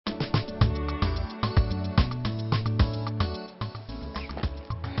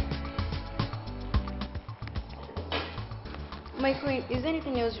My queen, is there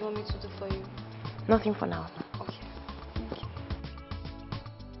anything else you want me to do for you? Nothing for now. Okay.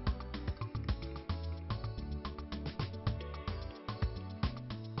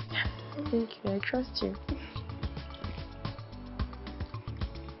 Thank you. I trust you.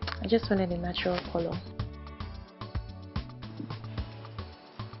 I just wanted a natural color.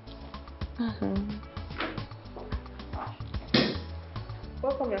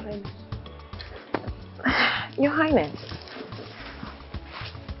 Welcome, Your Highness. Your Highness.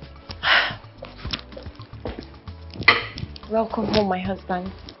 Welcome home, my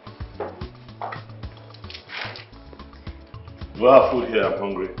husband. We have food here, I'm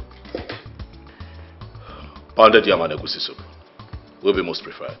hungry. Pounded yam and egusi soup will be most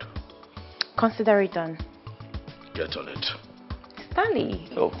preferred. Consider it done. Get on it. Stanley,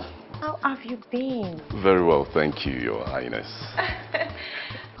 Oh, how have you been? very well, thank you, Your Highness.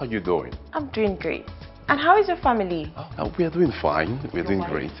 How you doing? I'm doing great. And how is your family? We are doing fine. We're doing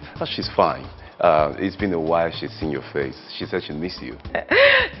great. She's fine. It's been a while she's seen your face. She said she missed you.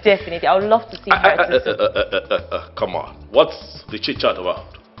 Definitely. I would love to see her. Come on. What's the chit-chat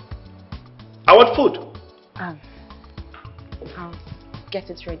about? I want food. I'll get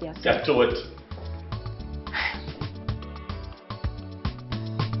it ready as soon. Get to it.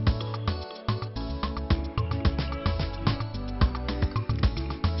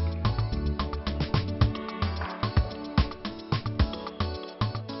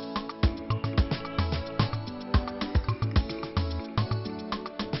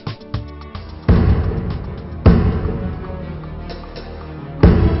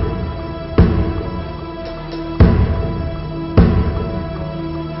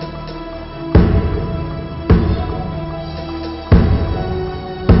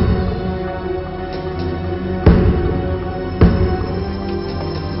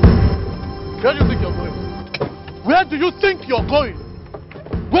 Where do you think you're going?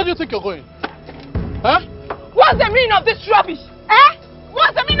 Where do you think you're going? Huh? What's the meaning of this rubbish? Eh?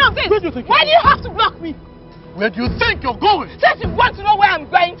 What's the meaning of this? Where do you think Why do you have to block me? Where do you think you're going? Since you want to know where I'm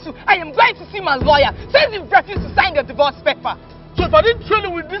going to, I am going to see my lawyer. Since you refused to sign the divorce paper. So if I didn't train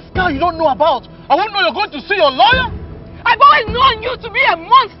you with this guy you don't know about, I won't know you're going to see your lawyer? I've always known you to be a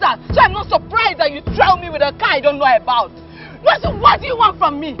monster, so I'm not surprised that you trail me with a car I don't know about. Listen, what do you want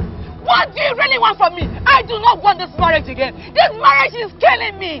from me? What do you really want from me? I do not want this marriage again. This marriage is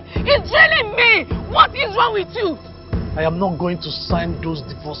killing me. It's drilling me. What is wrong with you? I am not going to sign those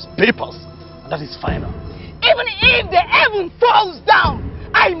divorce papers. And that is final. Even if the heaven falls down,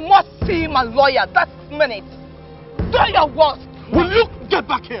 I must see my lawyer that minute. Do your worst. Will you get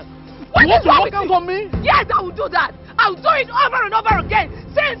back here? What you want is wrong to walk out on me? Yes, I will do that. I'll do it over and over again.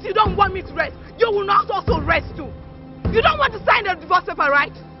 Since you don't want me to rest, you will not also rest too. You don't want to sign the divorce paper, right?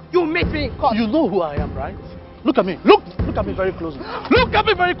 You meet me in court. You know who I am, right? Look at me. Look at me very closely. Look at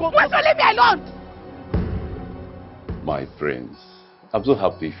me very closely. Why don't you leave me alone? My prince, I'm so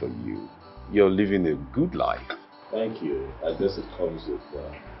happy for you. You're living a good life. Thank you. I guess it comes with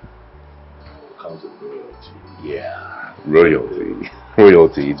royalty. Yeah, royalty.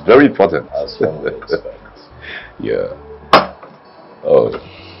 Royalty. It's very important. As one would expect. Yeah. Oh.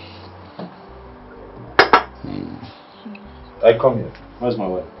 I come here. Where's my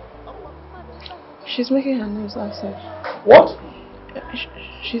wife? She's making her nails outside. What?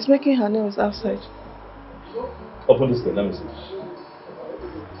 She's making her nails outside. Open this thing, let me see.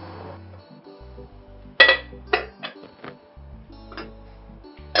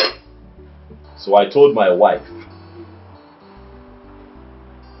 So I told my wife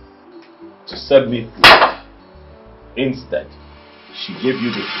to send me food. Instead, she gave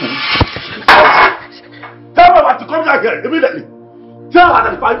you the food. Tell my wife to come down here immediately. Tell her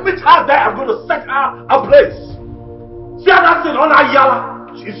that if I meet her there, I'm going to set her ablaze. See that thing on her yalla?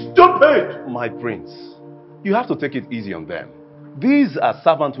 She's stupid. My prince, you have to take it easy on them. These are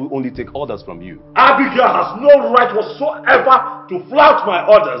servants who only take orders from you. Abigail has no right whatsoever to flout my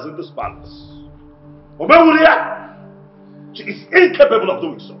orders in this palace. She is incapable of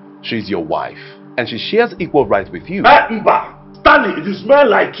doing so. She's your wife, and she shares equal rights with you. Stanley, it is men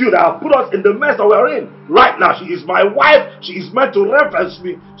like you that have put us in the mess that we are in. Right now, she is my wife. She is meant to reverence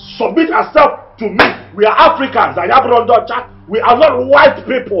me, submit herself to me. We are Africans. We are not white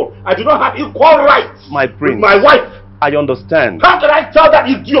people. I do not have equal rights. My prince, with my wife. I understand. How can I tell that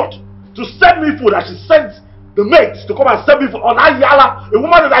idiot to send me food and she sends the maids to come and send me food on Ayala, a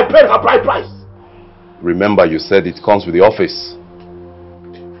woman that I paid her bride price? Remember, you said it comes with the office.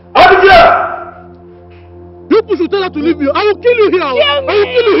 Abigail! You should tell her to leave me. I will kill you here. I will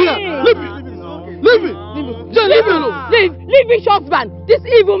kill you here. Leave me. Leave me. Leave me. Leave me alone. Leave thievish husband, this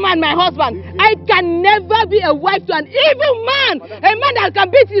evil man, my husband. I can never be a wife to an evil man. A man that can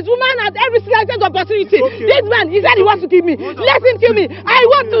beat his woman at every slightest opportunity. This man, he said he wants to kill me. Let him kill me. I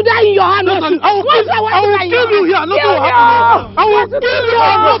want to die in your hand. I will kill you here. Nothing will happen. I will kill you.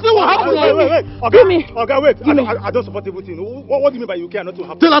 Nothing will happen. Wait. Give me. Okay, wait. I don't support everything. What do you mean by you care? Nothing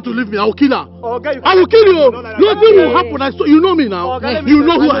will happen. Tell her to leave me. I will kill her. Okay, I will kill you. Nothing will happen. You know me now. You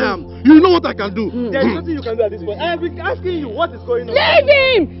know who I am. You know what I can do. There's nothing you can do at this point. I have been asking you what is going on. Leave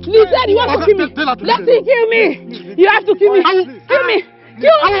him! He said he wants to kill me. Let him kill me. You have to kill me. Kill me.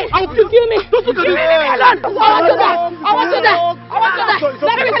 I will kill me. Don't look at me. I want to die.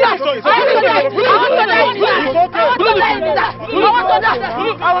 Let me die. I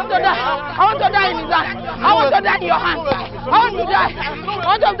want to die in his hand. I want to die in your hand. I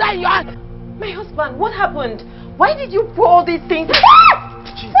want to die in your hand. My husband, what happened? Why did you pour all these things?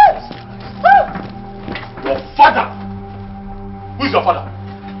 Jesus. Your father. Who is your father?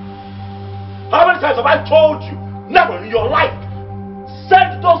 How many times have I told you, never in your life,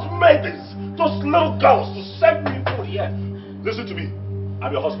 send those maidens, those little girls to send me food here? Listen to me.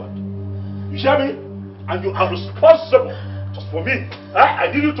 I'm your husband. You hear me? And you are responsible just for me. I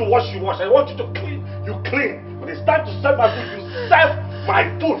need you to wash, you wash. I want you to clean, you clean. When it's time to serve my food, you serve my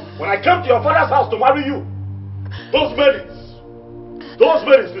food. When I came to your father's house to marry you, those maidens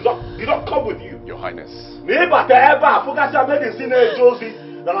did not come with you. Your Highness.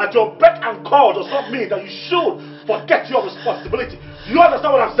 That at your beck and call does not mean that you should forget your responsibility. Do you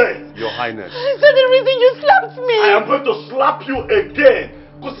understand what I'm saying? Your Highness. Is that the reason you slapped me? I am going to slap you again.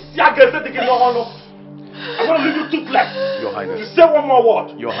 Because I'm going to leave you toothless. Your Highness. You say one more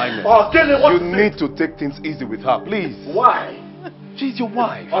word. Your Highness. You need to take things easy with her, please. Why? She's your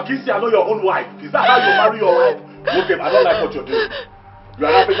wife. Okisi, I know your own wife. Is that how you marry your wife? Okay, I don't like what you're doing. You are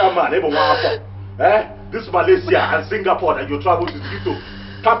an African man, even this Malaysia and Singapore that you travel to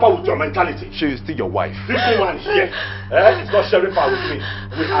tamper with your mentality. She is still your wife. This woman here, it's not sharing power with me.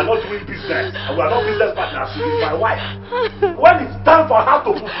 We are not doing business, and we are not business partners. She is my wife. When it's time for her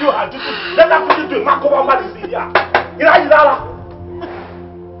to fulfill her duty, let her put it to a Marco Mama here.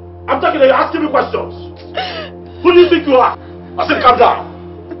 I'm talking to you, asking me questions. Who do you think you are? I said, calm down.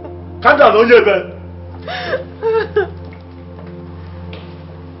 Calm down, don't you, man?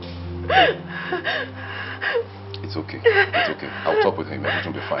 It's okay. It's okay. I'll talk with him.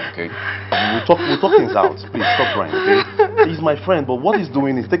 Everything will be fine, okay? We'll talk things out. Please stop crying, okay? He's my friend, but what he's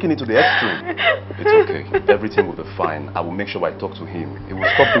doing is taking it to the extreme. It's okay. Everything will be fine. I will make sure I talk to him. He will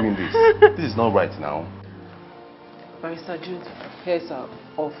stop doing this. This is not right now. Barrister Jude, here's our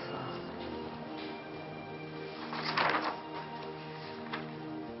offer.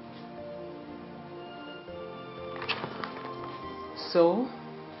 So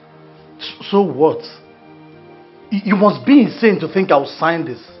what? You must be insane to think I'll sign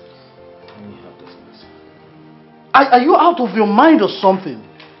this. Are you out of your mind or something?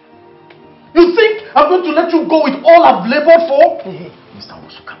 You think I'm going to let you go with all I've labored for? Hey, Mr.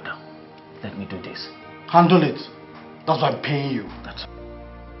 Osu, calm down. Let me do this. Handle it. That's why I'm paying you.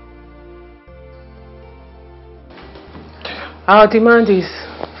 Our demand is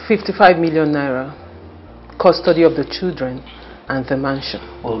 55 million naira, custody of the children and the mansion.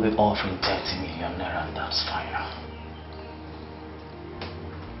 We'll be offering 30 million naira and that's fine.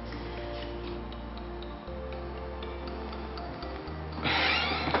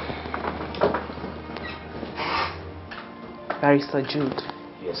 Barrister Jude.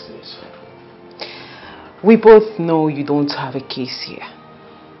 Yes, please. We both know you don't have a case here.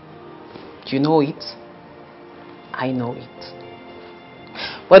 You know it. I know it.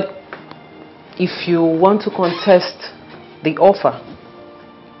 But if you want to contest the offer,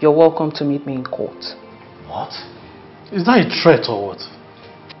 you're welcome to meet me in court. What? Is that a threat or what?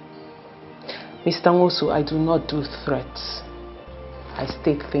 Mr. Ngosu, I do not do threats. I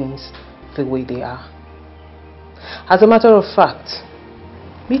state things the way they are. As a matter of fact,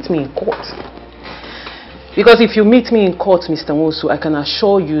 meet me in court. Because if you meet me in court, Mr. Ngosu, I can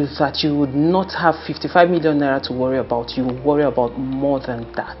assure you that you would not have 55 million naira to worry about. You will worry about more than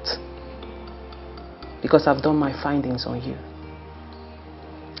that. Because I've done my findings on you.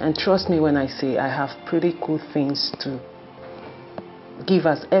 And trust me when I say I have pretty cool things to give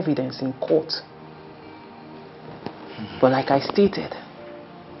as evidence in court. But like I stated,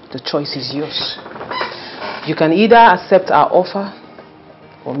 the choice is yours. You can either accept our offer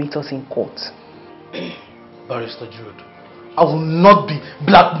or meet us in court. Barrister Jude, I will not be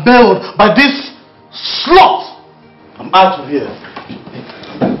blackmailed by this slut. I'm out of here.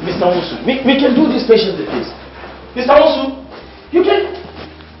 Mr. Osu, we can do this patiently, please. Mr. Osu, you can...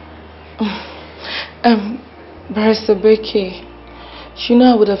 Barrister Becky, you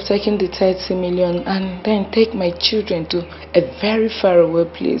know I would have taken the 30 million and then take my children to a very far away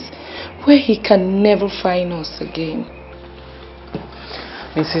place where he can never find us again.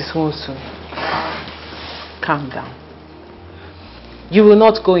 Mrs. Wilson, calm down. You will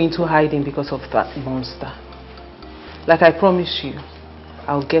not go into hiding because of that monster. Like I promised you,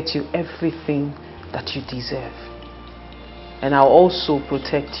 I'll get you everything that you deserve. And I'll also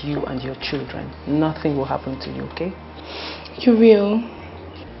protect you and your children. Nothing will happen to you, okay? You will.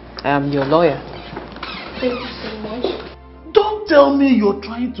 I am your lawyer. Thank you so much. Don't tell me you're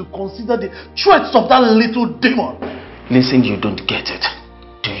trying to consider the threats of that little demon. Listen, you don't get it,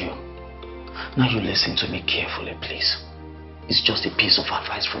 do you? Now you listen to me carefully, please. It's just a piece of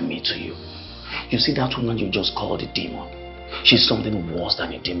advice from me to you. You see that woman you just called a demon? She's something worse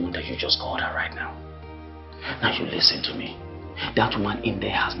than a demon that you just called her right now. Now you listen to me. That woman in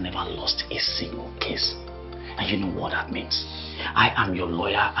there has never lost a single case. And you know what that means. I am your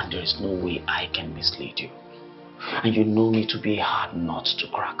lawyer and there is no way I can mislead you. And you know me to be a hard nut to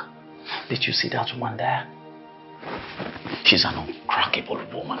crack. Did you see that woman there? She's an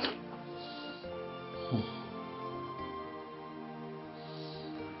uncrackable woman.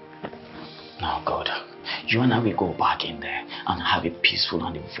 Now God, you and I will go back in there and have a peaceful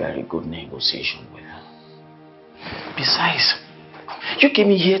and a very good negotiation with her. Besides, you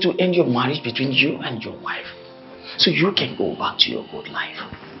came in here to end your marriage between you and your wife, so you can go back to your good life.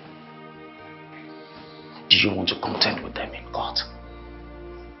 Do you want to contend with them in court?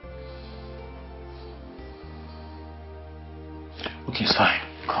 Okay, it's fine.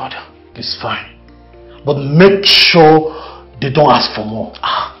 God, it's fine. But make sure they don't ask for more.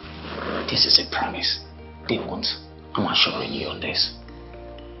 This is a promise. They won't. I'm assuring you on this.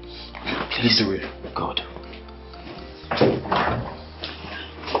 Please do it. God.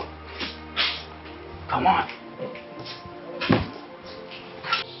 Come on.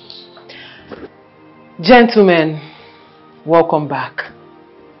 Gentlemen, welcome back.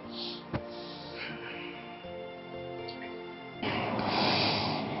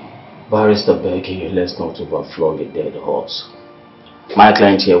 Barrister Becky, let's not overflog a dead horse. My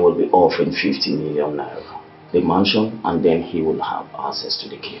client here will be offering 50 million naira, the mansion, and then he will have access to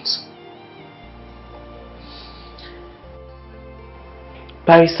the kids.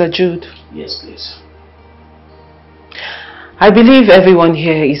 Barrister Jude. Yes, please. I believe everyone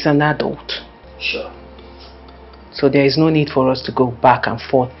here is an adult. Sure. So there is no need for us to go back and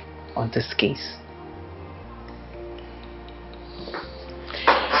forth on this case.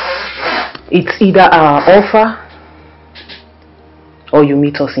 It's either our offer or you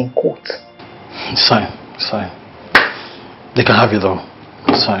meet us in court. It's fine. It's fine. They can have it though.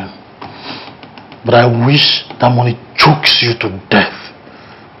 It's fine. But I wish that money chokes you to death.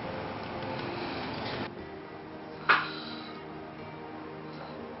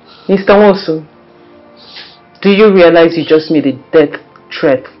 Mr. Wosu, do you realize you just made a death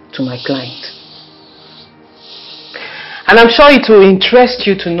threat to my client? And I'm sure it will interest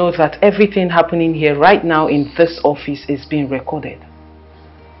you to know that everything happening here right now in this office is being recorded.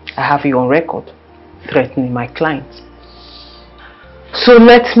 I have you on record threatening my client. So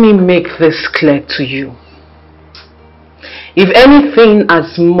let me make this clear to you. If anything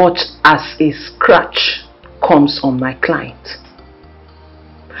as much as a scratch comes on my client,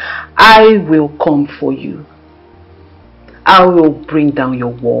 I will come for you. I will bring down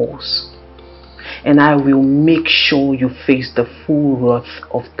your walls. And I will make sure you face the full wrath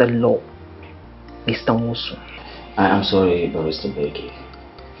of the law. Mr. Wosu. I am sorry, Barrister Becky.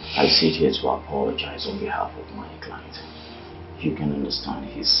 I sit here to apologize on behalf of my client. You can understand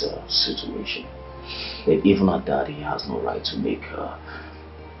his situation. But even at that, he has no right to make a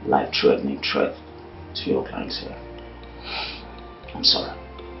life-threatening threat to your client here. I'm sorry.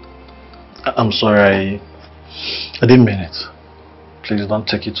 I'm sorry, I didn't mean it. Please don't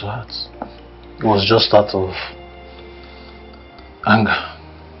take it to heart. It was just out of anger.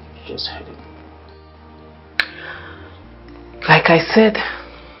 Just had it. Like I said,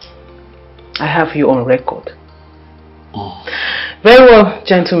 I have you on record. Very well,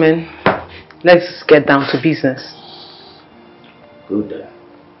 gentlemen. Let's get down to business. Good.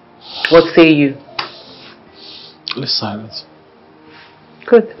 What say you? Let's silence.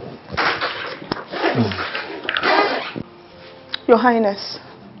 Good. Your Highness,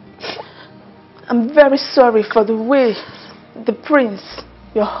 I'm very sorry for the way the prince,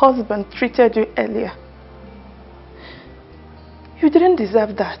 your husband, treated you earlier. You didn't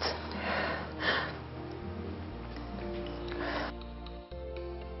deserve that.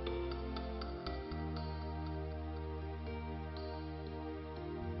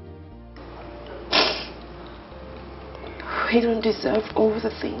 I don't deserve all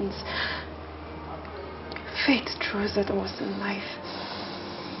the things fate throws at us in life.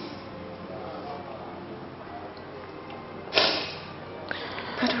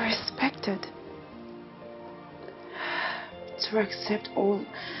 But we're expected to accept all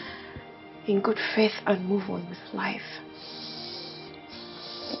in good faith and move on with life.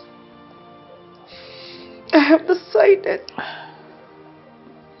 I have decided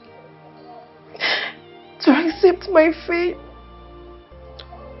to accept my fate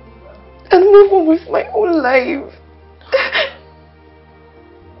and move on with my own life.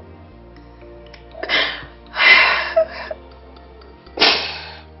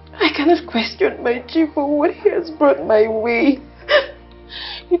 I cannot question my chief for what he has brought my way.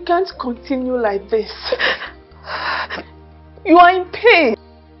 You can't continue like this. You are in pain.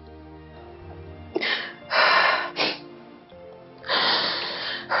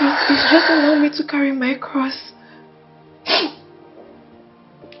 Please just allow me to carry my cross.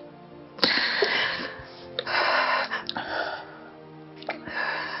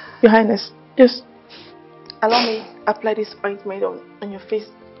 Your Highness, just allow me apply this ointment on your face.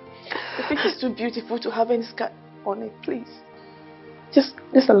 Your face is too beautiful to have any scar on it, please. Just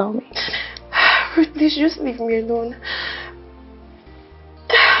allow me. Please just leave me alone.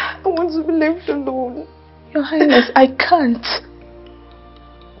 I want to be left alone. Your Highness, I can't.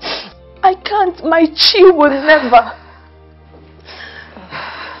 I can't. My chi will never.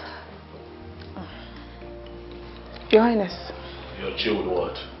 Your Highness. Your chi with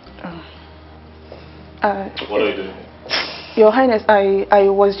what? What are you doing? Your Highness, I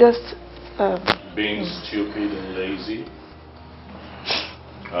was just being stupid and lazy?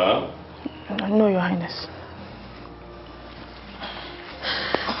 Huh? No, Your Highness.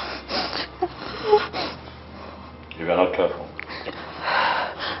 If you're not careful,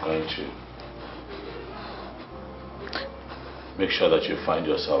 I'm going to make sure that you find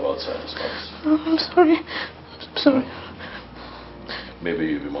yourself outside this place. Oh, I'm sorry. I'm sorry. Maybe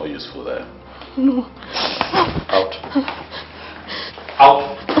you'll be more useful there. No. Out.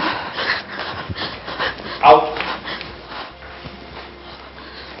 Out. Out.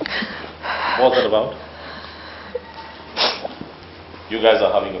 What's that about? You guys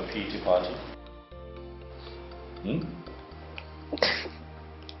are having a PT party? Hmm?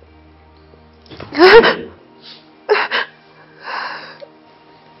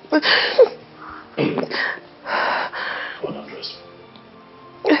 One undress.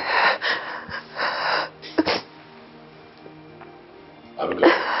 Have a go.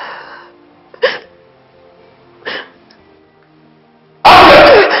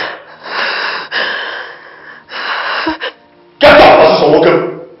 Get up! This is a walking.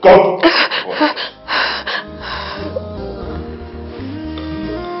 Go!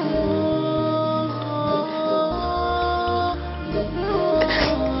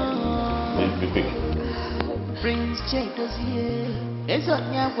 Prince J dossier. It's on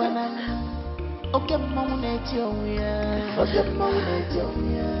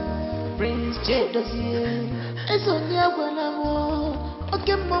your one.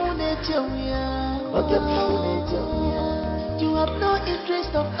 Okay, you have no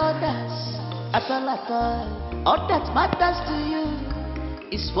interest of others at all. All that matters to you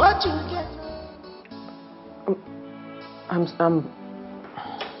is what you get.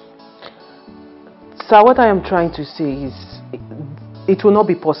 Sir, what I am trying to say is it will not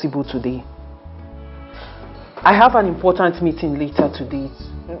be possible today. I have an important meeting later today.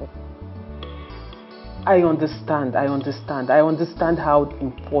 I understand how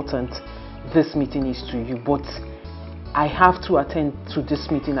important this meeting is to you, but I have to attend to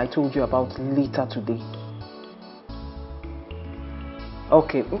this meeting I told you about later today.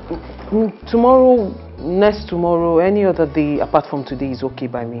 Okay, tomorrow, next tomorrow, any other day apart from today is okay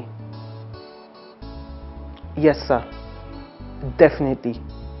by me. Yes, sir. Definitely.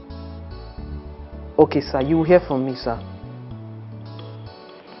 Okay, sir. You will hear from me, sir.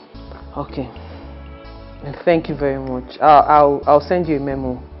 Okay. And thank you very much. I'll send you a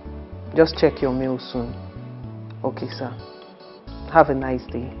memo. Just check your mail soon. Okay, sir. Have a nice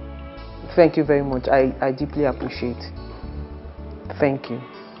day. Thank you very much. I deeply appreciate it. Thank you.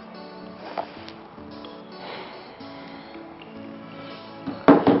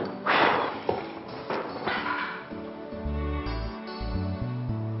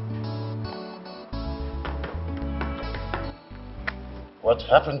 What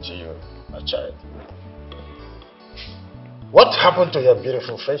happened to you, my child? What happened to your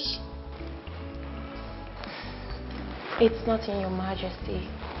beautiful face? It's nothing, Your Majesty.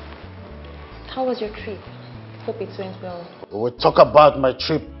 How was your trip? Hope it went well. We will talk about my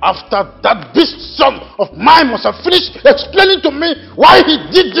trip after that beast son of mine must have finished explaining to me why he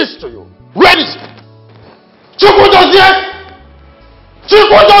did this to you. Where is he? Chukwudozie!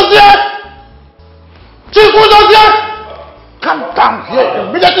 Chukwudozie! Chukwudozie! Come down here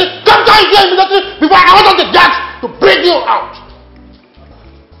immediately! Come down here immediately before I order the guards to bring you out!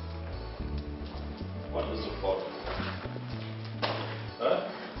 What is the problem? Huh?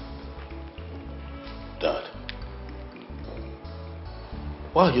 Dad,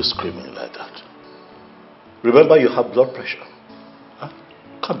 why are you screaming like that? Remember you have blood pressure. Huh?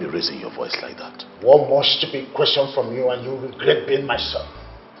 Can't be raising your voice like that. One more stupid question from you and you regret being my son.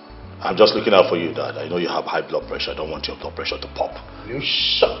 I'm just looking out for you, Dad. I know you have high blood pressure. I don't want your blood pressure to pop. You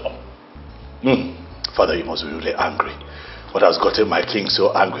shut up. Father, you must be really angry. What has gotten my king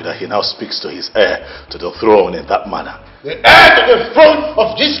so angry that he now speaks to his heir to the throne in that manner? The heir to the throne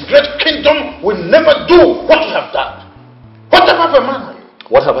of this great kingdom will never do what you have done. What type of a man are you?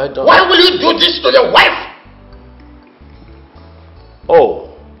 What have I done? Why will you do this to your wife?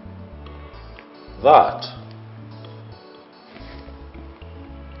 Oh, that.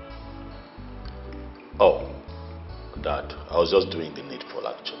 Oh, Dad, I was just doing the needful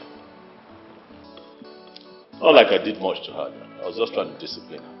actually. Not like I did much to her. I was just trying to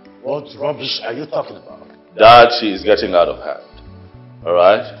discipline her. What rubbish are you talking about? Dad, she is getting out of hand.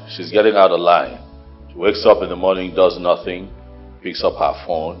 Alright? She's getting out of line. She wakes up in the morning, does nothing, picks up her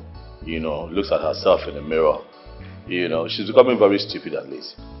phone, you know, looks at herself in the mirror. You know, she's becoming very stupid and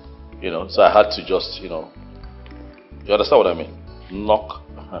lazy. You know, so I had to just, you know, you understand what I mean? Knock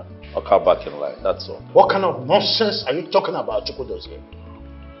her back in line, that's all. What kind of nonsense are you talking about, Chukwudozie?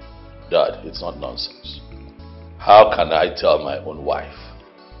 Dad, it's not nonsense. How can I tell my own wife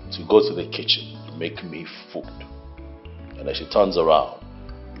to go to the kitchen to make me food, and then she turns around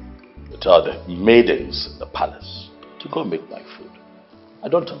to tell the maidens in the palace to go make my food? I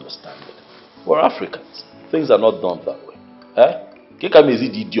don't understand it. We're Africans. Things are not done that way.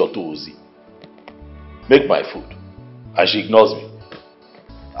 Make my food. And she ignores me.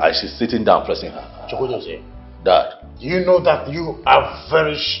 And she's sitting down pressing her. Chukwudozie, Dad. do you know that you are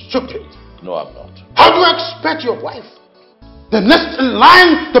very stupid? No, I'm not. How do you expect your wife, the next in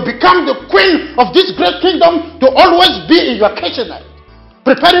line to become the queen of this great kingdom, to always be in your kitchenette,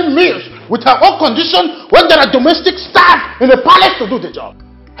 preparing meals with her own condition when there are domestic staff in the palace to do the job?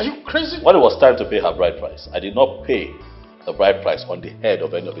 Are you crazy? When it was time to pay her bride price, I did not pay the bride price on the head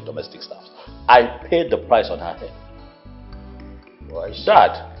of any of the domestic staff. I paid the price on her head.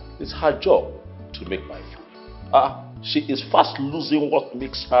 Dad, it's her job to make my food. She is fast losing what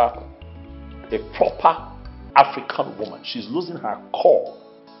makes her a proper African woman. She's losing her core.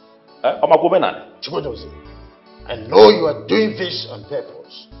 Chukwudozie, I know you are doing this on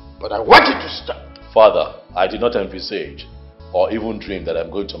purpose, but I want you to stop. Father, I did not envisage or even dream that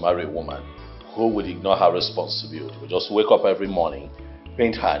I'm going to marry a woman who would ignore her responsibility. We just wake up every morning,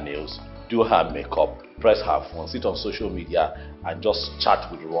 paint her nails, do her makeup, press her phone, sit on social media, and just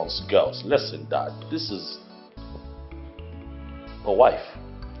chat with Ron's girls. Listen, Dad, this is a wife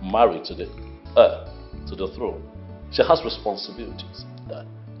married to the throne. She has responsibilities, Dad.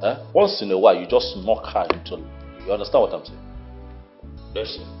 Once in a while, you just knock her into. You understand what I'm saying?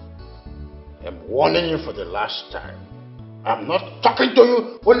 Listen, I'm warning you for the last time. I'm not talking to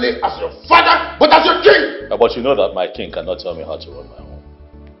you only as your father, but as your king. But you know that my king cannot tell me how to run my home.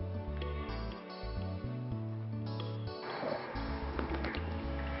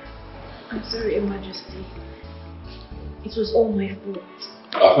 I'm sorry, Your Majesty. It was all my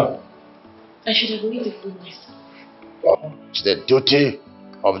fault. I should have made the food myself. It's the duty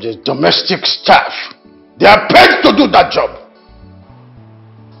of the domestic staff. They are paid to do that job.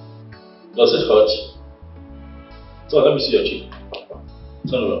 Does it hurt? So let me see your cheek.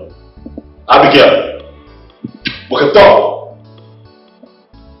 Turn around. Abigail! Look at top!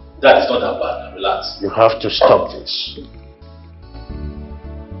 That is not that bad. Relax. You have to stop this.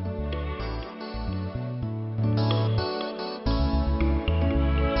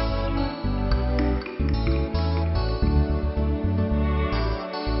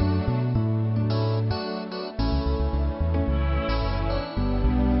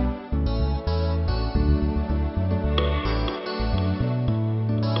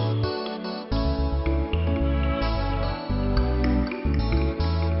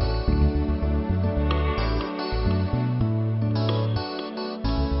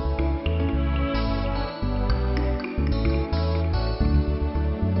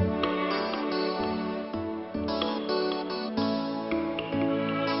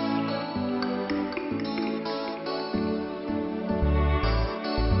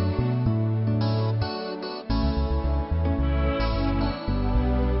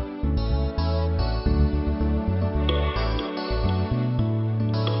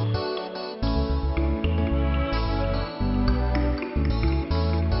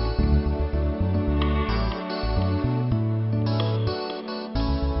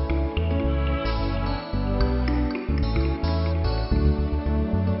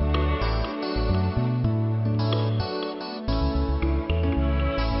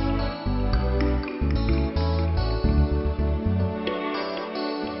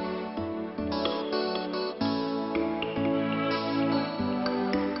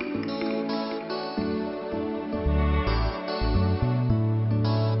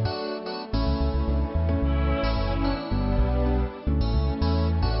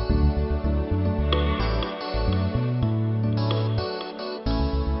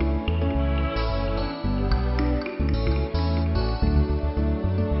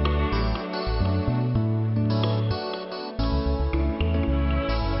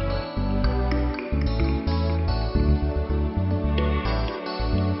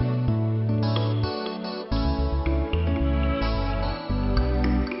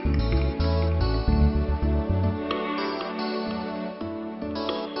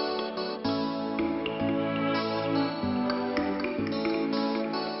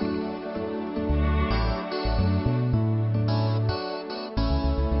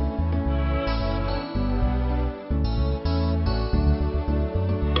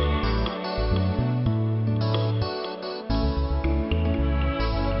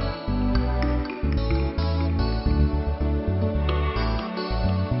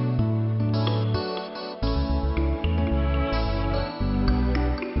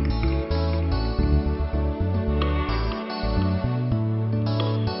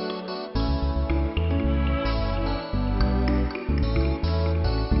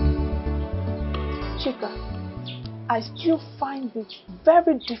 I still find it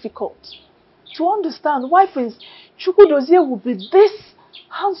very difficult to understand why Prince Chukwudozie will be this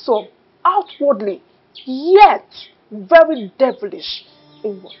handsome outwardly, yet very devilish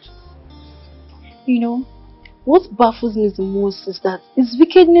inward. You know, what baffles me the most is that his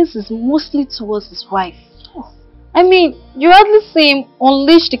wickedness is mostly towards his wife. I mean, you hardly see him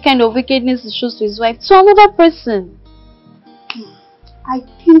unleash the kind of wickedness he shows to his wife to another person. I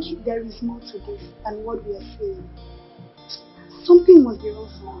think there is more to this than what we are saying. Something must be wrong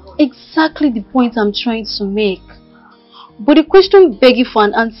somewhere. Exactly the point I'm trying to make. But the question begging for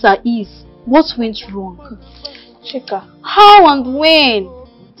an answer is, what went wrong? Chika. How and when?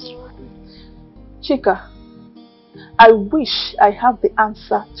 Chika, I wish I have the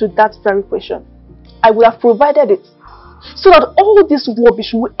answer to that very question. I will have provided it so that all this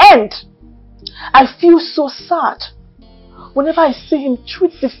rubbish will end. I feel so sad whenever I see him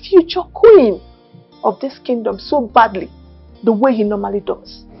treat the future queen of this kingdom so badly, the way he normally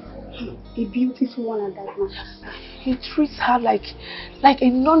does. A beautiful one at that man. He treats her like a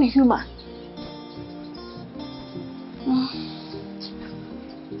non-human.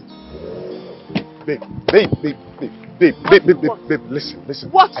 Babe, listen.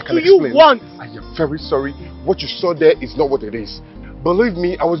 What I can do you explain. want? I am very sorry. What you saw there is not what it is. Believe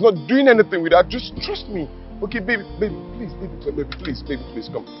me, I was not doing anything with that. Just trust me. Okay, baby, please,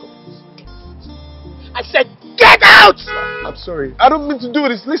 come. I said, get out! I'm sorry. I don't mean to do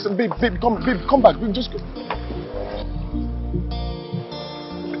this. Listen, babe, come back. Babe, just go.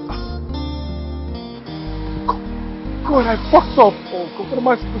 God, I fucked up. Oh, God, what am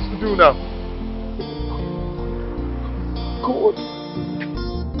I supposed to do now? God.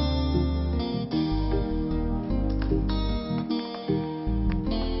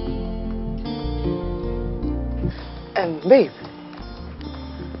 Babe,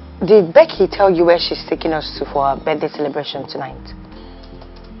 did Becky tell you where she's taking us to for our birthday celebration tonight?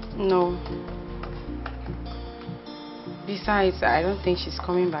 No. Besides, I don't think she's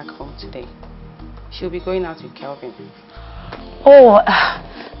coming back home today. She'll be going out with Kelvin. Oh,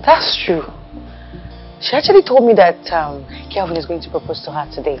 that's true. She actually told me that Kelvin is going to propose to her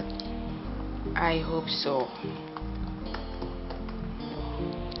today. I hope so.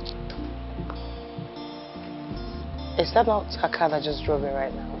 Is that not her car that just drove in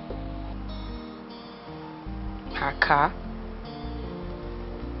right now? Her car?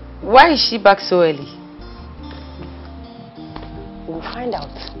 Why is she back so early? We'll find out.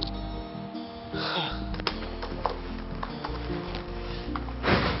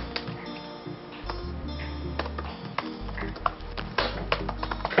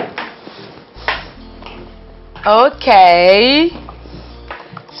 Okay.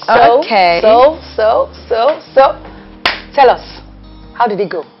 So. Tell us, how did it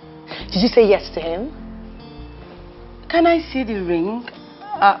go? Did you say yes to him? Can I see the ring?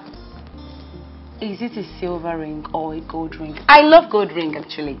 Is it a silver ring or a gold ring? I love gold ring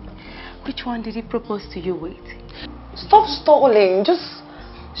actually. Which one did he propose to you with? Stop stalling, just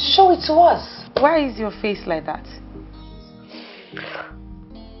show it to us. Why is your face like that?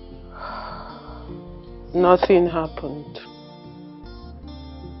 Nothing happened.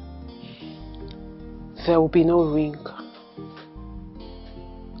 There will be no ring.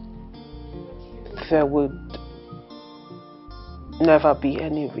 There would never be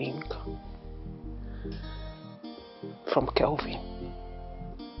any ring from Kelvin.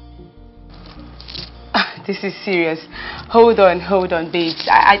 This is serious. Hold on, babes.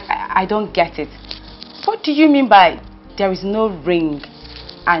 I don't get it. What do you mean by there is no ring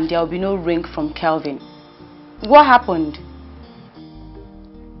and there will be no ring from Kelvin? What happened?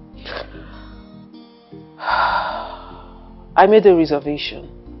 I made a reservation.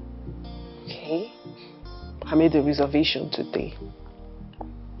 Okay. I made a reservation today.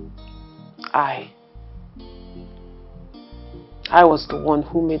 I was the one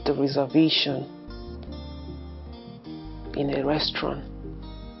who made the reservation in a restaurant.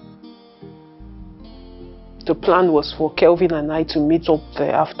 The plan was for Kelvin and I to meet up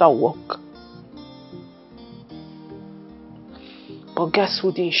there after work. But guess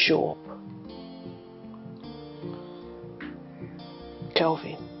who didn't show up?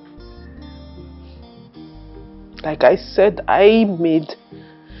 Kelvin. Like I said, I made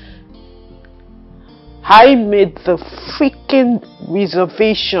the freaking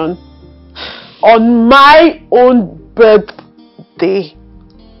reservation on my own birthday.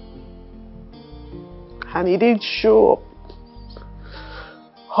 And he didn't show up.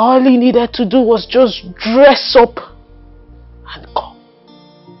 All he needed to do was just dress up and come.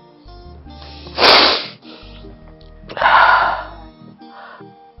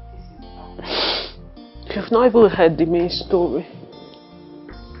 You've You've not even heard the main story.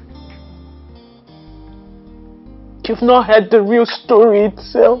 You've not heard the real story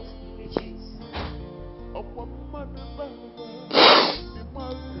itself.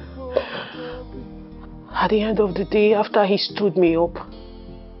 At the end of the day, after he stood me up,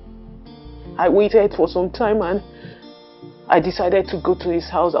 I waited for some time and I decided to go to his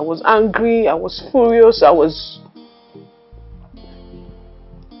house. I was angry, I was furious, I was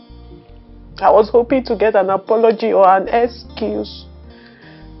hoping to get an apology or an excuse.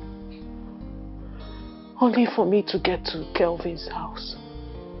 Only for me to get to Kelvin's house.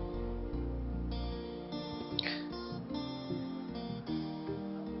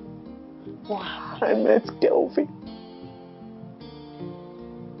 Wow. I met Kelvin.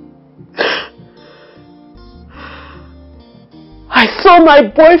 I saw my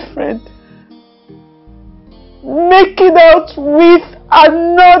boyfriend making out with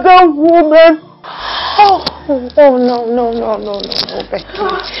another woman. Oh no, Becky.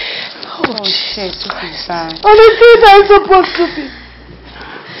 Oh shit, this is sad. And the thing that is supposed to be.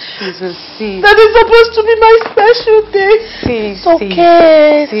 Jesus, see. That is supposed to be my special day. It's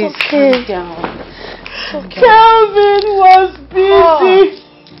okay. It's okay. Kelvin was busy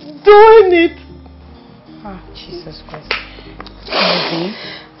doing it. Oh, Jesus Christ. Kelvin.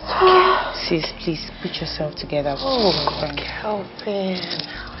 Sis, please put yourself together. Kelvin.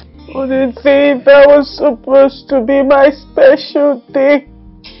 On the day that was supposed to be my special day.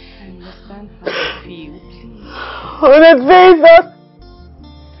 I understand how you feel, please. On the day that...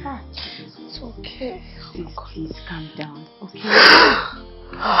 It's okay. Sis, please calm down, okay?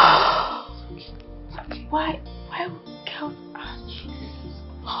 Why would Kelvin... Oh, Jesus.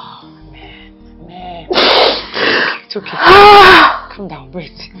 Oh, man. It's okay. Calm down,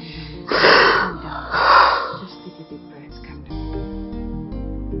 breathe. Calm down. Just take a deep breath. Calm down.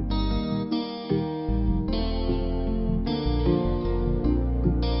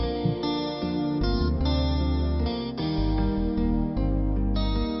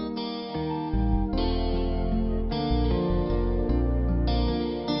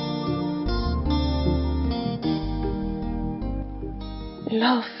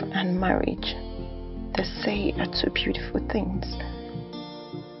 Love and marriage, they say, are two beautiful things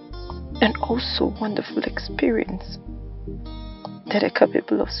and also wonderful experience that are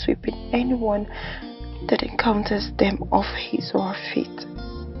capable of sweeping anyone that encounters them off his or her feet.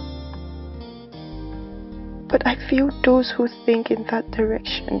 But I feel those who think in that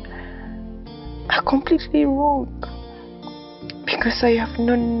direction are completely wrong, because I have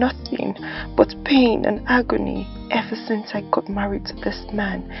known nothing but pain and agony ever since I got married to this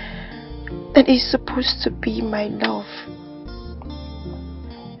man, and he's supposed to be my love.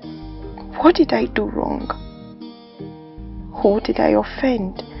 What did I do wrong? Who did I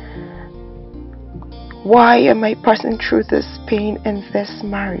offend? Why am I passing through this pain in this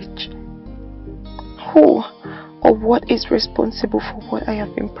marriage? Who or what is responsible for what I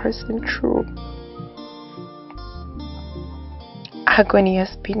have been passing through? Agony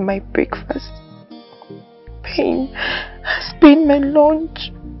has been my breakfast. Pain has been my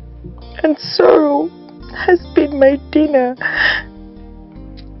lunch. And sorrow has been my dinner.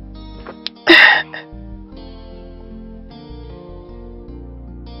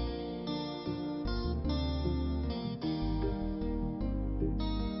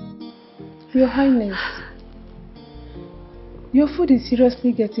 Your Highness, your food is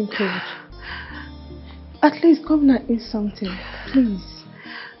seriously getting cold. At least come and eat something, please.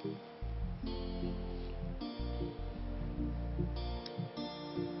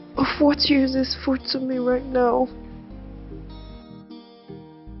 Of what use is food to me right now?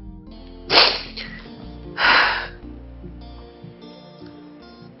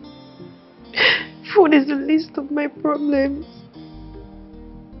 Food is the least of my problems.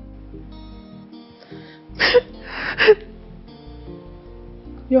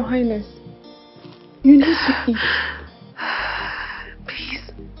 Your Highness, you need to eat.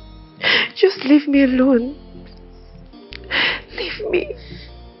 Please, just leave me alone. Leave me.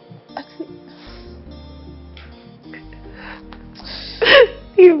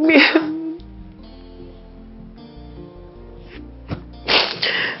 Leave me alone.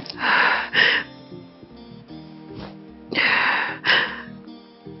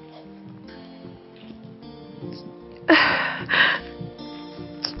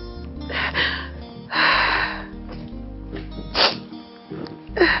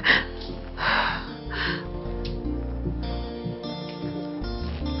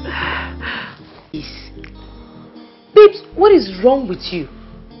 Babes, what is wrong with you?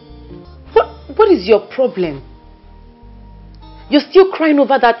 What is your problem? You're still crying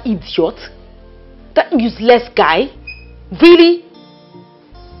over that idiot? That useless guy? Really?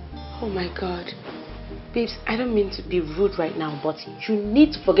 Oh my God. Babes, I don't mean to be rude right now, but you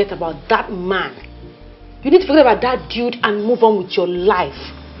need to forget about that man. You need to forget about that dude and move on with your life.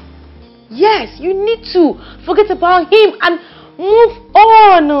 Yes, you need to forget about him and move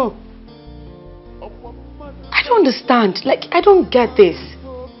on. I don't understand. Like, I don't get this.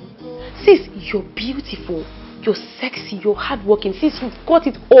 Sis, you're beautiful, you're sexy, you're hardworking. Sis, you've got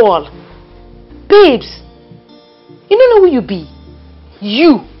it all. Babes, you don't know who you be.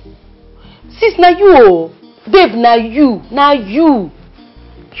 You. Sis, now you. Babe, now you. Now you.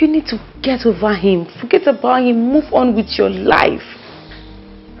 You need to get over him. Forget about him. Move on with your life.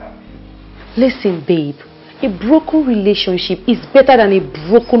 Listen, babe. A broken relationship is better than a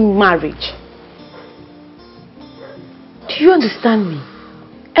broken marriage. Do you understand me?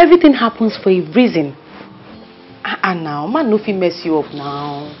 Everything happens for a reason. And now, man, no fit mess you up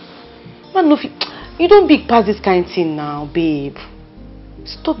now. Man, no fit. You don't big past this kind of thing now, babe.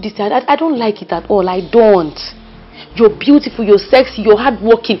 Stop this. I don't like it at all. I don't. You're beautiful, you're sexy, you're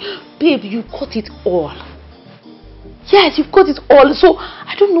hardworking. Babe, you got it all. Yes, you've got it all. So,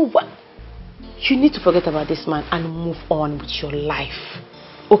 I don't know what. You need to forget about this man and move on with your life.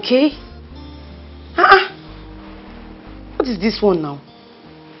 Okay? What is this one now?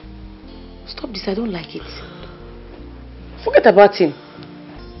 Stop this, I don't like it. Forget about him.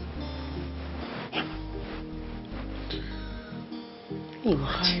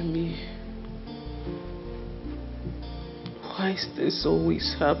 Why me? Why is this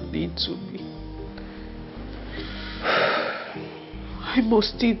always happening to me? Why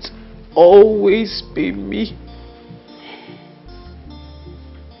must it always be me?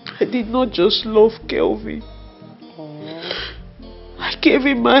 I did not just love Kelvin. I gave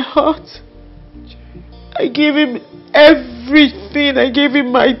him my heart. I gave him everything. I gave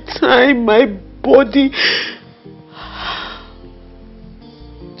him my time, my body.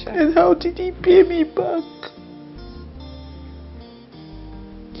 And how did he pay me back?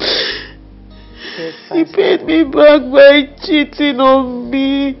 He paid me back by cheating on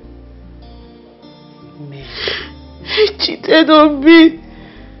me. He cheated on me.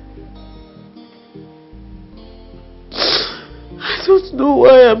 I don't know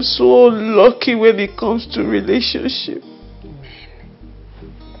why I'm so unlucky when it comes to relationship.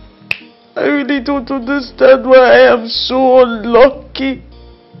 I really don't understand why I am so unlucky.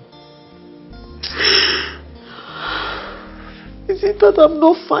 Is it that I'm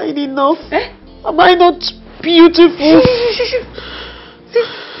not fine enough? Am I not beautiful? See,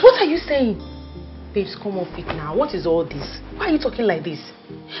 what are you saying? Babes, come off it now. What is all this? Why are you talking like this?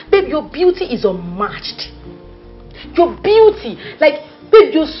 Babe, your beauty is unmatched. Your beauty, like,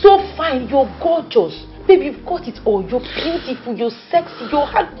 babe, you're so fine, you're gorgeous. Babe, you've got it all. You're beautiful, you're sexy, you're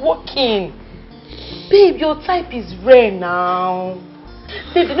hardworking. Babe, your type is rare now.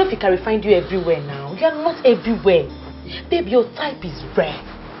 Babe, you know if he can find you everywhere now. You're not everywhere. Babe, your type is rare.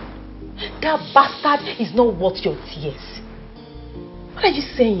 That bastard is not worth your tears. What are you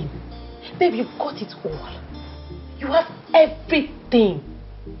saying? Babe, you've got it all. You have everything.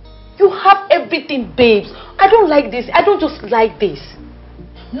 You have everything, babes. I don't like this. I don't just like this.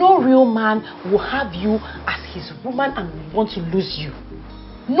 No real man will have you as his woman and will want to lose you.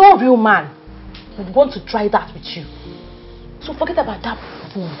 No real man would want to try that with you. So forget about that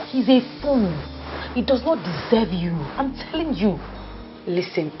fool. He's a fool. He does not deserve you. I'm telling you.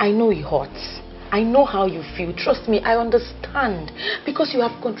 Listen, I know it hurts. I know how you feel. Trust me, I understand. Because you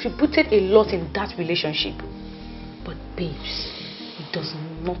have contributed a lot in that relationship. But babes, he does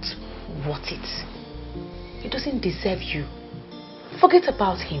not want it. He doesn't deserve you. Forget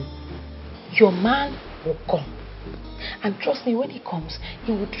about him. Your man will come. And trust me, when he comes,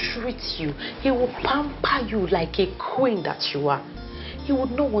 he will treat you. He will pamper you like a queen that you are. He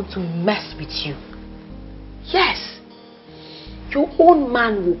would not want to mess with you. Yes. Your own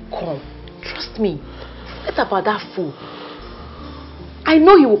man will come. Trust me. Forget about that fool. I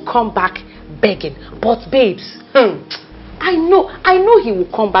know he will come back begging. But babes, I know he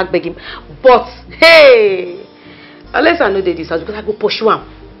will come back begging. But hey, unless I know that this house, because I go pursue him.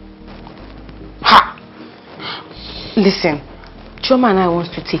 Ha! Listen, Choma and I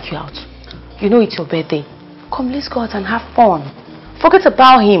want to take you out. You know it's your birthday. Come, let's go out and have fun. Forget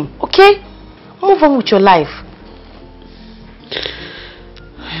about him, okay? Move on with your life.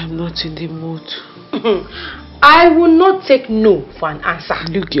 I am not in the mood. I will not take no for an answer.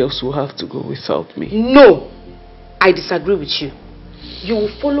 You girls will have to go without me. No, I disagree with you. You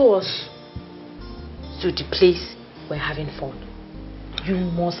will follow us to the place we're having fun. You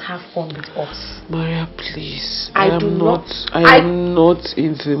must have fun with us. Maria, please. I am not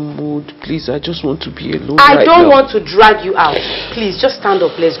in the mood. Please, I just want to be alone. I don't want to drag you out. Please, just stand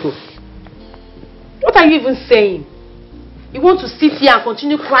up. Let's go. What are you even saying? You want to sit here and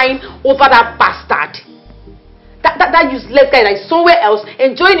continue crying over that bastard? That useless guy that is somewhere else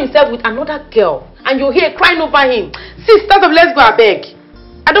enjoying himself with another girl. And you're here crying over him. See, stand up, let's go, I beg.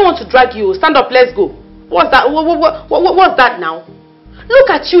 I don't want to drag you. Stand up, let's go. What's that? What's that now? Look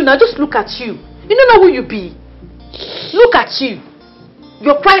at you now, just look at you. You don't know who you be. Look at you.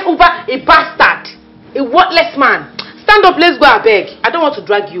 You're crying over a bastard. A worthless man. Stand up, let's go, I beg. I don't want to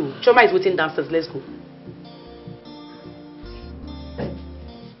drag you. Choma is waiting downstairs, let's go.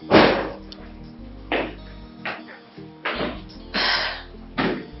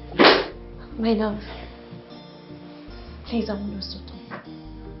 My love, please, I want us to talk.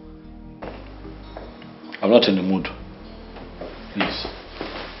 I'm not in the mood. Please.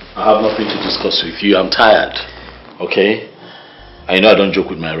 I have nothing to discuss with you. I'm tired. Okay? I know I don't joke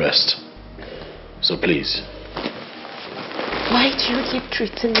with my rest. So please. Why do you keep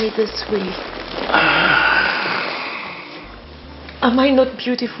treating me this way? Am I not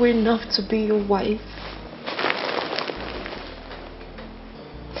beautiful enough to be your wife?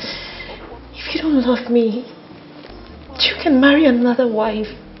 If you don't love me, you can marry another wife.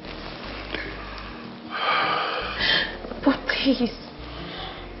 But please,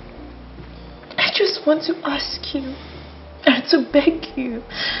 I just want to ask you and to beg you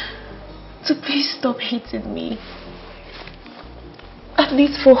to please stop hating me. At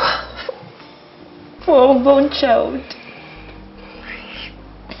least for our unborn child.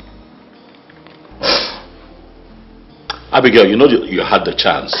 Abigail, you know you had the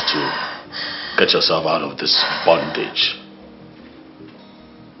chance to get yourself out of this bondage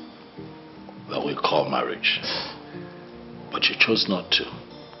that we call marriage. But you chose not to.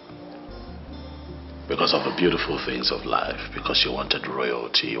 Because of the beautiful things of life. Because you wanted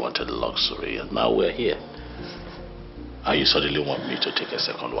royalty, you wanted luxury. And now we're here. And you suddenly want me to take a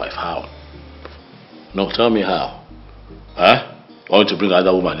second wife. How? No, tell me how. Huh? I want to bring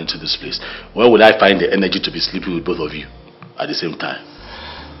another woman into this place. Where would I find the energy to be sleeping with both of you at the same time?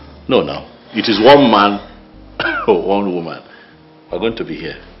 No, no. It is one man or one woman. We're going to be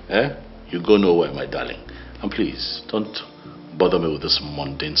here. Eh? You go nowhere, my darling. And please, don't bother me with this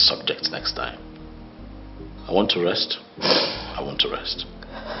mundane subject next time. I want to rest. I want to rest.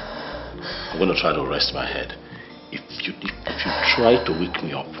 I'm going to try to rest my head. If you try to wake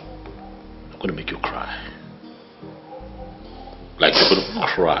me up, I'm going to make you cry. Like you're going to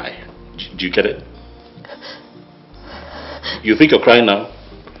cry. Do you get it? You think you're crying now?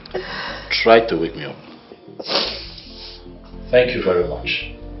 Try to wake me up. Thank you very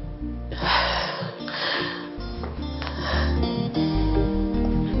much.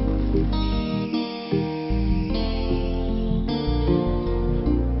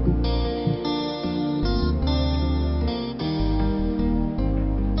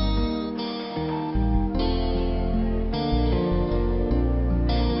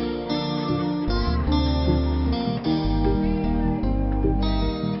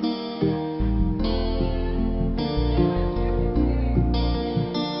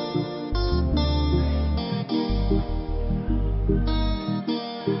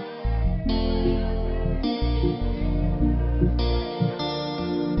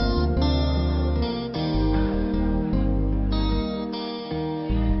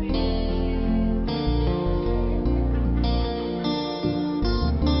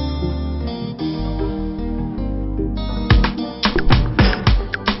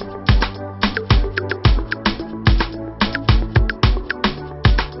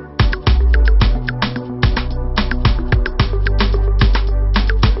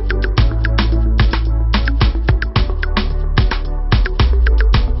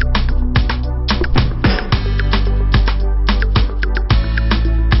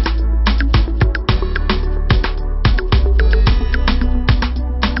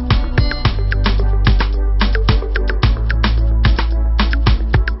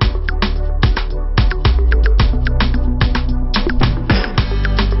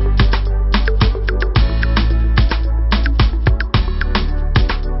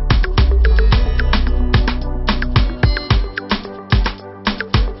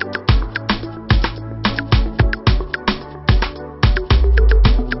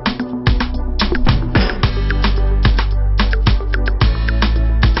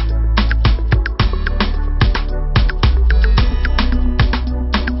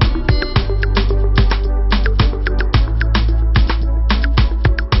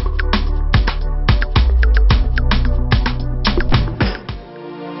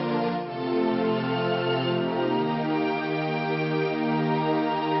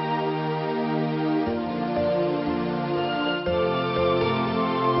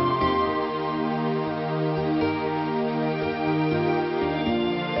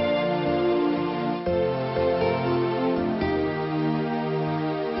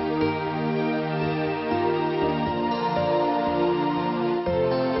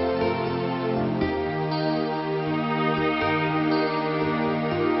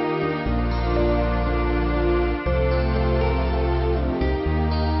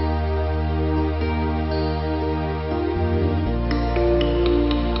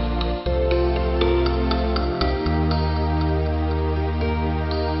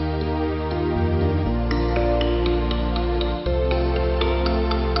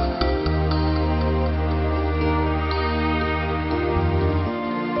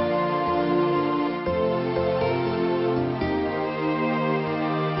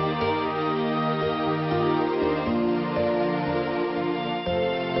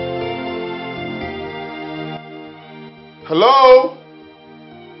 Hello?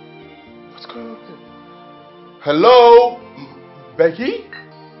 What's going on here? Hello? Becky?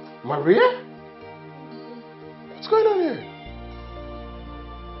 Maria? What's going on here?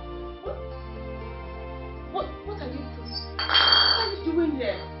 What are you doing? What are you doing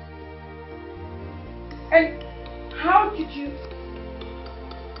here? And how did you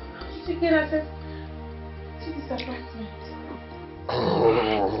get access to this apartment?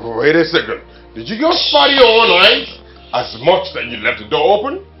 Oh, wait a second. Did you go party all night? As much that you left the door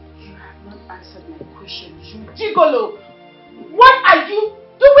open? You have not answered my question. You gigolo! What are you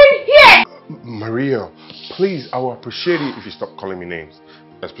doing here? Maria, please, I will appreciate it if you stop calling me names.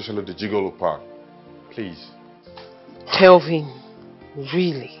 Especially the gigolo part. Please. Kelvin,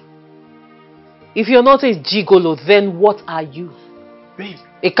 really? If you're not a gigolo, then what are you? Babe.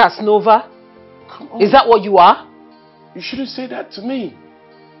 A Casanova? Come on. Is that what you are? You shouldn't say that to me.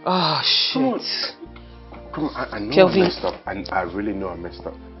 Oh, shit. Come on. Come on, I know Kelvin. I messed up. And I really know I messed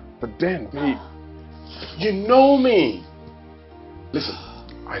up. But then, babe, you know me. Listen,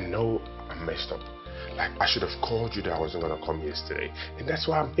 I know I messed up. Like, I should have called you that I wasn't going to come yesterday. And that's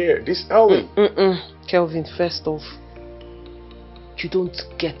why I'm here, this early. Kelvin, first off, you don't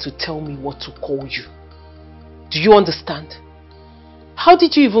get to tell me what to call you. Do you understand? How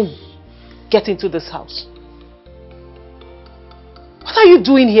did you even get into this house? What are you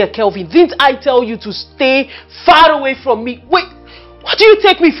doing here, Kelvin? Didn't I tell you to stay far away from me? Wait, what do you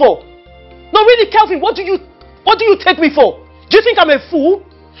take me for? No, really, Kelvin, what do you take me for? Do you think I'm a fool?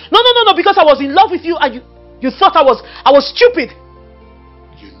 No, because I was in love with you and you thought I was stupid.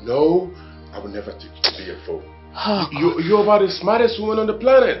 You know I would never take you to be a fool. You're about the smartest woman on the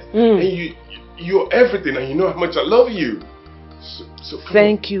planet. And you're everything, and you know how much I love you. So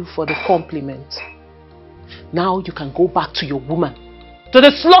thank you for the compliment. Now you can go back to your woman. To the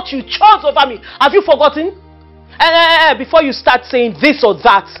slut you chose over me. Have you forgotten? Before you start saying this or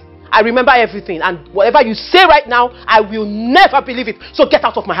that, I remember everything. And whatever you say right now, I will never believe it. So get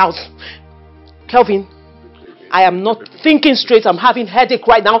out of my house. Kelvin, I am not thinking straight. I'm having headache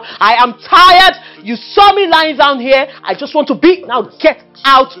right now. I am tired. You saw me lying down here. I just want to be. Now get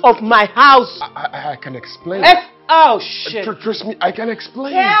out of my house. I can explain. Oh, shit. Trust me, I can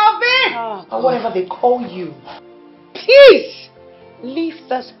explain. Kelvin! Or whatever they call you. Please leave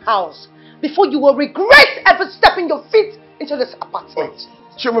this house before you will regret ever stepping your feet into this apartment.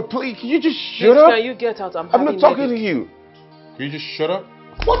 Chima, please, can you just shut up? Can you get out? I'm not talking to you. Can you just shut up?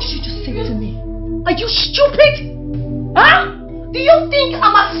 What did you just say to me? Are you stupid? Huh? Do you think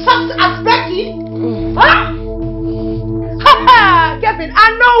I'm as soft as Becky? Huh? Kevin, I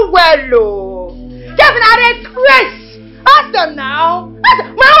know well, oh. Kevin, I dey craze. Ask them now.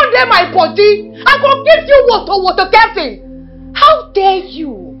 My own day, my body. I go give you water, Kevin. How dare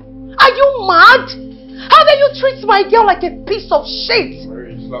you? Are you mad? How dare you treat my girl like a piece of shit?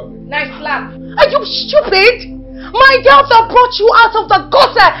 Nice slap. Are you stupid? My girls have brought you out of the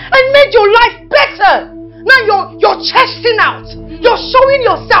gutter and made your life better. Now you're chesting out. You're showing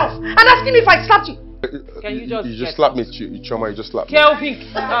yourself and asking me if I slapped you. Can you just slapped me, Choma, you just slapped me. Kelvin.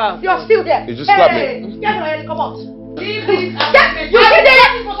 You're still there. You just slapped me. Get your head, come out. Leave this. You see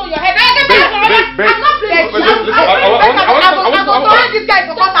there? On your head. I'm not playing. I'm throwing this guy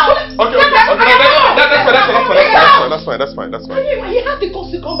for cut out. Okay, that's fine. He has the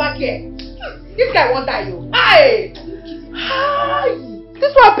guts to come back here. This guy won't die, you. Hi.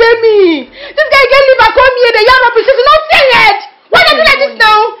 This one pay me. This guy can leave and come here. The young rubbish is not saying it. Why do you like this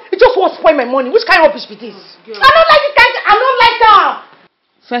now? It just won't spoil my money. Which kind of rubbish is this? I don't like this guy. I don't like that.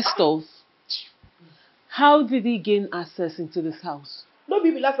 First off, how did he gain access into this house? No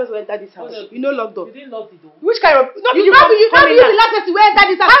be the last person who entered this house. You know locked door. You didn't lock the door. Which kind of... No, You the last person who entered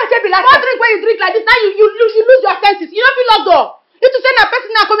this house. How can be last person? Drink when you drink like this. Now you lose your senses. You don't feel locked door. You to say that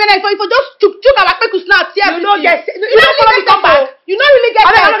person now come here if you just chook our quick snap. You know yes. You don't follow me come back. You don't really get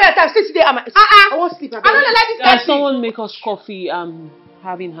time. I don't get time. Sit there. I won't sleep. I don't like this. Can someone make us coffee? I'm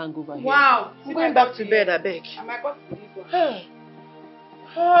having hangover here. Wow. I'm going back to bed, I beg. I might got to this one.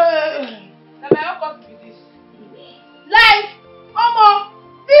 I might got to this. Like,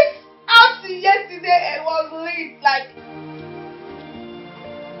 this house yesterday it was lit. Like.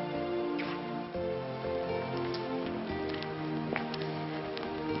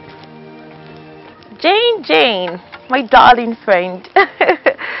 Jane, my darling friend.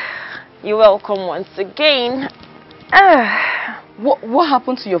 You're welcome once again. What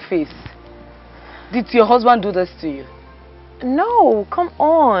happened to your face? Did your husband do this to you? No, come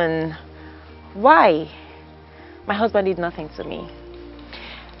on. Why? My husband did nothing to me.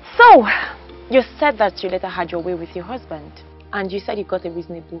 So, you said that you later had your way with your husband. And you said you got a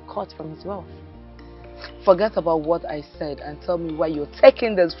reasonable cut from his wealth. Forget about what I said and tell me why you're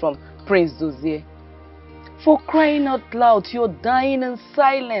taking this from Prince Dozier. For crying out loud, you're dying in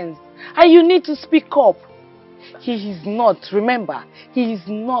silence. And you need to speak up. He is not, remember, he is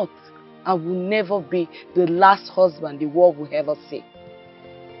not and will never be the last husband the world will ever see.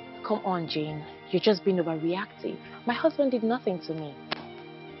 Come on, Jane. You're just being overreactive. My husband did nothing to me.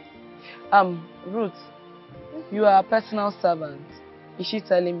 Ruth, you are a personal servant. Is she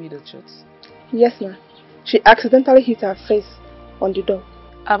telling me the truth? Yes, ma'am. She accidentally hit her face on the door.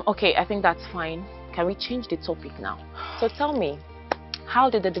 Okay, I think that's fine. Can we change the topic now? So tell me, how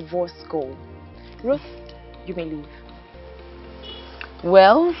did the divorce go? Ruth, you may leave.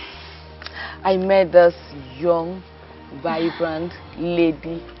 Well, I met this young, vibrant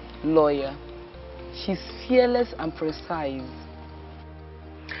lady lawyer. She's fearless and precise.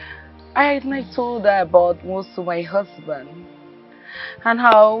 I told her about most of my husband and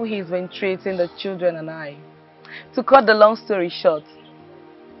how he's been treating the children and I. To cut the long story short,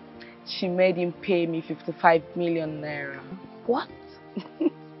 she made him pay me 55 million naira. What?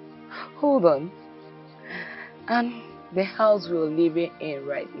 Hold on. And the house we're living in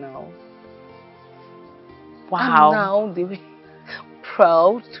right now. Wow. And now the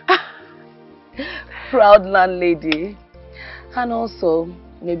proud landlady, and also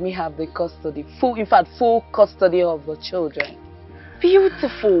made me have the custody, full custody of the children.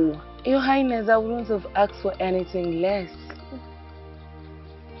 Beautiful. Your Highness, I wouldn't have asked for anything less.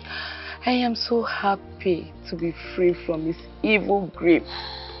 I am so happy to be free from his evil grip.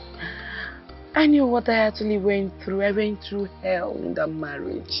 I knew what I actually went through. I went through hell in that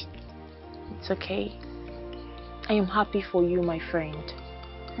marriage. It's okay. I am happy for you, my friend.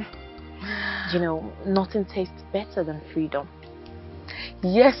 You know, nothing tastes better than freedom.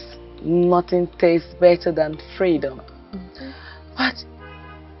 Yes, nothing tastes better than freedom. But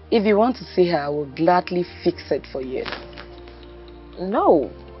if you want to see her, I will gladly fix it for you. No,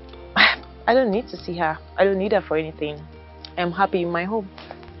 I don't need to see her. I don't need her for anything. I'm happy in my home.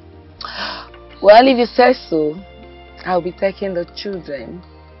 Well, if you say so, I'll be taking the children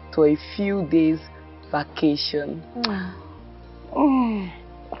to a few days vacation.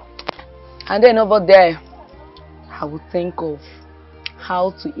 And then over there, I will think of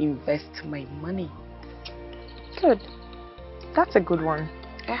how to invest my money. Good. That's a good one.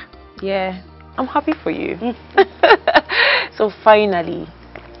 Yeah. Yeah, I'm happy for you. So finally,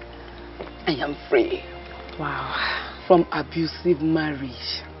 I am free. Wow. From abusive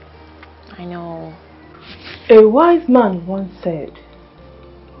marriage. I know. A wise man once said,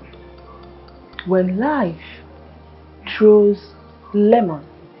 when life throws lemon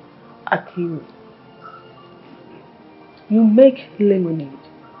at you, you make lemonade.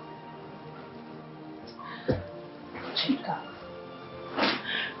 Chica.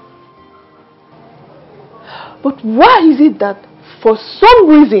 But why is it that for some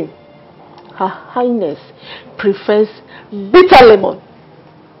reason Her Highness prefers bitter lemon?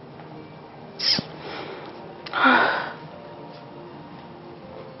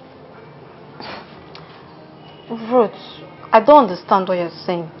 Ruth, I don't understand what you're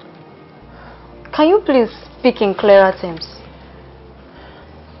saying. Can you please speak in clearer terms?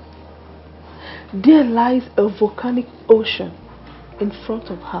 There lies a volcanic ocean in front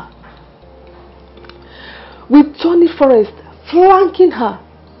of her, with thorny forest flanking her.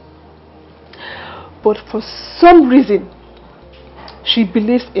 But for some reason, she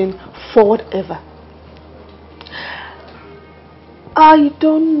believes in forward ever. I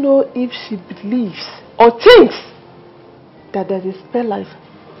don't know if she believes or thinks that there is spare life.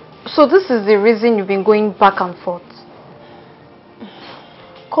 So this is the reason you've been going back and forth.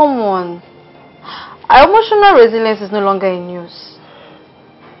 Come on. Our emotional resilience is no longer in use.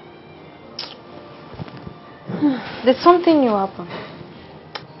 Did something new happen?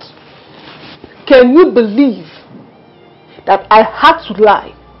 Can you believe that I had to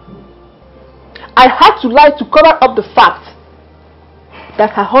lie? I had to lie to cover up the fact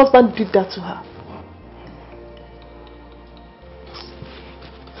that her husband did that to her.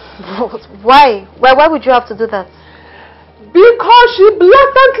 Why? Why would you have to do that? Because she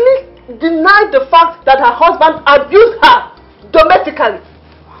blatantly denied the fact that her husband abused her domestically.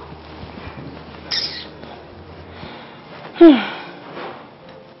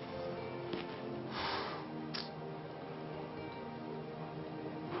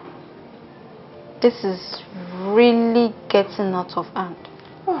 This is really getting out of hand.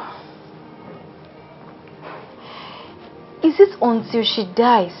 Is it until she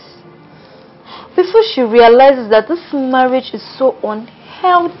dies, before she realizes that this marriage is so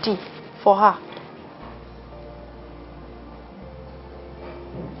unhealthy for her?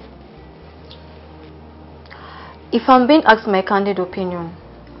 if I'm being asked my candid opinion,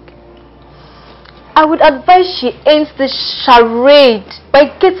 I would advise she ends this charade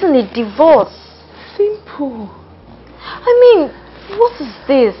by getting a divorce. Simple. I mean, what is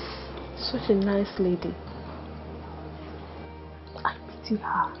this? Such a nice lady. I pity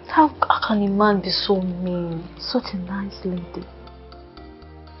her. How can a man be so mean? Such a nice lady.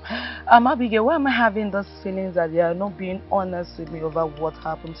 Abigail, why am I having those feelings that you are not being honest with me over what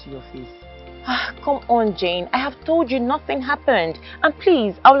happened to your face? Come on, Jane. I have told you nothing happened. And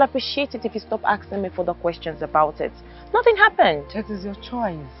please, I will appreciate it if you stop asking me further questions about it. Nothing happened. It is your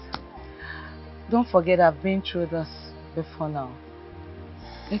choice. Don't forget I've been through this before now.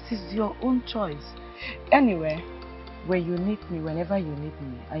 It is your own choice. Anyway, when you need me, whenever you need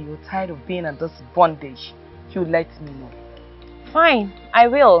me, and you're tired of being at this bondage, you let me know. Fine, I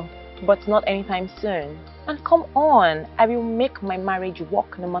will. But not anytime soon. And come on, I will make my marriage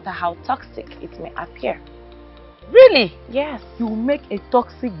work no matter how toxic it may appear. Really? Yes. You will make a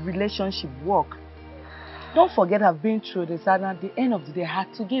toxic relationship work. Don't forget I've been through this, and at the end of the day I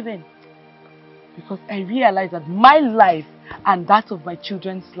had to give in. Because I realized that my life and that of my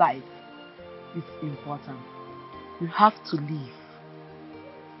children's life is important. You have to leave.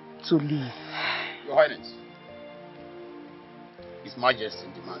 To leave. Your Highness, His Majesty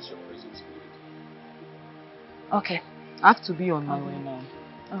demands your presence. Okay, I have to be on my way now.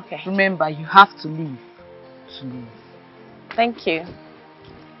 Okay. Remember, you have to leave. To leave. Thank you.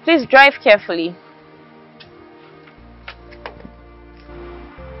 Please drive carefully.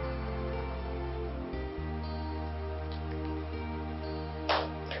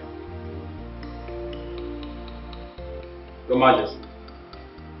 Your Majesty,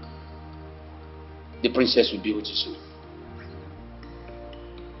 the princess will be with you soon.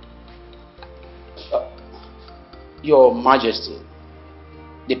 Your Majesty,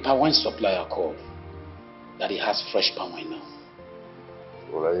 the palm wine supplier called that he has fresh palm wine now.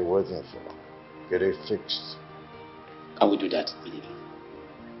 What are you waiting for? Get it fixed. I will do that immediately.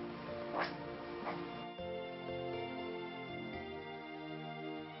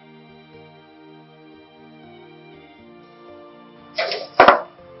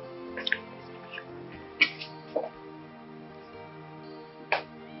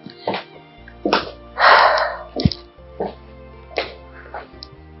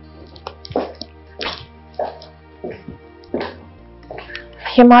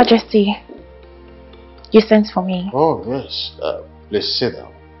 Your Majesty, you sent for me. Oh, yes. Please sit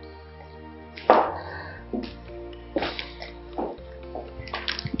down.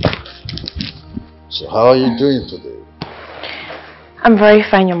 So how are you doing today? I'm very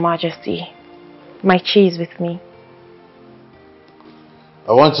fine, Your Majesty. My chi is with me.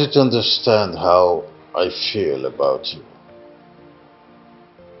 I want you to understand how I feel about you.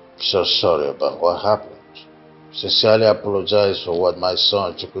 So sorry about what happened. Sincerely apologize for what my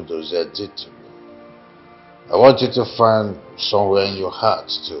son Chukwudozie did to me. I want you to find somewhere in your heart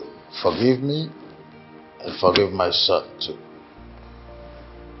to forgive me and forgive my son too.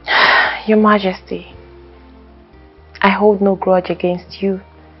 Your Majesty, I hold no grudge against you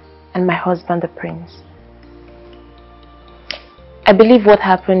and my husband the prince. I believe what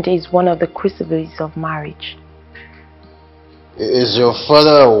happened is one of the crucibles of marriage. Is your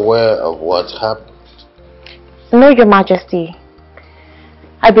father aware of what happened? No, Your Majesty.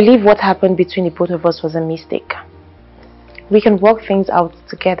 I believe what happened between the both of us was a mistake. We can work things out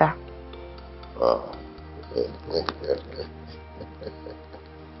together. Oh.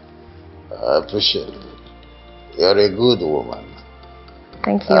 I appreciate it. You're a good woman.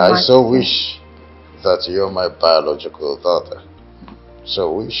 Thank you, I so wish that you're my biological daughter.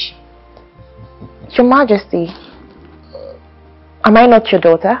 So wish. Your Majesty, am I not your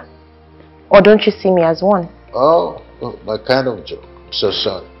daughter? Or don't you see me as one? Oh, my kind of joke. So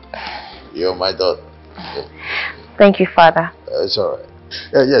sorry. You're my daughter. Thank you, Father. It's alright.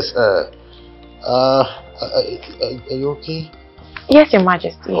 Yes. Are you okay? Yes, Your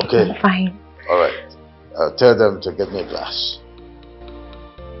Majesty. Okay. I'm fine. Alright. Tell them to get me a glass.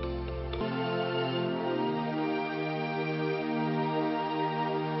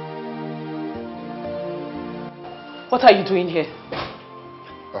 What are you doing here?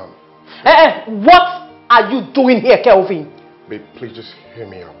 What are you doing here, Kelvin? Babe, please just hear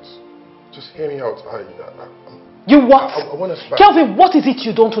me out. Just hear me out. You what? I want us back. Kelvin, what is it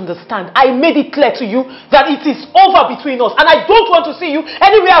you don't understand? I made it clear to you that it is over between us and I don't want to see you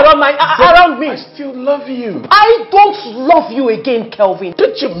anywhere around me. I still love you. I don't love you again, Kelvin.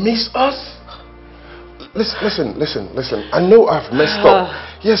 Did you miss us? Listen. I know I've messed up.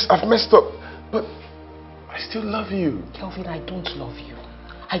 Yes, I've messed up. But I still love you. Kelvin, I don't love you.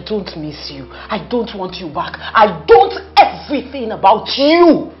 I don't miss you. I don't want you back. I don't everything about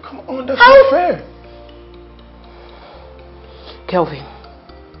you. Come on, that's not fair. Kelvin,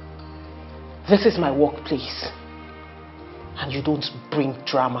 this is my workplace. And you don't bring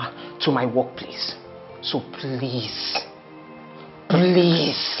drama to my workplace. So please,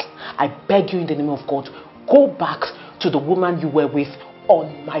 please, I beg you in the name of God, go back to the woman you were with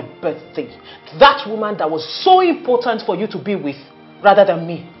on my birthday. That woman that was so important for you to be with, rather than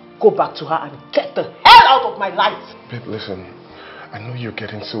me. Go back to her and get the hell out of my life. Babe, listen, I know you're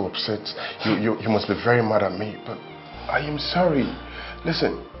getting so upset. You must be very mad at me, but I am sorry.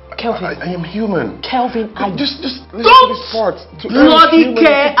 Listen, Kelvin, I am human. Kelvin, I just listen don't to this part. bloody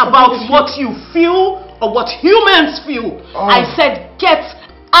care about what you feel or what humans feel. I said get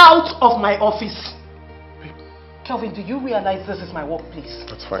out of my office. Kelvin, do you realize this is my workplace?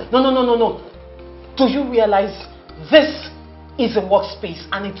 That's fine. No. Do you realize this is a workspace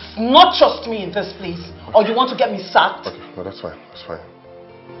and it's not just me in this place? Or you want to get me sacked? Okay, no, that's fine. That's fine.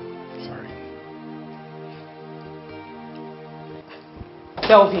 Sorry.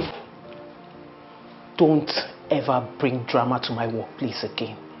 Kelvin, don't ever bring drama to my workplace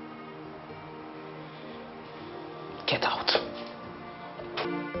again. Get out.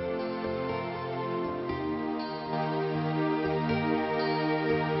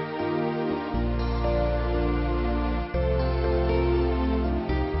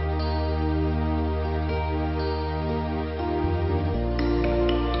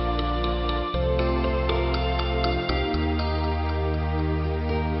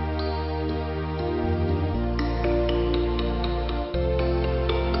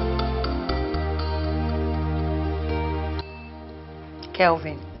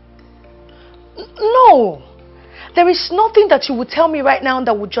 Kelvin. No! There is nothing that you would tell me right now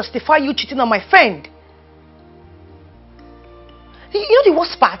that would justify you cheating on my friend. You know the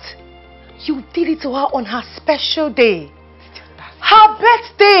worst part? You did it to her on her special day. Her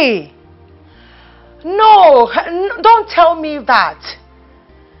birthday! No, don't tell me that.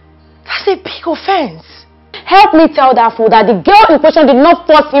 That's a big offense. Help me tell that fool that the girl in question did not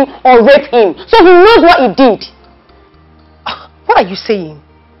force him or rape him. So he knows what he did. What are you saying?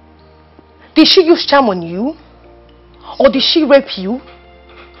 Did she use charm on you? Or did she rape you?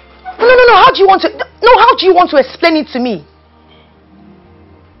 No. How do you want to explain it to me?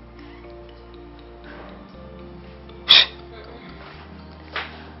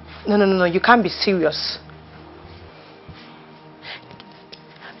 No. You can't be serious.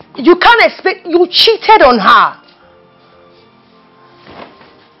 You can't explain. You cheated on her.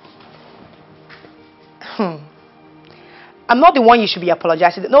 I'm not the one you should be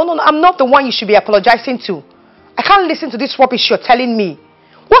apologizing to. No, I'm not the one you should be apologizing to. I can't listen to this rubbish you're telling me.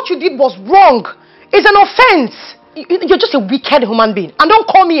 What you did was wrong. It's an offense. You're just a wicked human being. And don't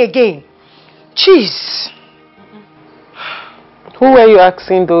call me again. Jeez. Who were you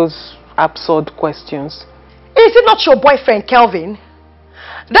asking those absurd questions? Is it not your boyfriend, Kelvin?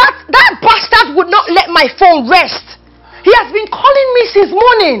 That bastard would not let my phone rest. He has been calling me since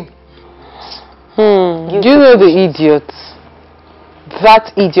morning. Do you know the idiot?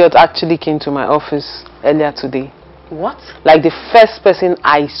 That idiot actually came to my office earlier today. What? Like the first person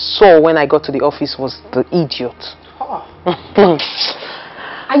I saw when I got to the office was the idiot. Oh.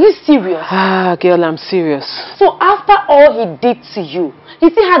 Are you serious? Ah, girl, I'm serious. So after all he did to you, he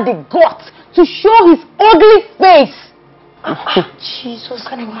still had the guts to show his ugly face. Jesus,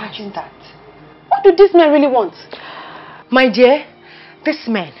 can you imagine that? What do these men really want? My dear, these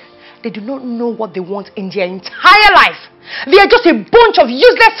men, they do not know what they want in their entire life. They are just a bunch of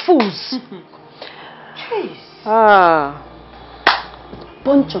useless fools. Jeez.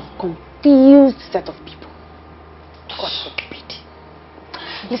 Bunch of confused set of people. God forbid.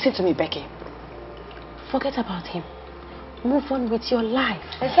 Listen to me, Becky. Forget about him. Move on with your life.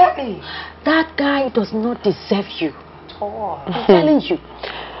 Exactly. That guy does not deserve you. I'm telling you.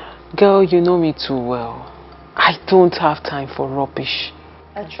 Girl, you know me too well. I don't have time for rubbish.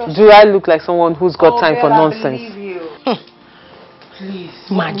 Do I look like someone who's got time for nonsense? I believe you. Please,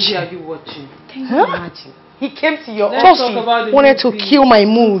 what movie are you watching? Can you imagine? He came to your Let's talk office, about the wanted to movie. kill my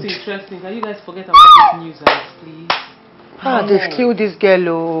mood. It's interesting. Can you guys forget about this news, please? They've killed this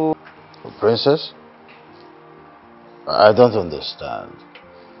girl. Oh. Princess? I don't understand.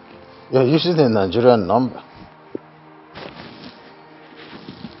 You're using a Nigerian number.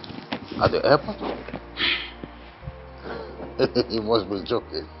 At the airport? You must be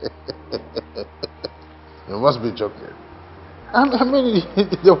joking. You must be joking. I mean,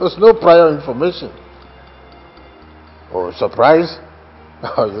 there was no prior information. Oh, surprise?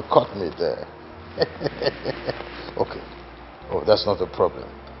 Oh, you caught me there. Okay. Oh, that's not a problem.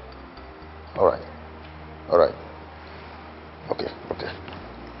 All right. All right. Okay.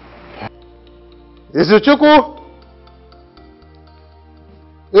 Izuchukwu!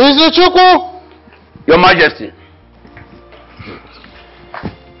 Izuchukwu! Your Majesty.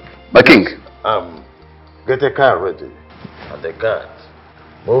 My king. Get a car ready. And the guard,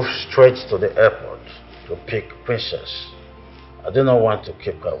 move straight to the airport to pick Princess. I do not want to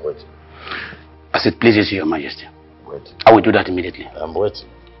keep her waiting. As it pleases you, Your Majesty. Waiting. I will do that immediately. I'm waiting.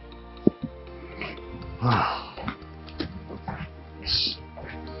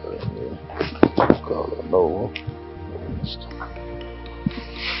 No.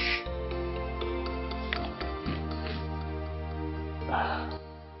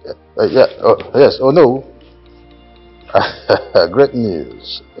 Yeah. Oh, yes. Oh no. Great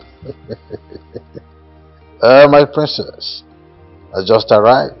news. My princess, I just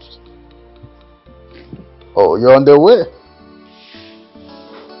arrived. Oh, you're on the way.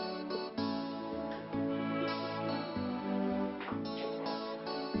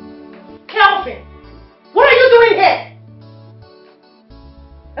 Kelvin, what are you doing here?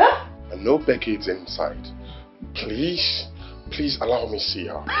 Huh? I know Becky is inside. Please allow me see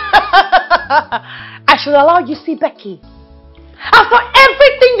her. I should allow you see Becky. After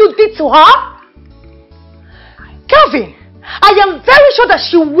everything you did to her? Kelvin, I am very sure that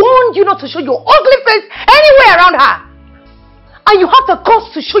she warned you not to show your ugly face anywhere around her. And you have the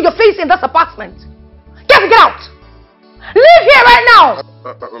guts to show your face in this apartment. Kelvin, get out! Leave here right now!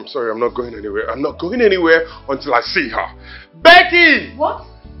 I'm sorry, I'm not going anywhere. I'm not going anywhere until I see her. Becky! What?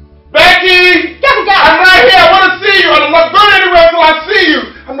 Becky! Kelvin, get out! I'm right here, I want to see you, and I'm not going anywhere until I see you!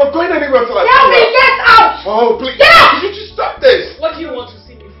 I'm not going anywhere until I see you! Kelvin, get out! Oh, please! Get out! Could you just stop this? What do you want to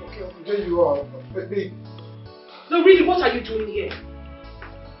see me for, Kelvin? There you are, baby. No, really, what are you doing here?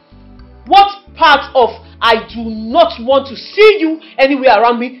 What part of I do not want to see you anywhere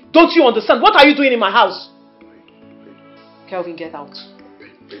around me don't you understand? What are you doing in my house? Kelvin, get out.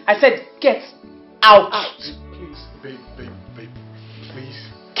 I said get out. Please, babe, please.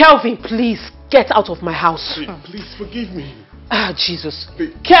 Kelvin, please get out of my house. Please forgive me. Ah, Jesus.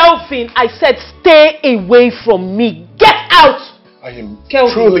 Kelvin, I said stay away from me. Get out. I am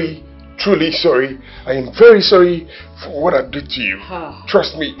Kelvin. truly sorry. I am very sorry for what I did to you.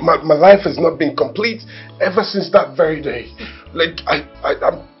 Trust me, my life has not been complete ever since that very day. Like,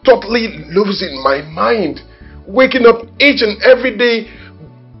 I'm totally losing my mind. Waking up each and every day,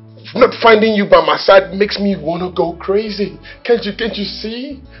 not finding you by my side makes me want to go crazy. Can't you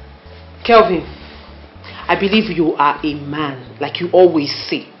see? Kelvin, I believe you are a man, like you always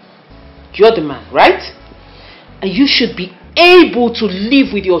say. You're the man, right? And you should be able to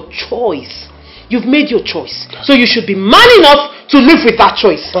live with your choice. You've made your choice. So you should be man enough to live with that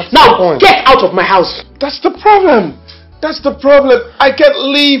choice. Now, get out of my house. That's the problem. That's the problem. I can't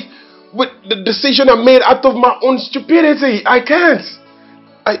live with the decision I made out of my own stupidity. I can't.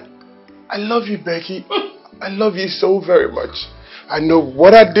 I love you, Becky. I love you so very much. I know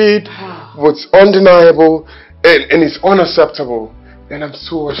what I did was undeniable and it's unacceptable. And I'm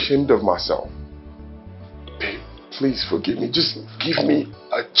so ashamed of myself. Babe, please forgive me. Just give me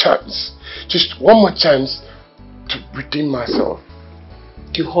a chance. Just one more chance to redeem myself.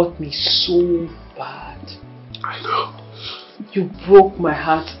 You hurt me so bad. I know. You broke my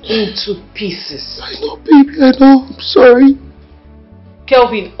heart into pieces. I know, baby, I know. I'm sorry.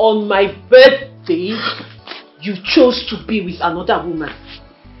 Kelvin, on my birthday, you chose to be with another woman.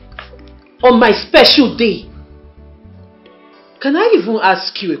 On my special day. Can I even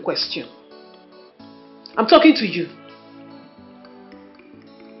ask you a question? I'm talking to you.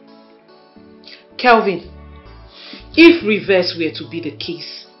 Kelvin, if reverse were to be the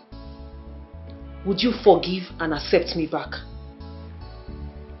case, would you forgive and accept me back?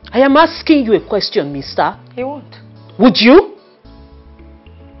 I am asking you a question, mister. He won't. Would you?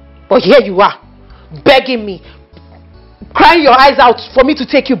 But here you are, begging me, crying your eyes out for me to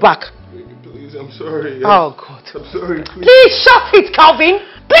take you back. Baby, please, I'm sorry. Oh, God. I'm sorry, please. Please shut it, Calvin.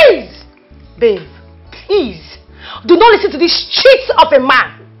 Please. Babe, please. Do not listen to this cheat of a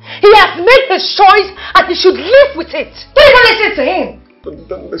man. He has made his choice and he should live with it. Don't even listen to him.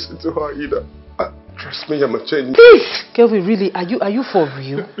 Don't listen to her either. Trust me, I'm a change. Please. Kelvin, really, are you for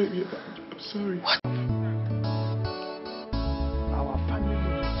real? Baby, I'm sorry. What? Our family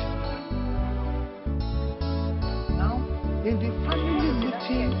meeting. Now, in the family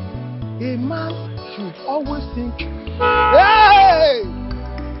meeting, a man should always think, hey!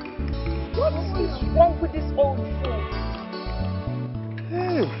 What is wrong with this old fool?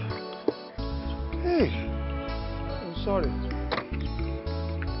 Hey! I'm sorry.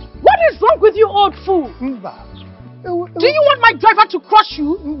 What is wrong with you, old fool? Mba. Do you want my driver to crush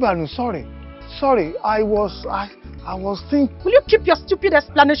you? Mba, no, sorry. Sorry, I was thinking. Will you keep your stupid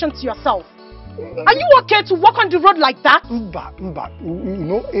explanation to yourself? Are you okay to walk on the road like that? Mba, you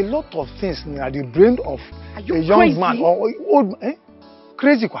know, a lot of things in the brain of a young crazy? man or old man.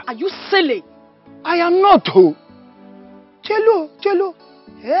 Crazy quoi? Are you silly? I am not. Oh. Chelo.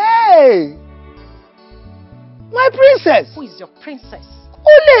 Hey! My princess! Who is your princess?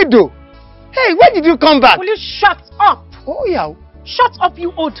 Oledo! Hey, when did you come back? Will you shut up? Oh, yeah. Shut up,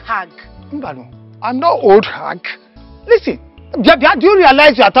 you old hag. No, I'm not old hag. Listen, do you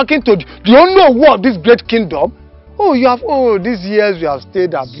realize you are talking to the only one of this great kingdom? Oh, these years you have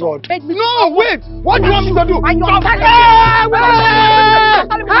stayed abroad. No, wait! What do you want me to do? Wait!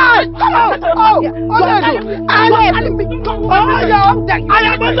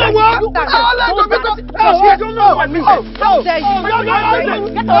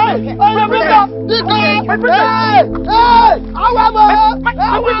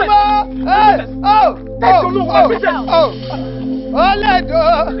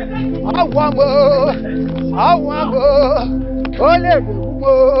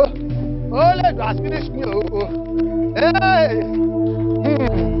 Oledo has finished me. Hey!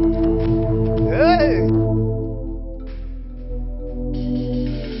 Hey!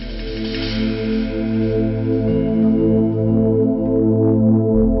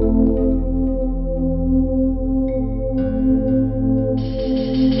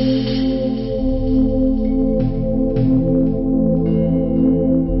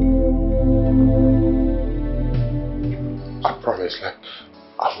 I promise, like,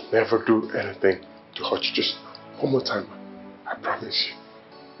 I will never do anything to hurt you. Just one more time. I promise you.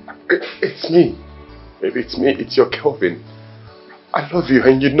 It's me. Maybe it's me. It's your Kelvin. I love you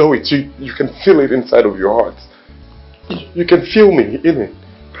and you know it. You can feel it inside of your heart. You can feel me in it.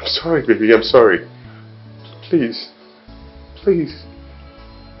 I'm sorry, baby. I'm sorry. Please. Please.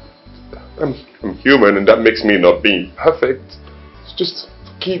 I'm human and that makes me not being perfect. Just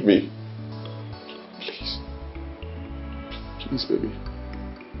forgive me. Please. Please, baby.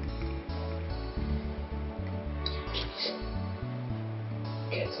 Please.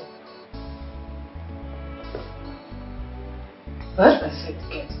 Get up. What? I said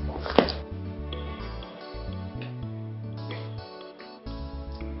get up.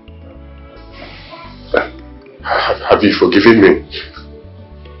 Have you forgiven me?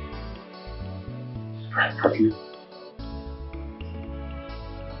 Have you?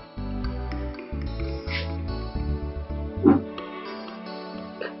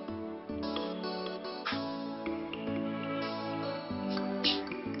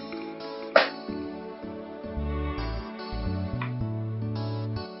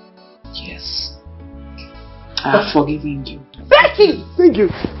 Yes. I have forgiven you. Becky! Thank you.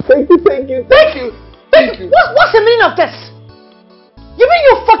 What's the meaning of this? You mean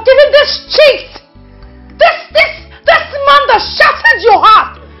you've forgiven this cheat? This man that shattered your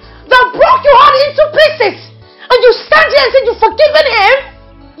heart, that broke your heart into pieces, and you stand here and say you've forgiven him?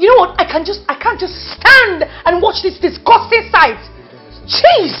 You know what? I can't just stand and watch this disgusting sight.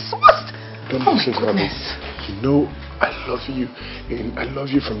 Jeez, what? Don't listen to me. You know I love you, and I love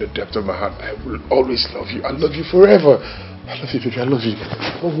you from the depth of my heart. I will always love you. I love you forever. I love you, baby. I love you.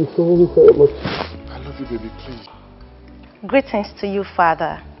 I love you so much. I love you, baby. Please. Greetings to you,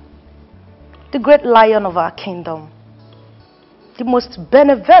 Father, the great lion of our kingdom, the most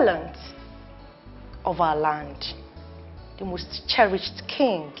benevolent of our land, the most cherished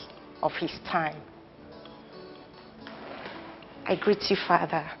king of his time. I greet you,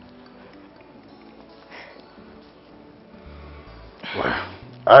 Father. Well,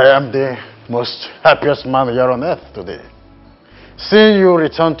 I am the most happiest man here on earth today. Seeing you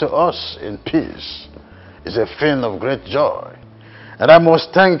return to us in peace is a thing of great joy. And I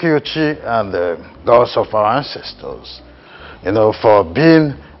must thank you, Chi, and the gods of our ancestors, for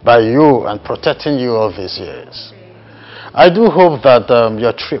being by you and protecting you all these years. I do hope that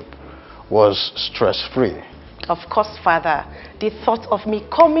your trip was stress-free. Of course, Father, the thought of me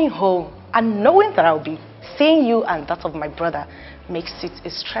coming home and knowing that I'll be seeing you and that of my brother makes it a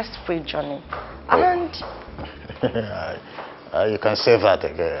stress-free journey. And you can say that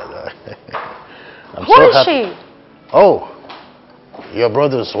again. Who is she? Oh, your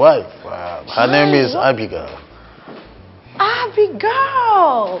brother's wife. Her name is Abigail.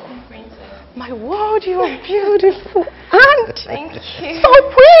 Abigail! My word, you are beautiful. And thank you. So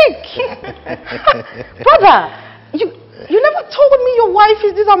quick! Brother, you never told me your wife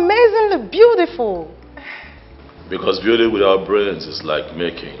is this amazingly beautiful. Because beauty without brains is like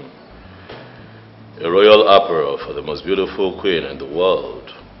making a royal opera for the most beautiful queen in the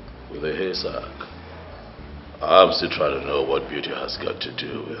world with a haystack. I'm still trying to know what beauty has got to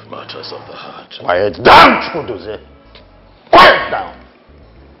do with matters of the heart. Quiet down, Chukwudozie. Quiet down.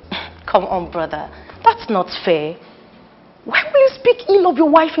 Come on, brother. That's not fair. Why will you speak ill of your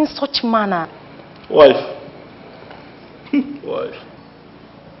wife in such manner? Wife. Wife.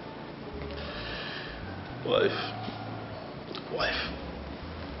 Wife. Wife.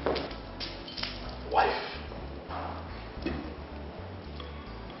 Wife.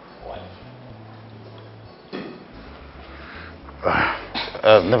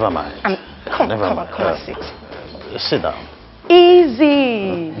 Never mind. Come on, sit down.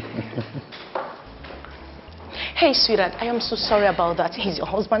 Easy. Hey, sweetheart, I am so sorry about that. He's your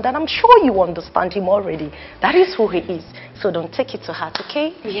husband, and I'm sure you understand him already. That is who he is. So don't take it to heart,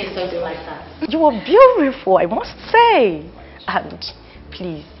 okay? Yes, I do like that. You are beautiful, I must say. And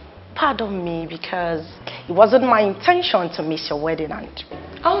please, pardon me because it wasn't my intention to miss your wedding. And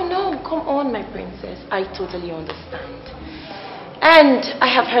oh no, come on, my princess. I totally understand. And I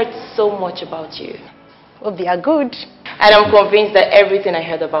have heard so much about you. Well, they are good. And I'm convinced that everything I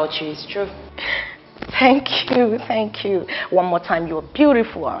heard about you is true. Thank you, thank you. One more time, you're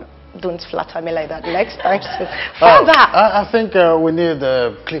beautiful. Don't flatter me like that next time. So, Father! I think we need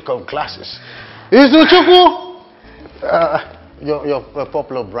a click of glasses. Izuchukwu! Your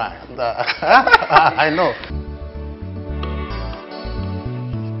popular brand. I know.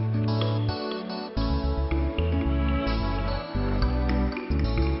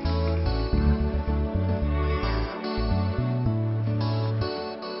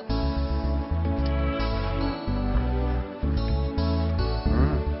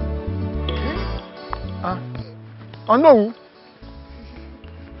 Oh no!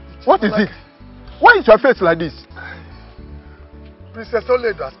 What is it? Why is your face like this? Princess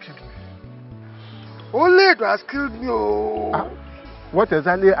Oledo has killed me. Oledo has killed me. Oh. What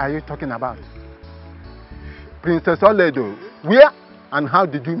exactly are you talking about? Princess Oledo, where and how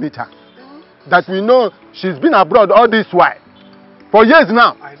did you meet her? That we know she's been abroad all this while. For years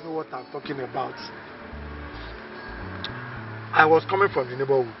now. I know what I'm talking about. I was coming from the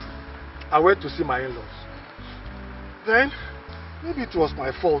neighborhood. I went to see my in-laws. Then, maybe it was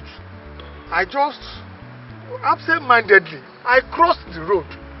my fault. I just, absent-mindedly, I crossed the road.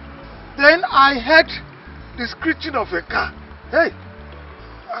 Then I heard the screeching of a car. Hey,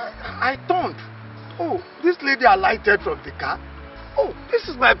 I turned. Oh, this lady alighted from the car. Oh, this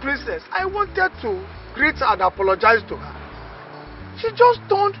is my princess. I wanted to greet her and apologize to her. She just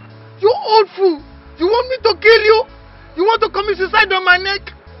turned. You old fool. You want me to kill you? You want to commit suicide on my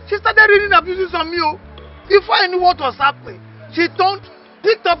neck? She started reading abuses on me. Oh. Before I knew what was happening, she turned,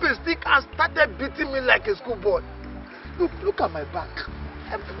 picked up a stick and started beating me like a schoolboy. Look at my back.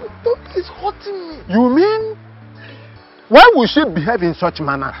 It's hurting me. You mean? Why would she behave in such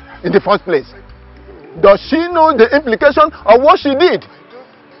manner in the first place? Does she know the implication of what she did?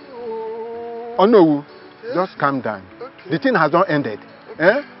 Oh no, just calm down. Okay. The thing has not ended. Okay.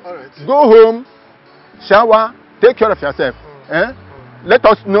 Eh? All right. Go home, shower, take care of yourself. Eh? Let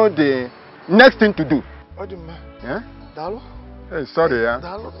us know the next thing to do. Yeah? Dalo? Hey, sorry, yeah.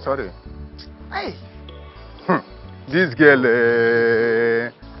 Dalo? Sorry. Hey. This girl,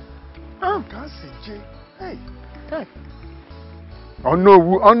 Hey. Hey. Oh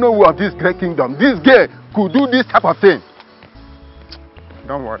no, of this great kingdom. This girl could do this type of thing.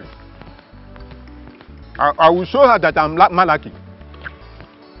 Don't worry. I will show her that I'm Malaki.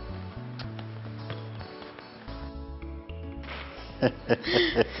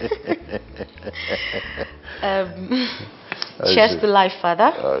 Cheers to life,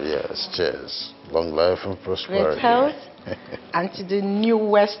 Father. Oh yes, cheers. Long life and prosperity. Great health. And to the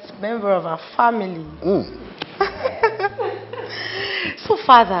newest member of our family. So,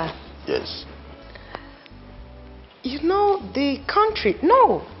 Father. Yes. You know, the country,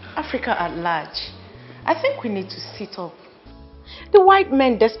 no, Africa at large, I think we need to sit up. The white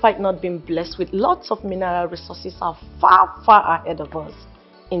men, despite not being blessed with lots of mineral resources, are far, far ahead of us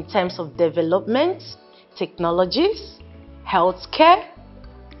in terms of development, technologies, healthcare,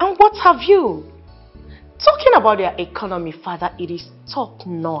 and what have you. Talking about their economy, Father, it is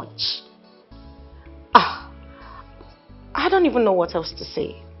top-notch. I don't even know what else to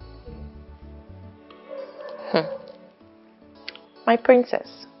say. My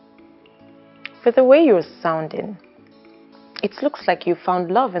princess, for the way you're sounding, it looks like you found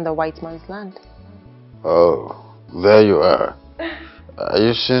love in the white man's land. Oh, there you are. Are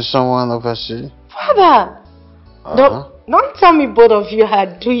you seeing someone overseas? Father! Don't tell me both of you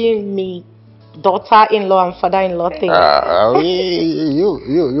are doing me daughter-in-law and father-in-law thing.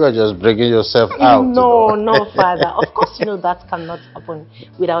 You are just breaking yourself out. No, Father. Of course, you know that cannot happen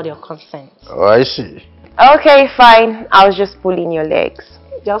without your consent. Oh, I see. Okay, fine. I was just pulling your legs.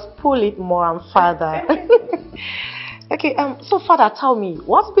 Just pull it more and further. Okay, so Father, tell me,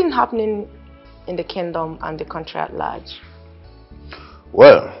 what's been happening in the kingdom and the country at large?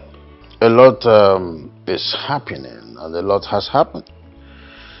 Well, a lot is happening and a lot has happened.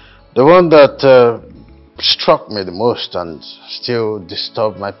 The one that struck me the most and still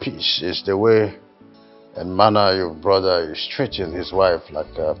disturbed my peace is the way and manner your brother is treating his wife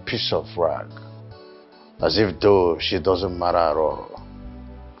like a piece of rag, as if though she doesn't matter at all.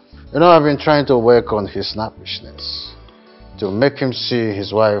 You know, I've been trying to work on his snappishness to make him see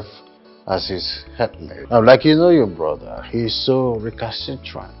his wife as his helpmate. Now, like you know your brother, he's so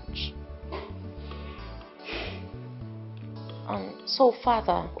recalcitrant. So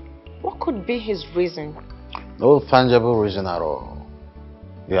Father, what could be his reason? No tangible reason at all.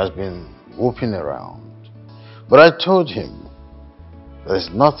 He has been whooping around. But I told him there's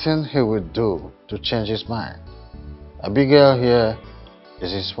nothing he would do to change his mind. Abigail here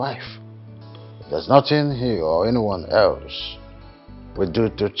is his wife. There's nothing he or anyone else would do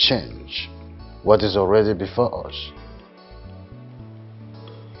to change what is already before us.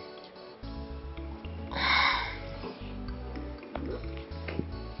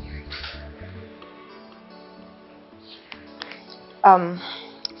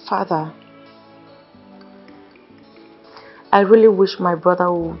 Father, I really wish my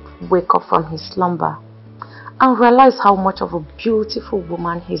brother would wake up from his slumber and realize how much of a beautiful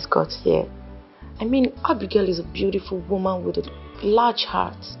woman he's got here. I mean, Abigail is a beautiful woman with a large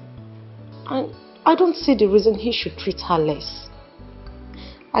heart. And I don't see the reason he should treat her less.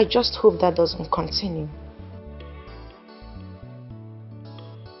 I just hope that doesn't continue.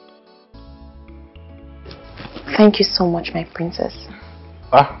 Thank you so much, my princess.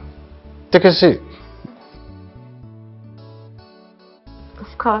 Take a seat.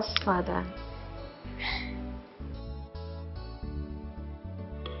 Of course, Father.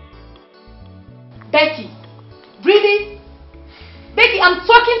 Becky, really? Becky, I'm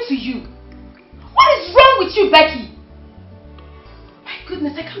talking to you. What is wrong with you, Becky? My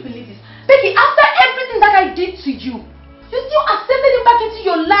goodness, I can't believe this. Becky, after everything that I did to you, you still accepted him back into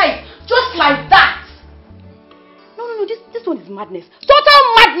your life, just like that. No, this one is madness.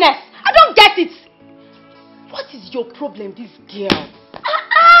 Total madness! I don't get it. What is your problem, this girl?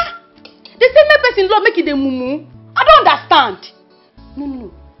 The same person love making the mumu. I don't understand.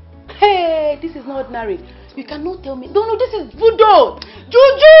 No. Hey, this is not ordinary. You cannot tell me. No, this is voodoo.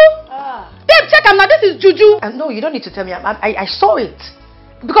 Juju. Dave, check him now. This is juju. No, you don't need to tell me. I saw it.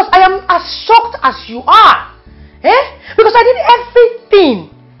 Because I am as shocked as you are. Because I did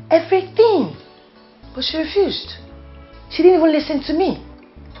everything. But she refused. She didn't even listen to me.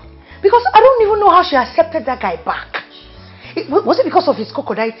 Because I don't even know how she accepted that guy back. Was it because of his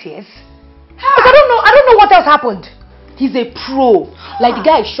crocodile tears? Because I don't know what else happened. He's a pro. Like the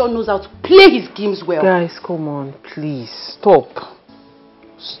guy sure knows how to play his games well. Guys, come on, please. Stop.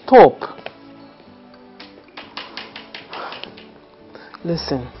 Stop.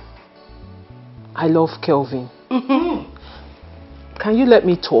 Listen. I love Kelvin. Can you let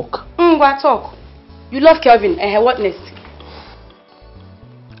me talk? What talk? You love Kelvin. What next?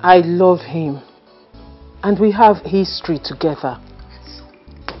 I love him. And we have history together.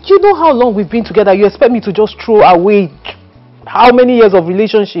 You know how long we've been together. You expect me to just throw away how many years of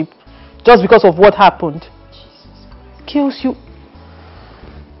relationship just because of what happened? Kills you.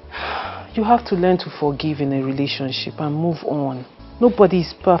 You have to learn to forgive in a relationship and move on. Nobody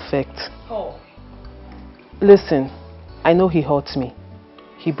is perfect. Listen, I know he hurt me.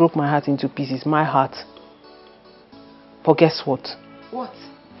 He broke my heart into pieces, my heart. But guess what? What?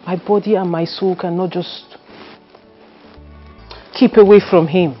 My body and my soul cannot just keep away from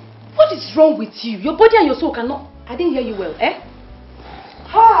him. What is wrong with you? Your body and your soul cannot... I didn't hear you well,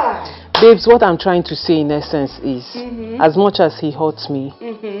 Babes, what I'm trying to say in essence is, as much as he hurt me,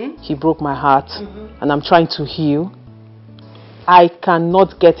 he broke my heart, and I'm trying to heal, I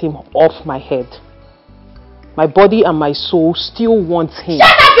cannot get him off my head. My body and my soul still want him.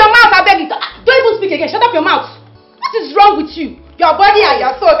 Shut up your mouth, I beg you. Don't even speak again. Shut up your mouth. What is wrong with you? Your body and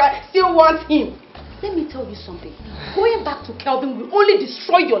your soul still want him. Let me tell you something. Going back to Kelvin will only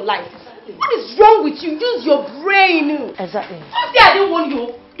destroy your life. What is wrong with you? Use your brain. Exactly. Don't say I didn't warn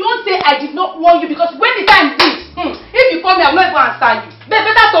you. Don't say I did not warn you, because when the time is, if you call me, I'm not even going to answer you.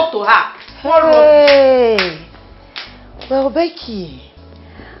 Better talk to her. Hey. Well, Becky,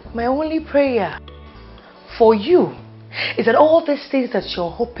 my only prayer for you is that all these things that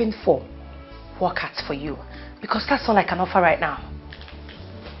you're hoping for work out for you. Because that's all I can offer right now.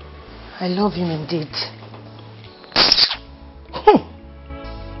 I love him indeed.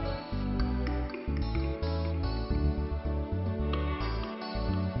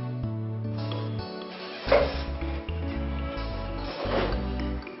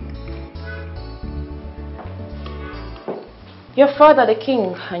 Your father, the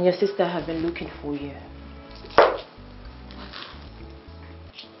king, and your sister have been looking for you.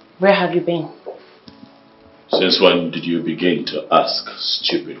 Where have you been? Since when did you begin to ask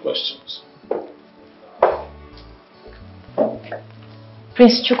stupid questions?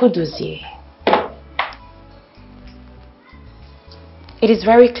 Prince Chukwudozie, it is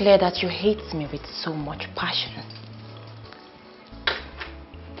very clear that you hate me with so much passion.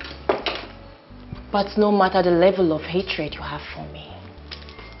 But no matter the level of hatred you have for me,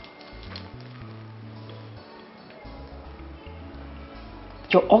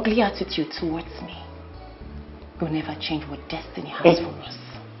 your ugly attitude towards me will never change what destiny has for us.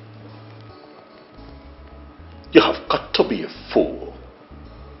 You have got to be a fool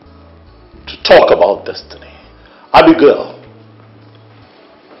to talk about destiny. Abigail,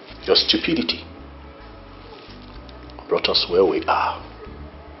 your stupidity brought us where we are.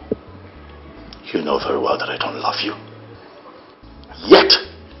 You know very well that I don't love you. Yet,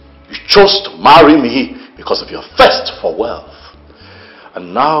 you chose to marry me because of your thirst for wealth.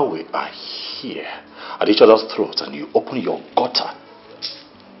 And now we are here at each other's throats and you open your gutter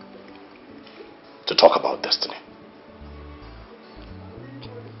to talk about destiny.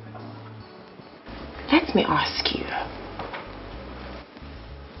 Let me ask you.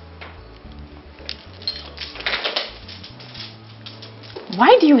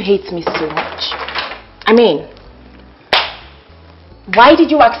 Why do you hate me so much? I mean, why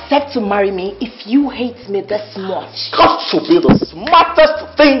did you accept to marry me if you hate me this much? Got to be the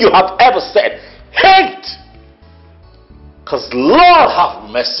smartest thing you have ever said. Hate! Because Lord have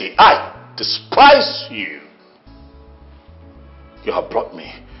mercy, I despise you. You have brought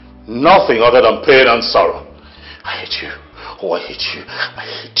me nothing other than pain and sorrow. I hate you. Oh, I hate you. I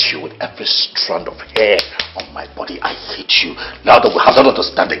hate you with every strand of hair on my body. I hate you. Now that we have that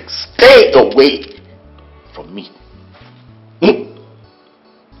understanding, stay away from me.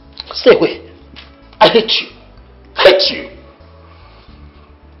 Stay away. I hate you. Hate you.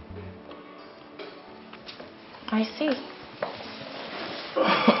 I see.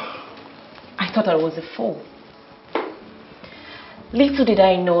 I thought I was a fool. Little did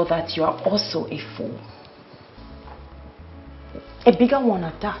I know that you are also a fool. A bigger one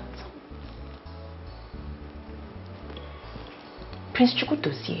at that. Prince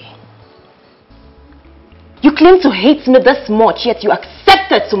Chukwudozie, you claim to hate me this much, yet you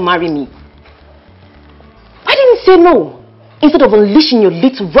accepted to marry me. Why didn't you say no, instead of unleashing your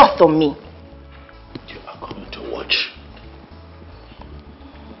little wrath on me? You are going to watch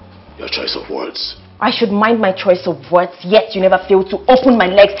your choice of words. I should mind my choice of words, yet you never fail to open my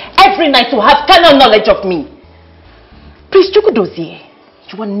legs every night to have carnal knowledge of me. Prince Chukwudozie,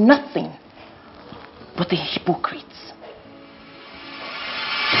 you are nothing but a hypocrite.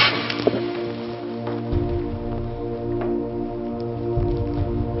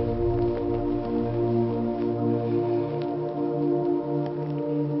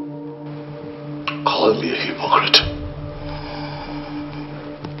 Call me a hypocrite.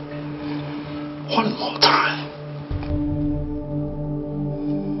 One more time.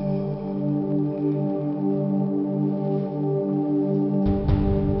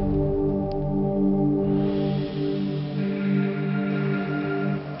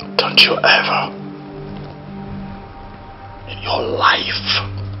 Don't you ever in your life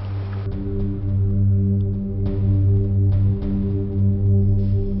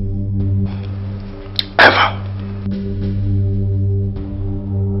ever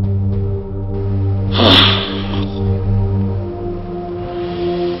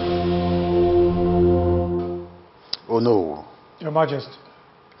Oh no. Your Majesty.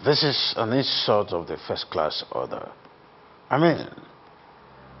 This is an insult of the first-class order. I mean,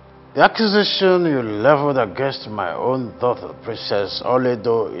 the accusation you leveled against my own daughter, Princess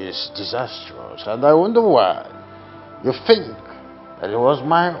Oledo, is disastrous. And I wonder why you think that it was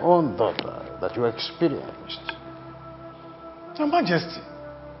my own daughter that you experienced. Your Majesty,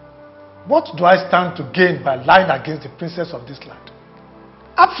 what do I stand to gain by lying against the princess of this land?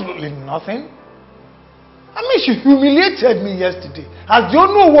 Absolutely nothing. I mean, she humiliated me yesterday as the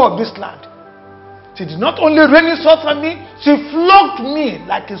owner of this land. She did not only rain insults on me, she flogged me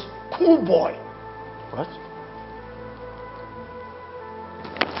like a schoolboy. What?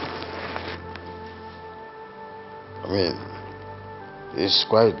 I mean, it's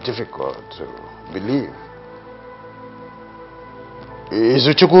quite difficult to believe. Is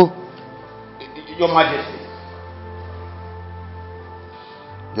it Chukwu? Your Majesty.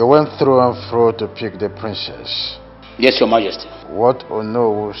 You went through and fro to pick the princess. Yes, Your Majesty. What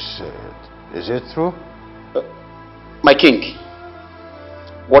Onowu said, is it true? My king,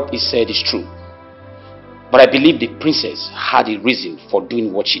 what is said is true. But I believe the princess had a reason for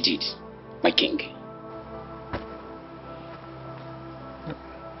doing what she did, my king.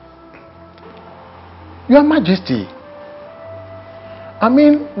 Your Majesty, I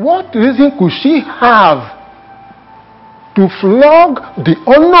mean, what reason could she have to flog the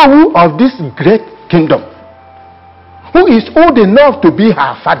Onowu of this great kingdom, who is old enough to be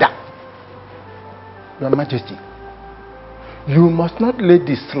her father? Your Majesty, you must not let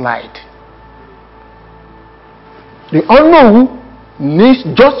this slide. The Onowu needs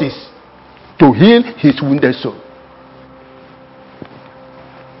justice to heal his wounded soul.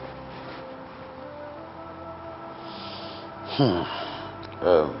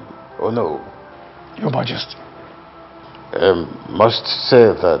 Oh no. Your Majesty. Must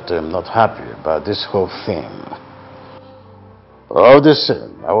say that I'm not happy about this whole thing. All the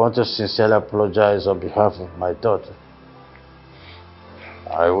same, I want to sincerely apologize on behalf of my daughter.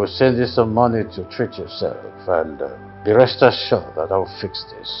 I will send you some money to treat yourself, and be rest assured that I'll fix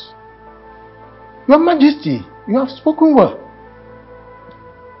this. Your Majesty, you have spoken well.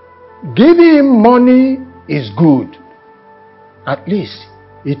 Giving him money is good. At least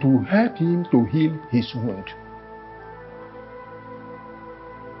it will help him to heal his wound.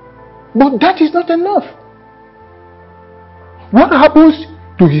 But that is not enough. What happens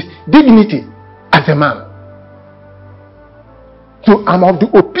to his dignity as a man? So I'm of the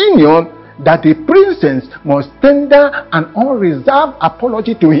opinion that the princess must tender an unreserved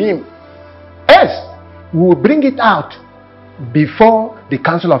apology to him. Else, we will bring it out before the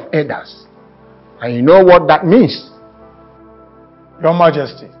Council of Elders. And you know what that means? Your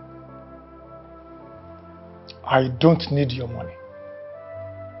Majesty, I don't need your money.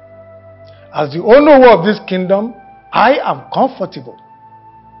 As the owner of this kingdom, I am comfortable.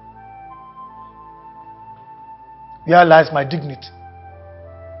 Here lies my dignity.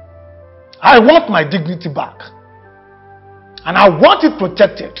 I want my dignity back. And I want it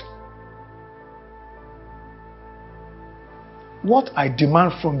protected. What I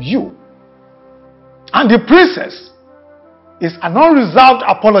demand from you and the princess is an unreserved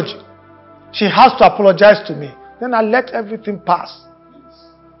apology. She has to apologize to me. Then I'll let everything pass.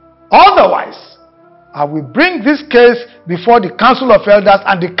 Otherwise, I will bring this case before the Council of Elders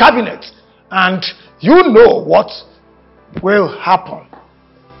and the Cabinet. And you know what will happen.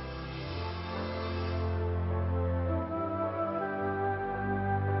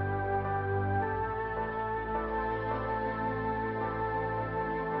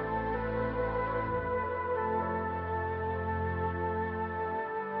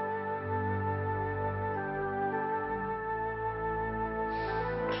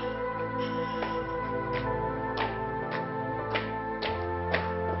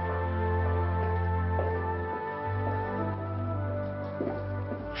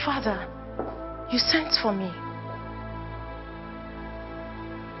 Father, you sent for me.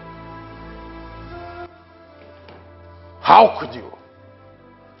 How could you?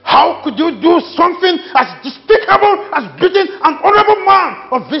 How could you do something as despicable as beating an honorable man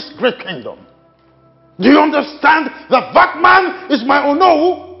of this great kingdom? Do you understand that that man is my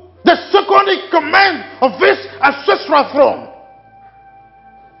Onowu, the second in command of this ancestral throne?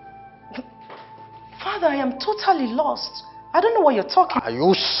 Father, I am totally lost. I don't know what you're talking about. Are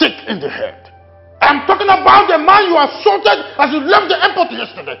you sick in the head? I'm talking about the man you assaulted as you left the airport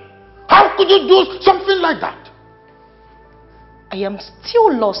yesterday. How could you do something like that? I am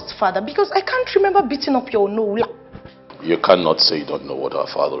still lost, Father, because I can't remember beating up your Onowu. You cannot say you don't know what our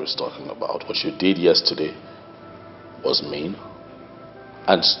father is talking about. What you did yesterday was mean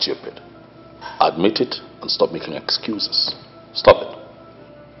and stupid. Admit it and stop making excuses. Stop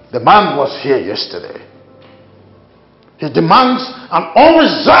it. The man was here yesterday. He demands an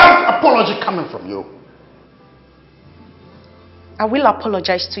unreserved apology coming from you. I will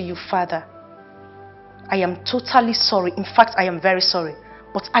apologize to you, Father. I am totally sorry. In fact, I am very sorry.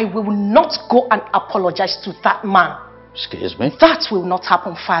 But I will not go and apologize to that man. Excuse me? That will not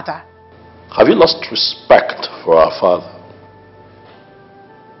happen, Father. Have you lost respect for our father?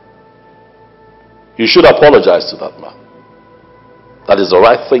 You should apologize to that man. That is the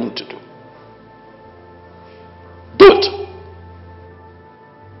right thing to do. Do it.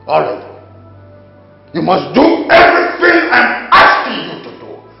 All right. You must do everything I'm asking you to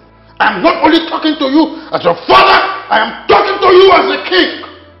do. I'm not only talking to you as your father, I am talking to you as a king.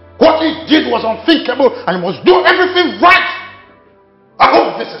 What he did was unthinkable and you must do everything right. I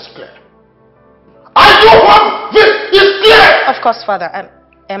hope this is clear. I do hope this is clear. Of course, Father.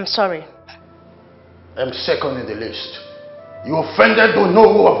 I'm sorry. I'm second in the list. You offended the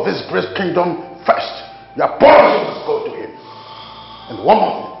Onowu of this great kingdom first. Your apology must go to him. And one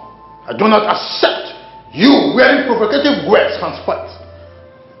more thing. I do not accept You wearing provocative words henceforth.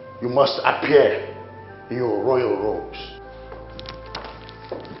 You must appear in your royal robes.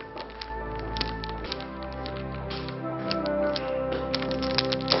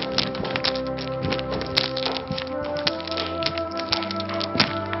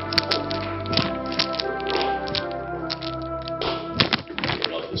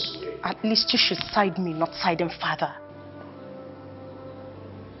 At least you should side me, not side him, father.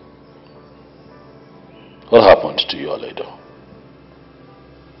 What happened to you, Aledo?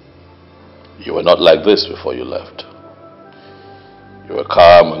 You were not like this before you left. You were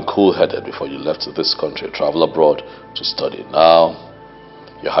calm and cool-headed before you left this country, travel abroad to study. Now,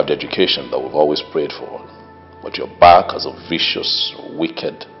 you have the education that we've always prayed for. But you're back as a vicious,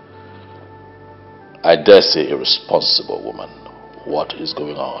 wicked, I dare say irresponsible woman. What is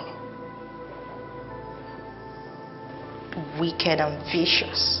going on? Wicked and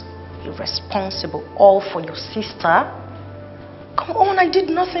vicious, irresponsible, all for your sister? Come on, I did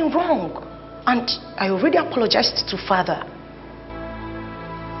nothing wrong. And I already apologized to father.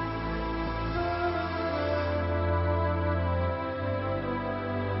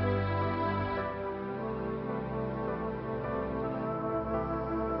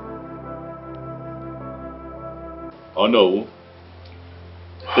 Oh no.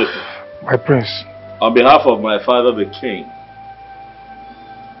 My prince. On behalf of my father the king,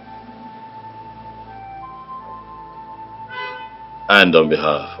 and on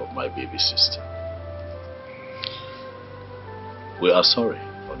behalf of my baby sister, we are sorry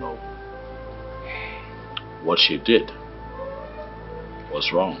for no. What she did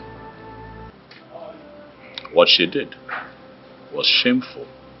was wrong. What she did was shameful.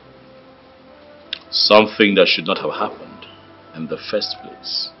 Something that should not have happened in the first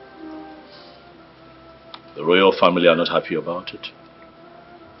place. The royal family are not happy about it,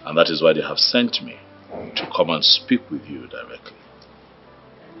 and that is why they have sent me to come and speak with you directly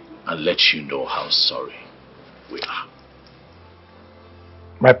and let you know how sorry we are.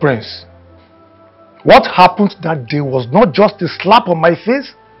 My prince, what happened that day was not just a slap on my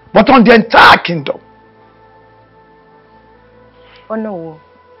face, but on the entire kingdom. Oh no,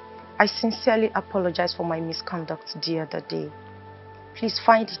 I sincerely apologize for my misconduct the other day. Please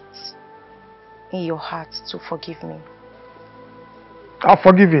find it in your heart to forgive me. I've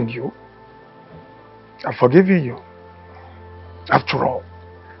forgiven you. I've forgiven you. After all,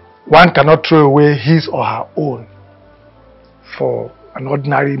 one cannot throw away his or her own for an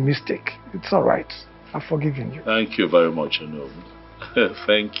ordinary mistake. It's all right. I've forgiven you. Thank you very much, Ono.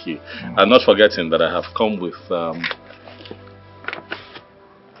 Thank you. I'm not forgetting that I have come with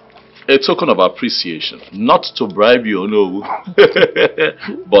a token of appreciation. Not to bribe you, no,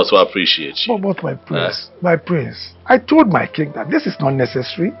 but to appreciate you. But my prince, I told my king that this is not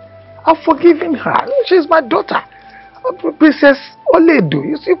necessary. I've forgiven her. She's my daughter. Princess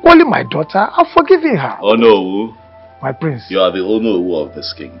Oledo is equally my daughter. I've forgiven her. Oh no. My prince. You are the Ono of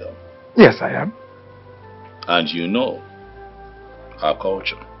this kingdom. Yes, I am. And you know our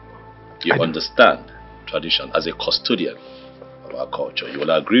culture. You understand tradition as a custodian of our culture. You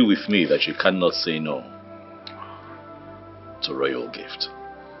will agree with me that you cannot say no to royal gift.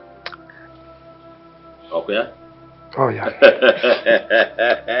 Okay? Oh yeah.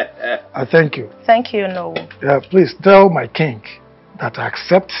 I thank you. Thank you, no. Please tell my king that I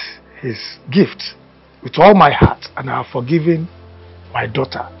accept his gift with all my heart, and I have forgiven my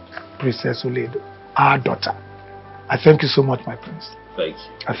daughter, Princess Oledo, our daughter. I thank you so much, my prince. Thank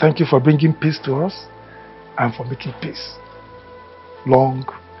you. I thank you for bringing peace to us and for making peace. Long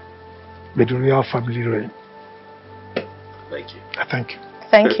may the royal family reign. Thank you. I thank you.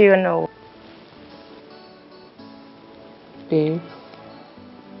 Thank you, no. Babe,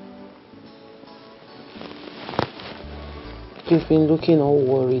 you've been looking all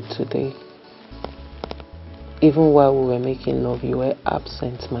worried today. Even while we were making love, you were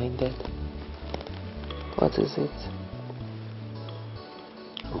absent-minded. What is it?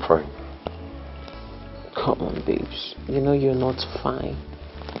 I'm fine. Come on, babes. You know you're not fine.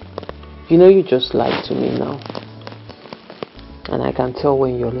 You know you just lied to me now. And I can tell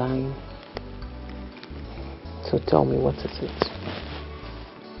when you're lying. So tell me, what is it?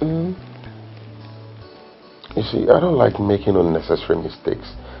 You see, I don't like making unnecessary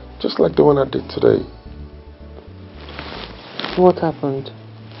mistakes. Just like the one I did today. What happened?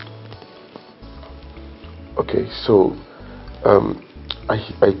 Okay, so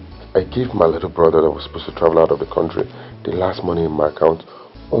I gave my little brother that was supposed to travel out of the country the last money in my account,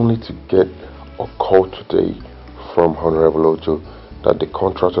 only to get a call today from Honorable Ojo that the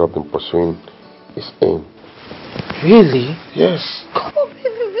contractor I've been pursuing is in. Really? Yes. Come on,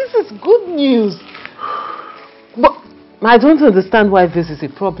 baby, this is good news. I don't understand why this is a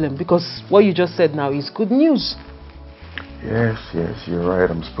problem, because what you just said now is good news. Yes, you're right.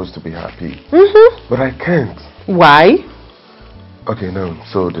 I'm supposed to be happy. Mm-hmm. But I can't. Why? Okay, no.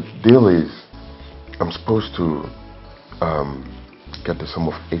 So the deal is, I'm supposed to get the sum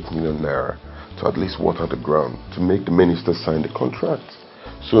of 8 million naira to at least water the ground to make the minister sign the contract.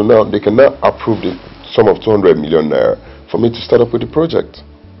 So now they can now approve the sum of 200 million naira for me to start up with the project.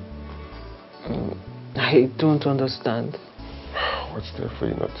 I don't understand. What's there for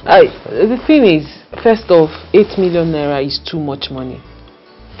you not to understand? The thing is, first off, 8 million naira is too much money.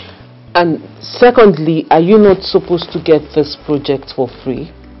 And secondly, are you not supposed to get this project for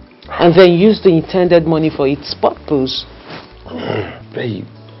free and then use the intended money for its purpose? Babe,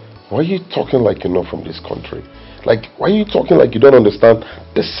 why are you talking like you're not from this country? Like, why are you talking like you don't understand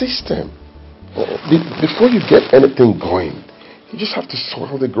the system? Before you get anything going, you just have to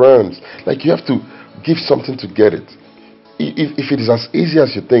soil the grounds. Like, you have to give something to get it. If it is as easy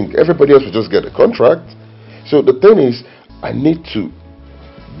as you think, everybody else will just get a contract. So the thing is, I need to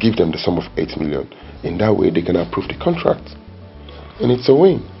give them the sum of 8 million. In that way, they can approve the contract. And it's a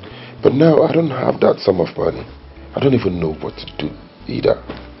win. But now, I don't have that sum of money. I don't even know what to do either.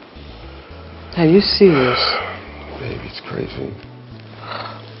 Are you serious? Babe, it's crazy.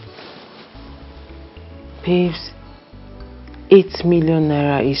 Babes, 8 million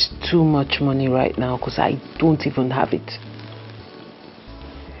naira is too much money right now because I don't even have it.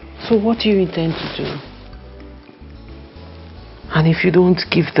 So what do you intend to do? And if you don't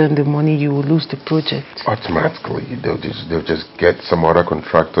give them the money, you will lose the project. Automatically, they'll just get some other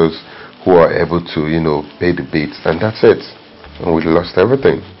contractors who are able to, pay the bills, and that's it. And we lost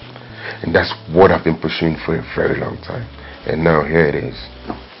everything. And that's what I've been pursuing for a very long time. And now here it is.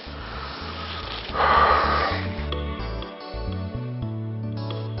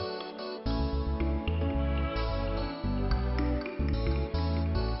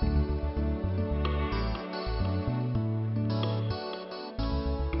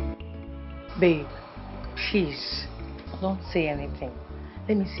 Babe, please, don't say anything.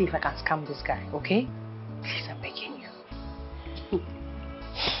 Let me see if I can scam this guy, okay? Please, I'm begging you.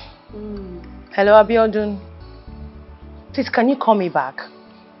 Hello, Abiodun. Please, can you call me back?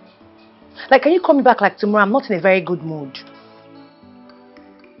 Like, can you call me back like tomorrow? I'm not in a very good mood.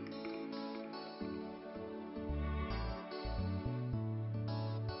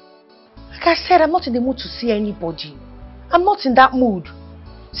 Like I said, I'm not in the mood to see anybody. I'm not in that mood.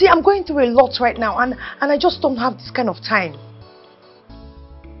 See, I'm going through a lot right now and I just don't have this kind of time.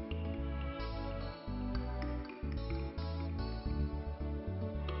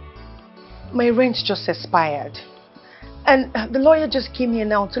 My rent just expired. And the lawyer just came here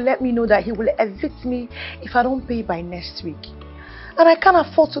now to let me know that he will evict me if I don't pay by next week. And I can't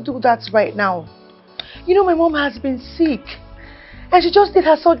afford to do that right now. You know, my mom has been sick. And she just did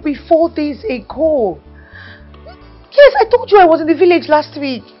her surgery 4 days ago. Yes, I told you I was in the village last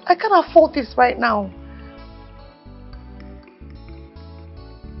week. I can't afford this right now.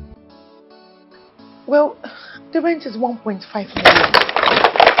 Well, the rent is 1.5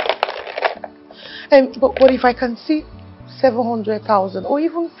 million. But if I can see 700,000 or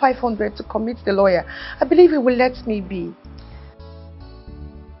even 500 to commit the lawyer, I believe he will let me be.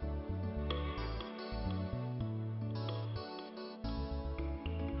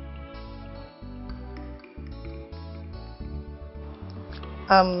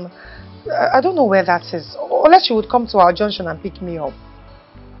 I don't know where that is. Unless you would come to our junction and pick me up.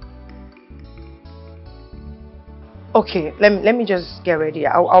 Okay, let me just get ready.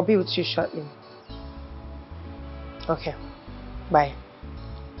 I'll be with you shortly. Okay, bye.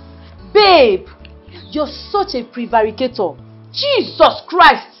 Babe, you're such a prevaricator. Jesus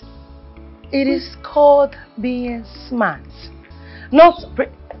Christ! It is called being smart. Not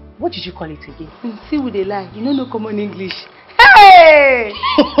what did you call it again? See with a lie. You know no common English. Hey!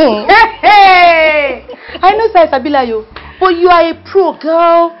 Hey! I know say Sabila yo, but you are a pro,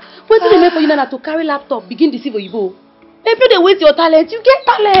 girl. What do you make for you now to carry laptop, begin deceive Oyibo? If you don't waste your talent, you get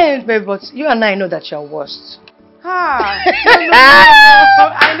talent. Babe, but you and I know that you're worst. I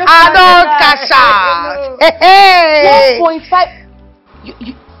don't cash out. Hey!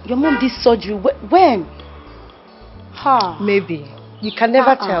 1.5. Your mom did surgery. When? Maybe. You can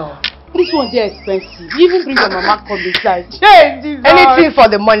never tell. This one is expensive. You even bring your mama come inside. Anything for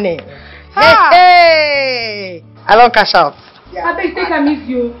the money. Hey! I don't cash out. I beg take a miss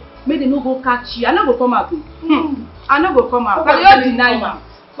you. May they no go catch you. I no go come out. I no go come out. I go deny you.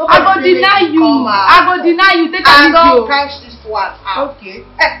 I go deny you. I go deny you. Take a miss you. I don't catch this one out. Okay.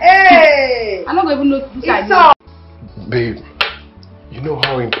 Hey! I no go even know this I know. Babe, you know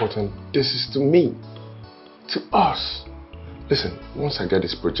how important this is to me, to us. Listen, once I get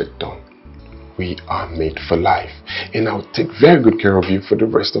this project done, we are made for life. And I'll take very good care of you for the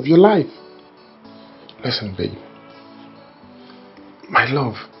rest of your life. Listen, babe. My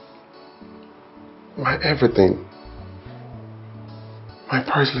love. My everything. My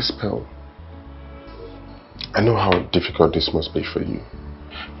priceless pearl. I know how difficult this must be for you.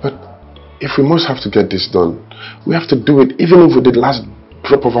 But if we must have to get this done, we have to do it even if with the last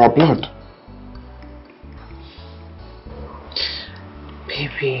drop of our blood.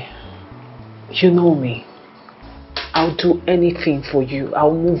 Baby, you know me. I'll do anything for you.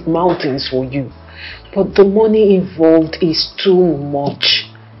 I'll move mountains for you. But the money involved is too much.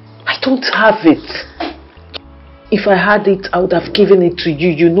 I don't have it. If I had it, I would have given it to you.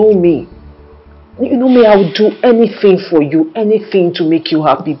 You know me. You know me, I would do anything for you. Anything to make you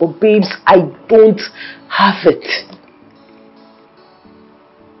happy. But babes, I don't have it.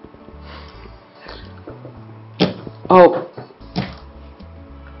 Oh.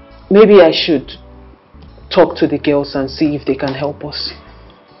 Maybe I should talk to the girls and see if they can help us.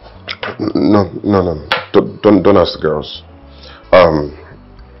 No. Don't ask the girls.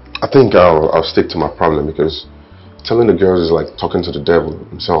 I think I'll stick to my problem, because telling the girls is like talking to the devil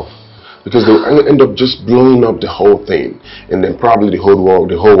himself. Because they'll end up just blowing up the whole thing, and then probably the whole world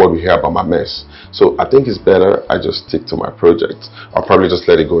will hear about my mess. So I think it's better I just stick to my project. I'll probably just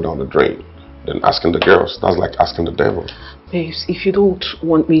let it go down the drain than asking the girls. That's like asking the devil. Babes, if you don't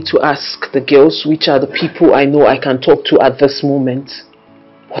want me to ask the girls which are the people I know I can talk to at this moment,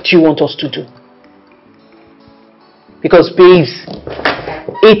 what do you want us to do? Because babes,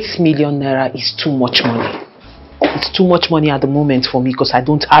 8 million naira is too much money. It's too much money at the moment for me because I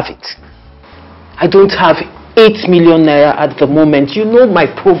don't have it. I don't have 8 million naira at the moment. You know my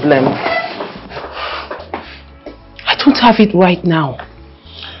problem. I don't have it right now.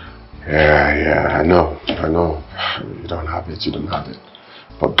 Yeah, I know. You don't have it.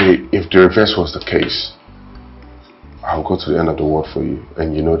 But babe, if the reverse was the case, I'll go to the end of the world for you.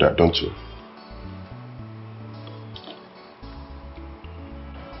 And you know that, don't you?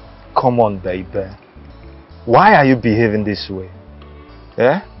 Come on, baby. Why are you behaving this way?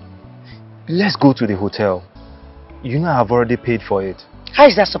 Yeah? Let's go to the hotel. You know I've already paid for it. How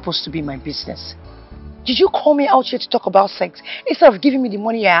is that supposed to be my business? Did you call me out here to talk about sex instead of giving me the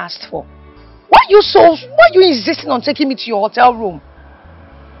money I asked for? Why are you insisting on taking me to your hotel room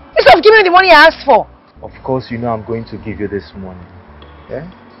instead of giving me the money I asked for? Of course you know I'm going to give you this money. Yeah?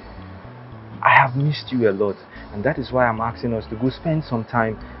 I have missed you a lot, and that is why I'm asking us to go spend some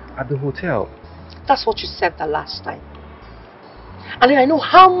time at the hotel. That's what you said the last time. And then I know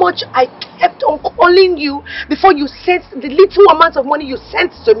how much I kept on calling you before you sent the little amount of money you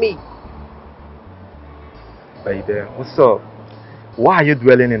sent to me. Baby, what's up? Why are you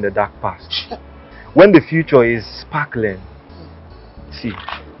dwelling in the dark past? When the future is sparkling. See,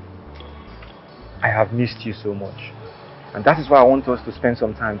 I have missed you so much. And that is why I want us to spend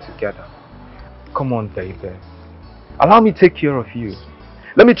some time together. Come on, baby. Allow me to take care of you.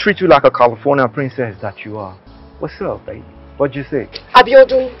 Let me treat you like a California princess that you are. What's up, baby? What'd you say?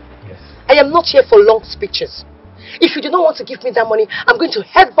 Abiodun, yes. I am not here for long speeches. If you do not want to give me that money, I'm going to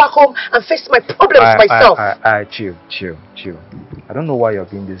head back home and face my problems myself. Chill. I don't know why you're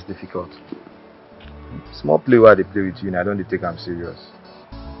being this difficult. Small play while they play with you and I don't take them serious.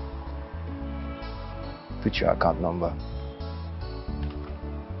 Put your account number.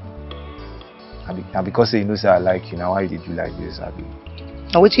 And because you know say I like you, now why did you like this, Abby?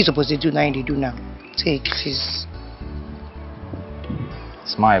 Now what are you supposed to do now? They do now. Take this.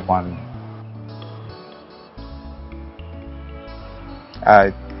 Smile for me.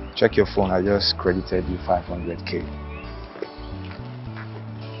 Check your phone. I just credited you 500k.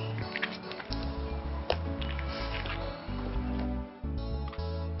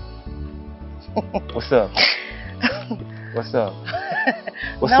 What's up? What's up?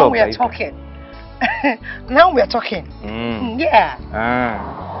 What's now up, we are baby? talking. Now we are talking. Yeah.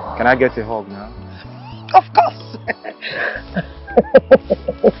 Can I get a hug now? Of course.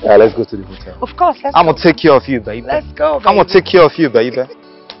 Alright, let's go to the hotel. Of course, let's I'm gonna take care of you, baby. Let's go, baby. I'm gonna take care of you, baby.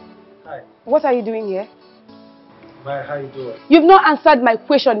 Hi. What are you doing here? Hi, how you doing? You've not answered my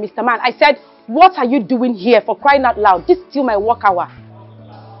question, Mr. Man. I said, what are you doing here, for crying out loud? This is still my work hour.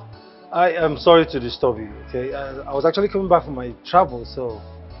 I am sorry to disturb you, okay? I was actually coming back from my travel, so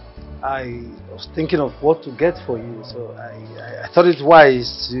I was thinking of what to get for you. So I thought it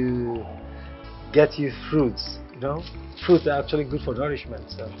wise to get you fruits, you know? Fruits are actually good for nourishment,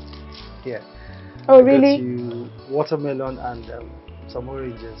 so yeah. Oh, really? I got you watermelon and some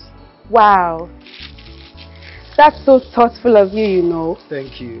oranges. Wow. That's so thoughtful of you, you know.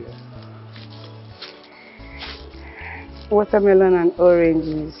 Thank you. watermelon and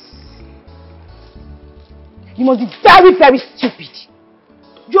oranges. You must be very, very stupid.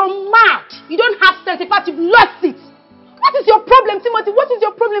 You're mad. You don't have sense. In fact, you've lost it. What is your problem, Timothy? What is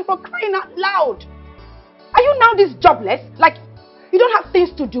your problem, for crying out loud? Are you now this jobless? Like, you don't have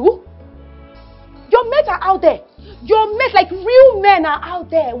things to do? Your mates are out there. Your mates, like real men, are out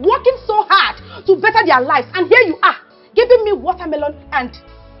there working so hard to better their lives. And here you are, giving me watermelon and,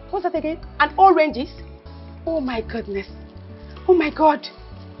 what's that again? And oranges. Oh my goodness. Oh my God.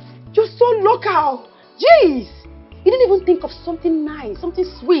 You're so local. Jeez. You didn't even think of something nice, something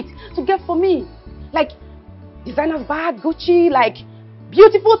sweet to get for me. Like designer's bag, Gucci, like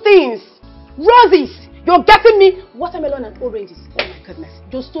beautiful things, roses. You're getting me watermelon and oranges. Oh my goodness.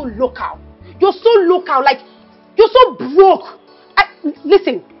 You're so local. You're so local. Like, you're so broke.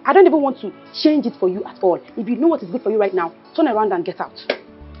 Listen, I don't even want to change it for you at all. If you know what is good for you right now, turn around and get out.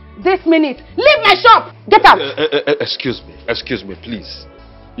 This minute, leave my shop. Get out. Excuse me, please.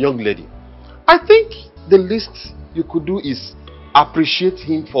 Young lady, I think the least you could do is appreciate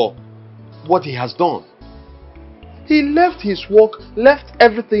him for what he has done. He left his work, left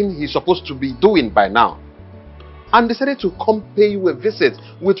everything he's supposed to be doing by now, and decided to come pay you a visit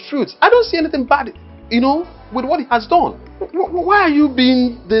with fruits. I don't see anything bad, with what he has done. Why are you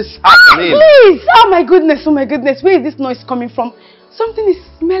being this happening? Please! Oh my goodness, where is this noise coming from? Something is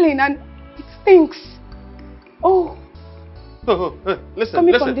smelling and it stinks. Oh.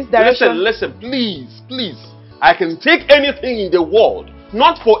 Listen, please. I can take anything in the world,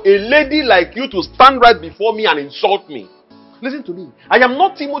 not for a lady like you to stand right before me and insult me. Listen to me. I am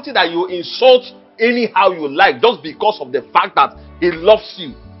not Timothy that you insult anyhow you like just because of the fact that he loves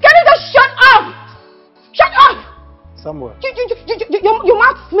you. Can you just shut up? Shut up! Samuel. Your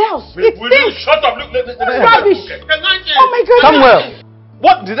mouth smells. It Will you shut up? Look, rubbish. Oh my God. Samuel.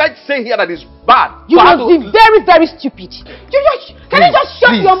 What did I say here that is bad? You must be very, very stupid. Can you just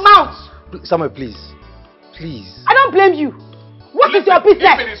shut your mouth? Samuel, please. Please. I don't blame you. What is your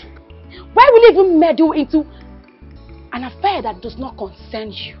business? Why will you even meddle into an affair that does not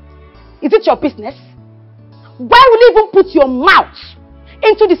concern you? Is it your business? Why will you even put your mouth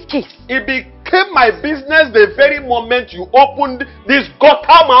into this case? It became my business the very moment you opened this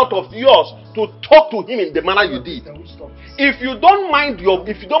gutter mouth of yours to talk to him in the manner you did. If you don't mind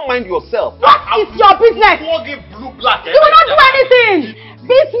yourself, what is your business? You will not do anything.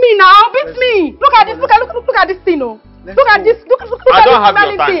 Beat me now, beat me. Look at this, look at this thing, oh. Look at this, look at this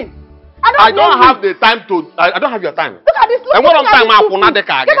smelling thing. I don't have the time to. I don't have your time. Look at this. And what I'm saying,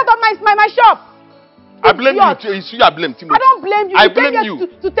 get out of my shop. I blame you. It's you I blame, Timothy. I don't blame you. I blame you.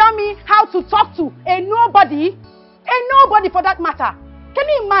 To tell me how to talk to a nobody for that matter. Can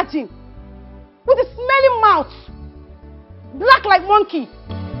you imagine? With a smelling mouth, black like monkey.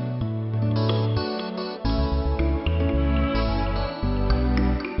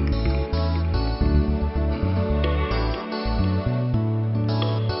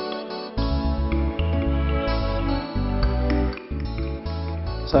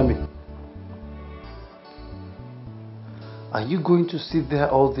 Sammy, are you going to sit there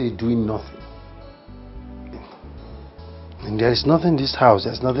all day doing nothing? And there is nothing in this house,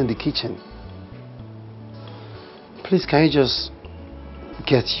 there's nothing in the kitchen. Please, can you just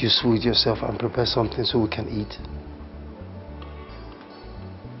get useful with yourself and prepare something so we can eat?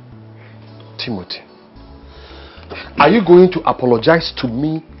 Timothy, are you going to apologize to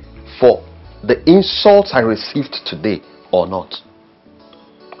me for the insults I received today or not?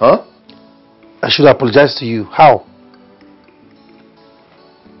 Huh? I should apologize to you. How?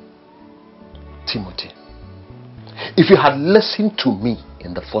 Timothy, if you had listened to me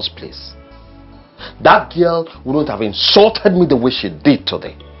in the first place, that girl wouldn't have insulted me the way she did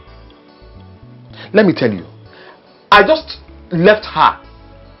today. Let me tell you, I just left her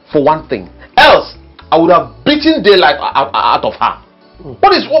for one thing. Else, I would have beaten daylight out of her.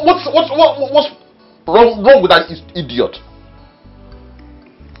 What's wrong with that idiot?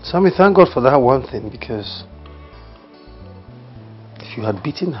 Sammy, thank God for that one thing, because if you had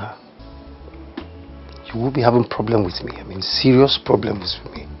beaten her, you would be having problem with me. I mean, serious problems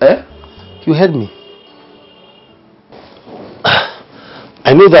with me. Eh? You heard me.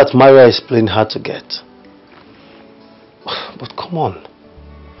 I know that Maria is playing hard to get. But come on.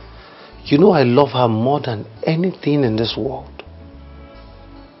 You know I love her more than anything in this world.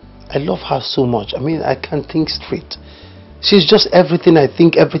 I love her so much. I mean, I can't think straight. She's just everything I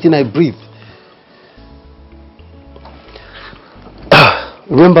think, everything I breathe.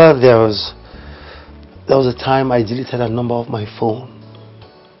 Remember, there was a time I deleted her number off my phone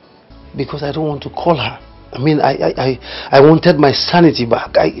because I don't want to call her. I mean, I wanted my sanity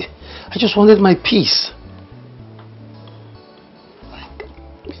back. I just wanted my peace.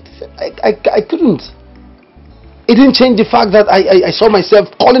 I couldn't. It didn't change the fact that I saw myself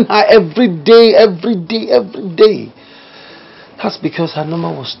calling her every day. That's because her number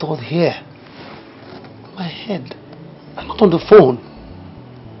was stored here. My head. And not on the phone.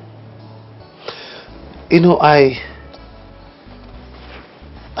 You know,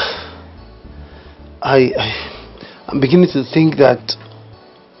 I'm beginning to think that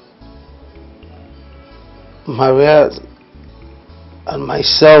Maria and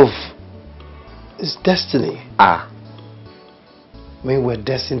myself is destiny. I mean, we're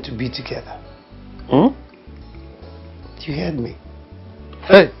destined to be together. Do you hear me?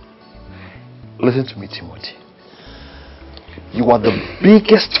 Hey, listen to me, Timothy. You are the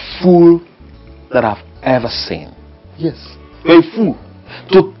biggest fool that I've ever seen. Yes, you're a fool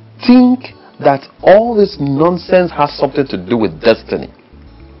to think that all this nonsense has something to do with destiny.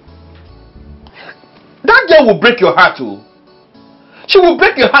 That girl will break your heart too. She will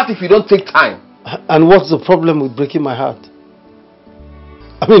break your heart if you don't take time. And what's the problem with breaking my heart?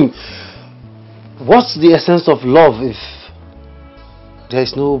 I mean, what's the essence of love if there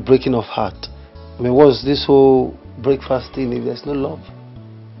is no breaking of heart? I mean, what's this whole breakfast thing if there's no love?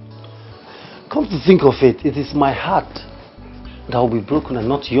 Come to think of it, it is my heart that will be broken and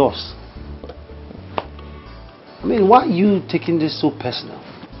not yours. I mean, why are you taking this so personal?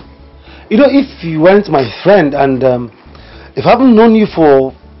 You know, if you weren't my friend and if I haven't known you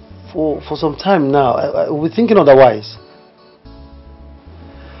for some time now, I will be thinking otherwise.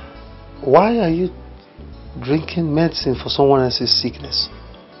 Why are you drinking medicine for someone else's sickness?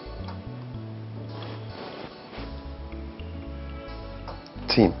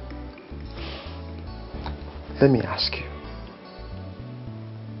 Tim, let me ask you.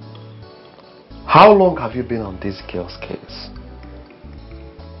 How long have you been on this girl's case?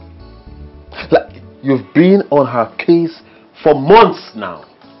 Like, you've been on her case for months now.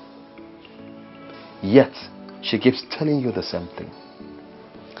 Yet, she keeps telling you the same thing.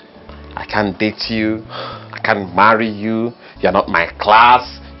 I can't date you. I can't marry you. You're not my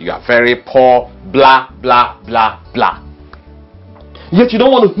class. You are very poor. Blah, blah, blah, blah. Yet you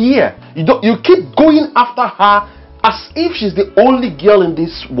don't want to hear. You keep going after her as if she's the only girl in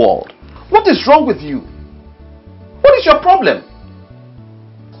this world. What is wrong with you? What is your problem?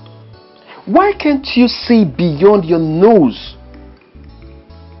 Why can't you see beyond your nose?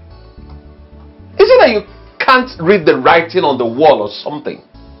 Is it that you can't read the writing on the wall or something?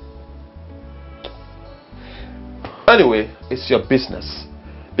 Anyway, it's your business.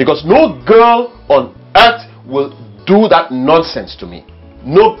 Because no girl on earth will do that nonsense to me.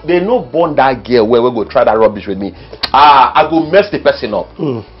 No, they no born that girl where we go try that rubbish with me. I go mess the person up.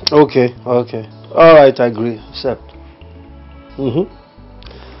 Okay. Alright, I agree. Accept.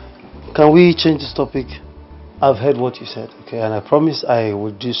 Can we change this topic? I've heard what you said, okay, and I promise I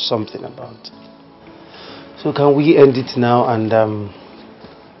will do something about it. So can we end it now and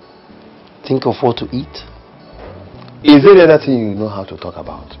think of what to eat? Is there anything you know how to talk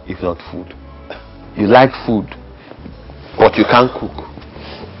about, if not food? You like food, but you can't cook.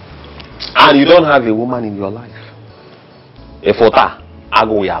 And you don't have a woman in your life.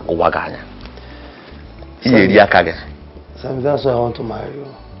 Sam, that's why I want to marry you.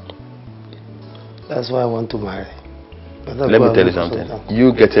 That's why I want to marry. Let me tell you something.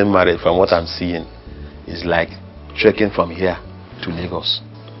 You getting married, from what I'm seeing, is like trekking from here to Lagos.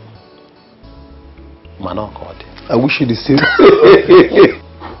 Man, oh God. I wish you the same.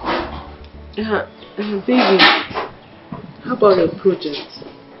 Baby, how about your project?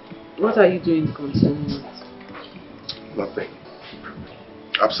 What are you doing concerning it? Nothing.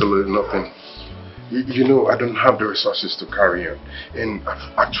 Absolutely nothing. You know, I don't have the resources to carry on. And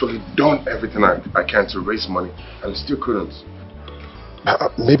I've actually done everything I can to raise money and still couldn't.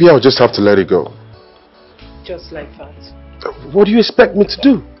 Maybe I'll just have to let it go. Just like that. What do you expect me to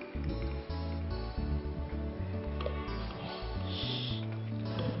do?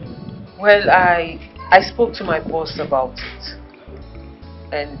 Well, I spoke to my boss about it.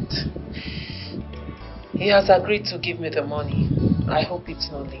 And he has agreed to give me the money. I hope it's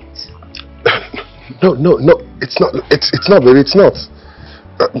not late. No, it's not. It's not, baby. It's not.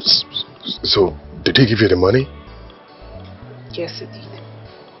 So, did he give you the money? Yes, he did.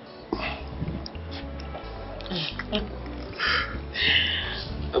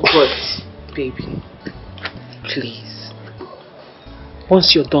 But, baby, please,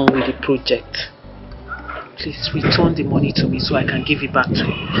 once you're done with the project, please return the money to me so I can give it back to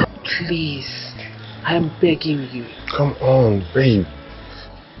you. Please, I am begging you. Come on, babe.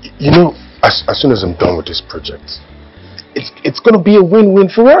 You know, as soon as I'm done with this project, it's going to be a win-win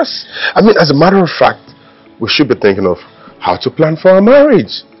for us. I mean, as a matter of fact, we should be thinking of how to plan for our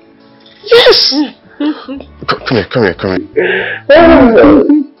marriage. Yes! Come here.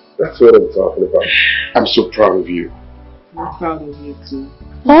 That's what I'm talking about. I'm so proud of you. I'm proud of you too.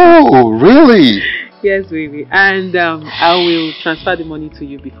 Oh, really? Yes, baby. And I will transfer the money to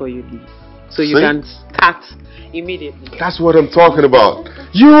you before you leave. So you See? can start immediately. That's what I'm talking about.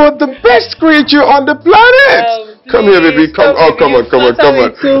 You are the best creature on the planet. Come here, baby. Come on.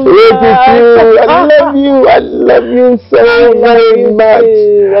 I love you so very much.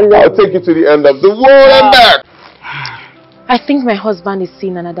 I'll take you to the end of the world and back. I think my husband is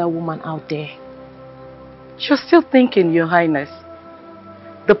seeing another woman out there. You're still thinking, Your Highness.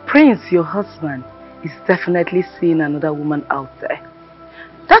 The prince, your husband, is definitely seeing another woman out there.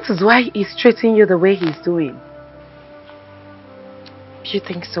 That is why he's treating you the way he's doing. You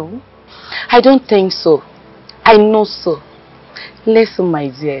think so? I don't think so. I know so. Listen, my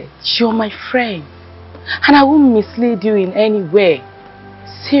dear, you're my friend. And I won't mislead you in any way.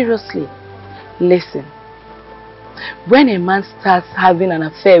 Seriously. Listen. When a man starts having an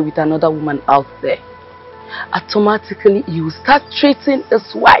affair with another woman out there, automatically he will start treating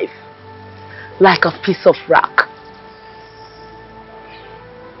his wife like a piece of rock.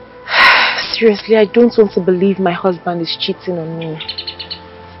 Seriously, I don't want to believe my husband is cheating on me.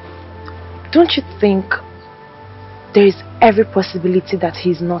 Don't you think there is every possibility that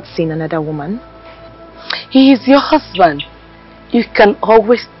he's not seeing another woman? He is your husband. You can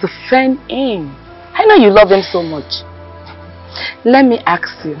always defend him. I know you love him so much. Let me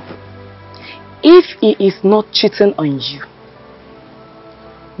ask you, if he is not cheating on you,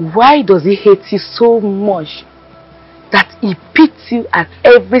 why does he hate you so much that he beats you at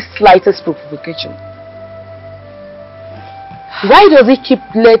every slightest provocation? Why does he keep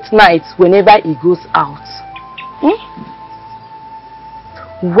late nights whenever he goes out?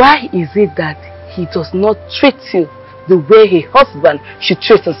 Why is it that he does not treat you the way a husband should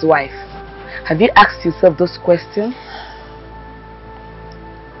treat his wife? Have you asked yourself those questions?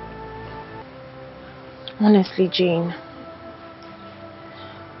 Honestly, Jane,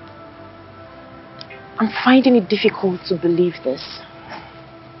 I'm finding it difficult to believe this.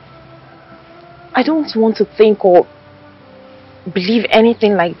 I don't want to think or believe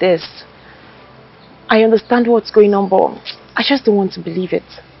anything like this. I understand what's going on, but I just don't want to believe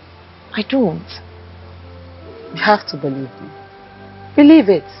it. I don't. You have to believe me. Believe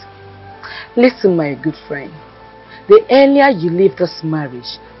it. Listen, my good friend. The earlier you leave this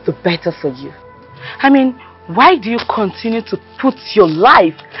marriage, the better for you. I mean, why do you continue to put your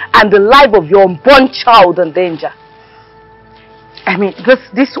life and the life of your unborn child in danger? I mean,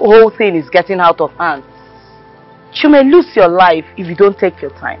 this whole thing is getting out of hand. You may lose your life if you don't take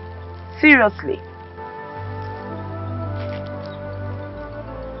your time. Seriously.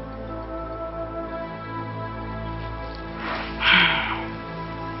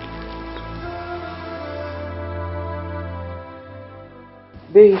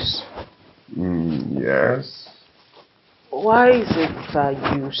 Babes. Yes? Why is it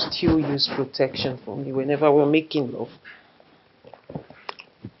that you still use protection for me whenever we're making love?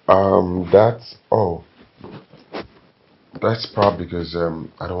 That's probably because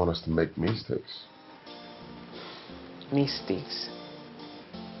I don't want us to make mistakes. Mistakes?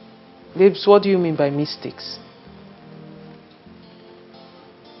 Babes, what do you mean by mistakes?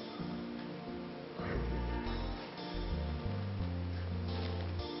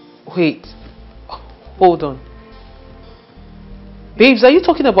 Wait, hold on. Babes, are you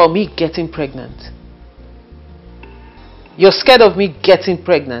talking about me getting pregnant? You're scared of me getting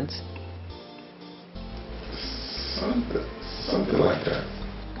pregnant? Something like that.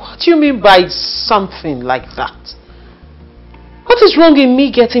 What do you mean by something like that? What is wrong in me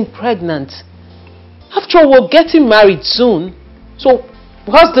getting pregnant? After all, we're getting married soon. So,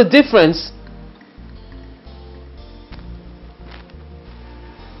 what's the difference?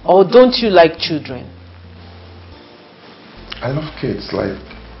 Or don't you like children? I love kids,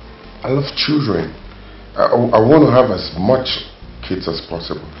 I love children. I want to have as much kids as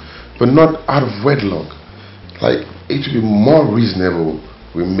possible, but not out of wedlock. It would be more reasonable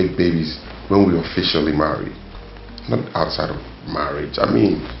we make babies when we officially marry, not outside of marriage. I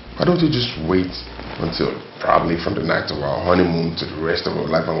mean, why don't you just wait until probably from the night of our honeymoon to the rest of our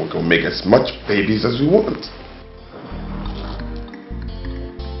life and we can make as much babies as we want?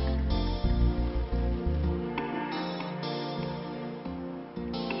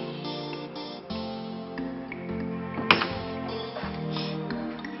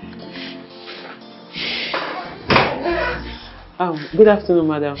 Good afternoon,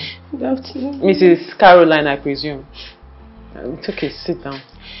 madam. Good afternoon. Mrs. Caroline, I presume. It's okay, sit down.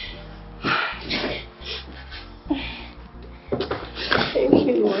 Thank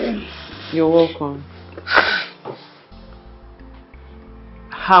you. You're welcome.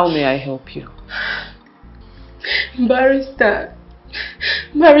 How may I help you? Barrister,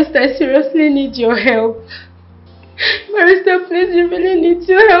 I seriously need your help. Barrister, please, you really need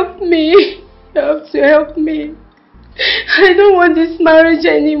to help me. You have to help me. I don't want this marriage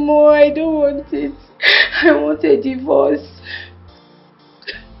anymore. I don't want it. I want a divorce.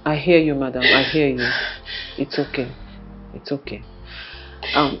 I hear you, madam. I hear you. It's okay. It's okay.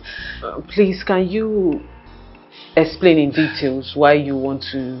 Please, can you explain in details why you want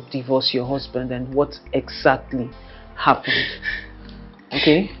to divorce your husband and what exactly happened?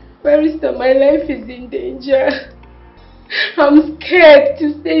 Okay? Barrister, my life is in danger. I'm scared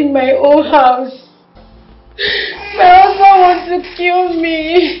to stay in my own house. My husband wants to kill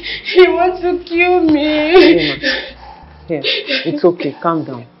me. He wants to kill me. Here, it's okay. Calm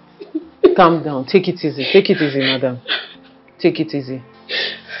down. Calm down. Take it easy. Take it easy, madam. Take it easy.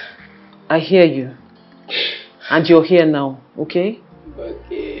 I hear you. And you're here now, okay?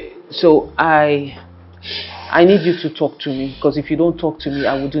 Okay. So I need you to talk to me, because if you don't talk to me,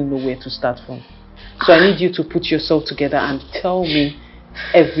 I wouldn't know where to start from. So I need you to put yourself together and tell me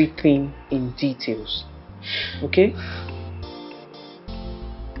everything in details. Okay?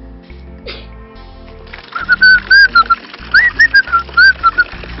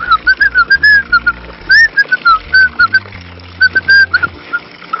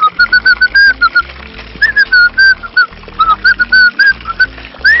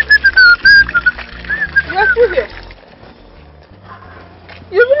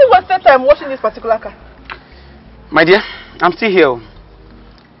 I'm washing this particular car. My dear, I'm still here.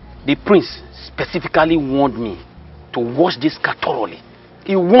 The prince specifically warned me to wash this car thoroughly.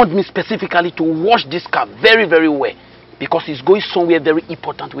 He warned me specifically to wash this car very, very well, because he's going somewhere very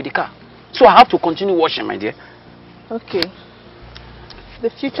important with the car. So I have to continue washing, my dear. Okay. The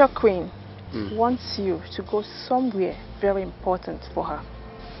future queen wants you to go somewhere very important for her.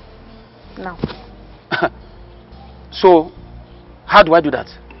 Now. So, how do I do that?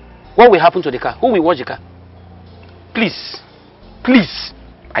 What will happen to the car? Who will wash the car? Please, please,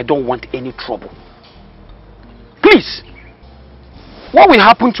 I don't want any trouble. Please, what will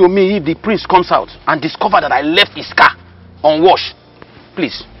happen to me if the prince comes out and discovers that I left his car unwashed?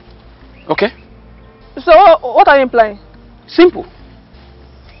 Please, okay? So, what are you implying? Simple.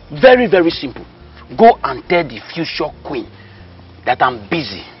 Very, very simple. Go and tell the future queen that I'm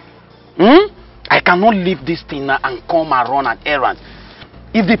busy. I cannot leave this thing now and come and run an errand.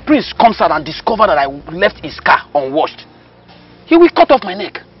 If the prince comes out and discovers that I left his car unwashed, he will cut off my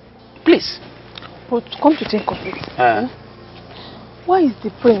neck. Please. But come to think of it, why is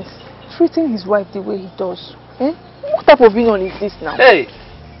the prince treating his wife the way he does? What type of union is this now? Hey,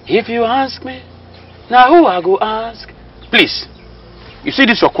 if you ask me, now who I go ask? Please, you see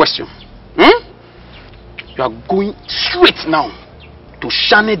this is your question. You are going straight now to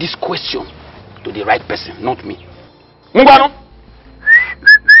channel this question to the right person, not me. Mungano?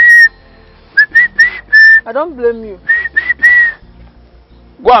 I don't blame you.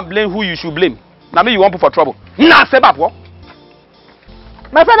 Go and blame who you should blame. Now me you want put for trouble. Nah, step up, what?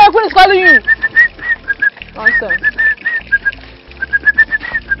 My friend Ekun is calling you. Nonsense.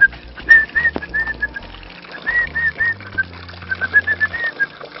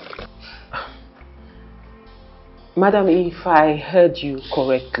 Madam, if I heard you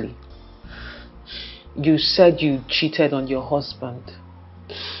correctly, you said you cheated on your husband.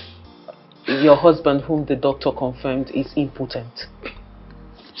 Your husband, whom the doctor confirmed is impotent.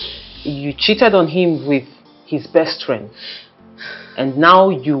 You cheated on him with his best friend. And now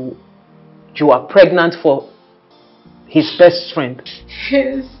you are pregnant for his best friend.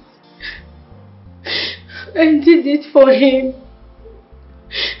 Yes. I did it for him.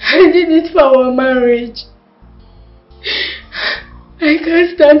 I did it for our marriage. I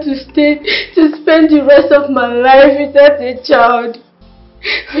can't stand to spend the rest of my life without a child.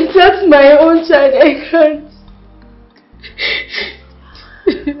 Without my own child, I can't.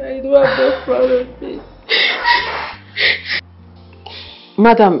 I don't have no problem with it.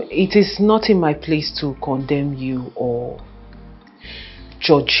 Madam, it is not in my place to condemn you or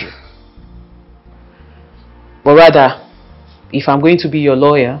judge you. But rather, if I'm going to be your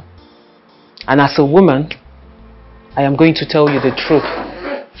lawyer, and as a woman, I am going to tell you the truth.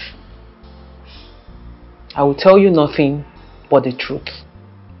 I will tell you nothing but the truth.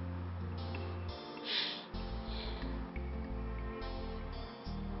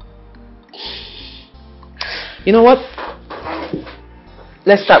 You know what?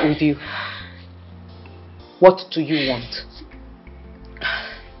 Let's start with you. What do you want?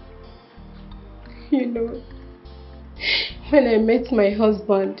 You know, when I met my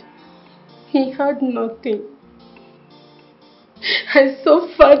husband, He had nothing. I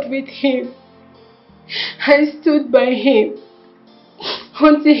suffered with him. I stood by him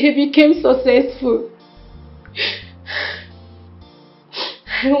until he became successful.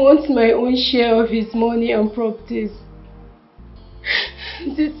 I want my own share of his money and properties.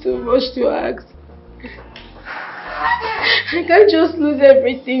 Is it too much to ask? I can't just lose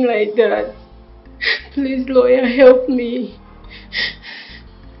everything like that. Please, lawyer, help me.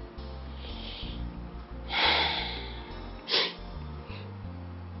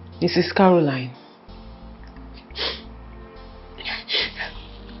 Mrs. Caroline,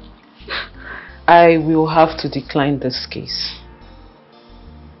 I will have to decline this case.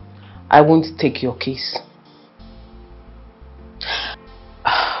 I won't take your case.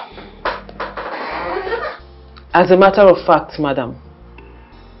 As a matter of fact, madam,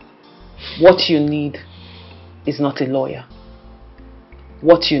 what you need is not a lawyer.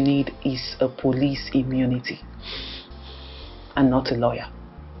 What you need is a police immunity and not a lawyer.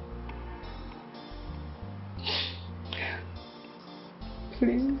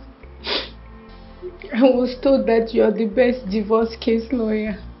 Please. I was told that you are the best divorce case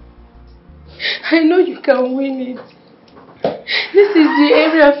lawyer. I know you can win it. This is the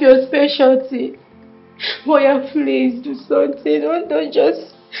area of your specialty. Lawyer, please do something. Don't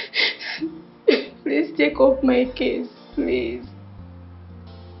just... Please take up my case, please.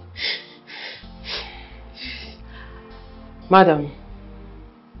 Madam,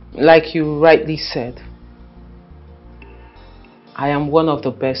 like you rightly said, I am one of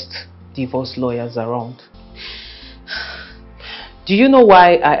the best divorce lawyers around. Do you know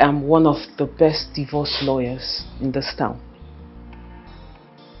why I am one of the best divorce lawyers in this town?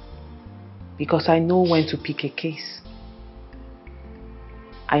 Because I know when to pick a case.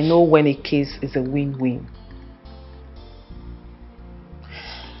 I know when a case is a win-win.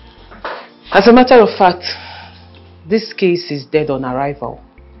 As a matter of fact, this case is dead on arrival.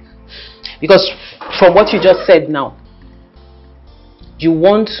 Because from what you just said now, you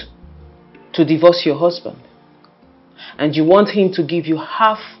want to divorce your husband. And you want him to give you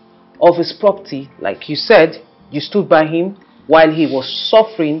half of his property. Like you said, you stood by him while he was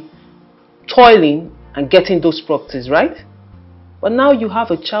suffering, toiling, and getting those properties, right? But now you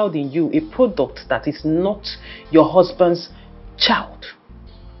have a child in you, a product that is not your husband's child.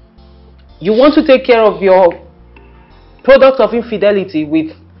 You want to take care of your product of infidelity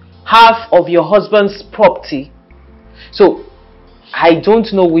with half of your husband's property. So, I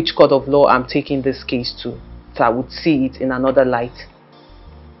don't know which court of law I'm taking this case to. So I would see it in another light.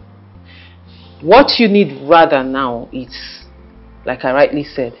 What you need rather now is, like I rightly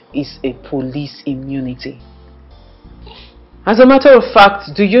said, is a police immunity. As a matter of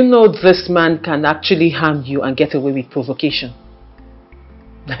fact, do you know this man can actually harm you and get away with provocation?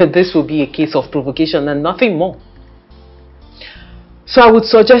 This will be a case of provocation and nothing more. So I would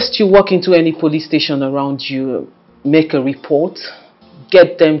suggest you walk into any police station around you, make a report,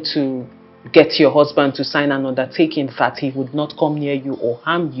 get them to get your husband to sign an undertaking that he would not come near you or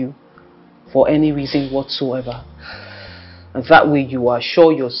harm you for any reason whatsoever. And that way you are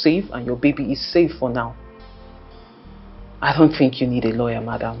sure you're safe and your baby is safe for now. I don't think you need a lawyer,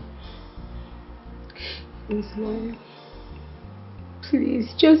 madam. Please, lawyer.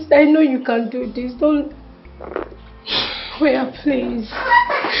 Please, just, I know you can do this. Don't... Lawyer, please.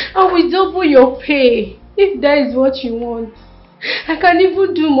 I will double your pay if that is what you want. I can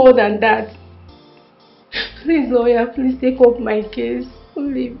even do more than that. Please, lawyer, please take up my case.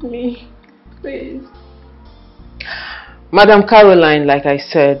 Don't leave me. Please. Madam Caroline, like I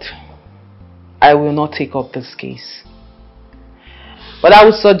said, I will not take up this case. But I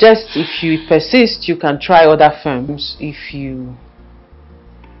would suggest if you persist, you can try other firms if you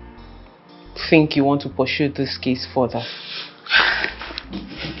think you want to pursue this case further.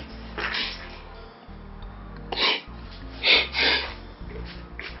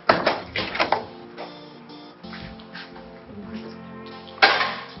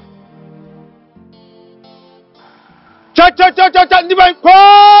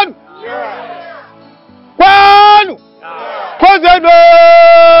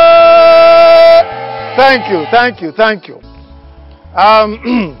 Thank you.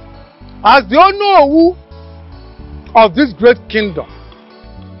 As the owner of this great kingdom,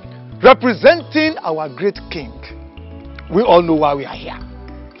 representing our great king, we all know why we are here.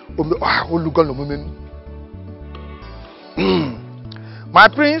 My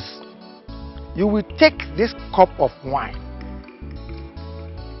prince, you will take this cup of wine,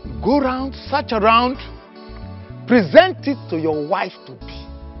 go around, search around, present it to your wife to be,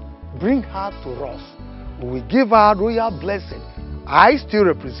 bring her to us. We will give her royal blessing I still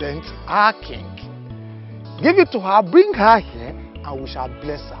represent our king. Give it to her, bring her here, and we shall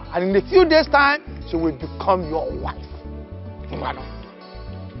bless her. And in a few days' time, she will become your wife.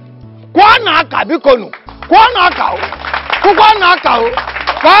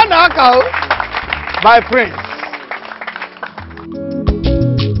 My friends.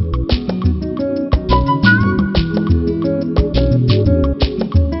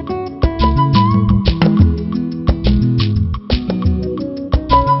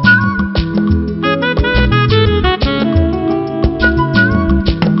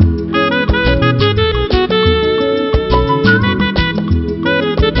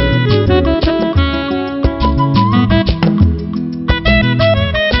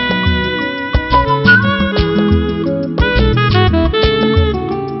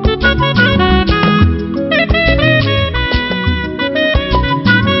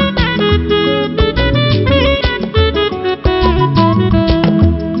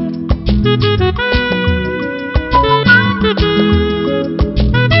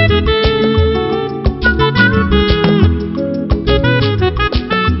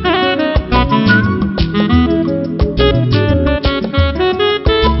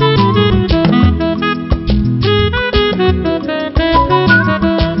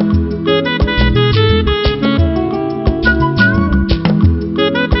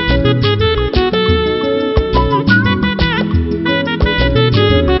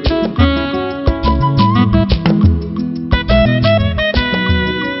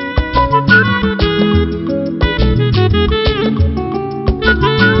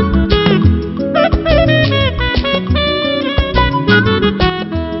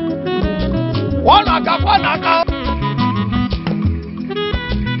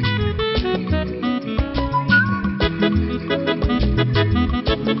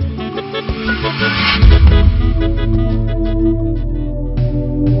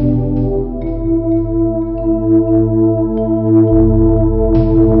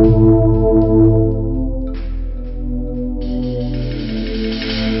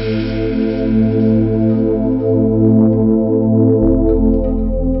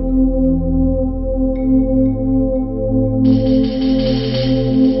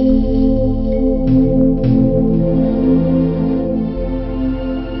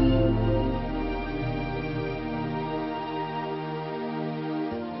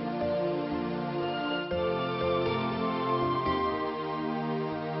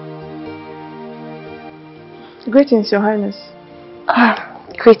 Greetings, Your Highness.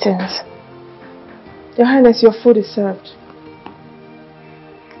 Greetings. Your Highness, your food is served.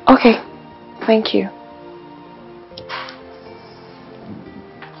 Okay, thank you.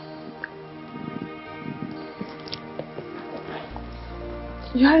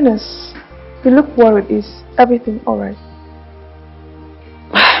 Your Highness, you look worried. Is everything alright?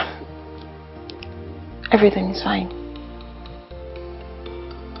 Everything is fine.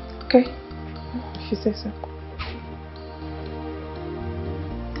 Okay, if you say so.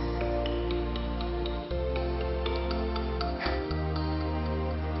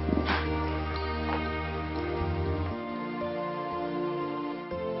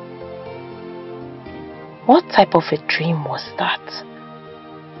 What type of a dream was that?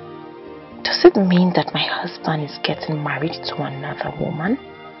 Does it mean that my husband is getting married to another woman?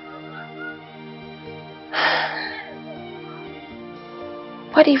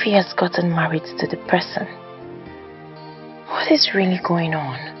 What if he has gotten married to the person? What is really going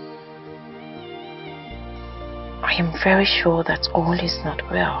on? I am very sure that all is not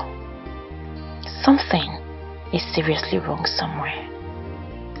well. Something is seriously wrong somewhere.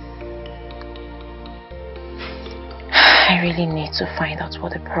 I really need to find out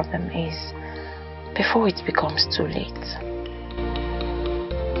what the problem is before it becomes too late.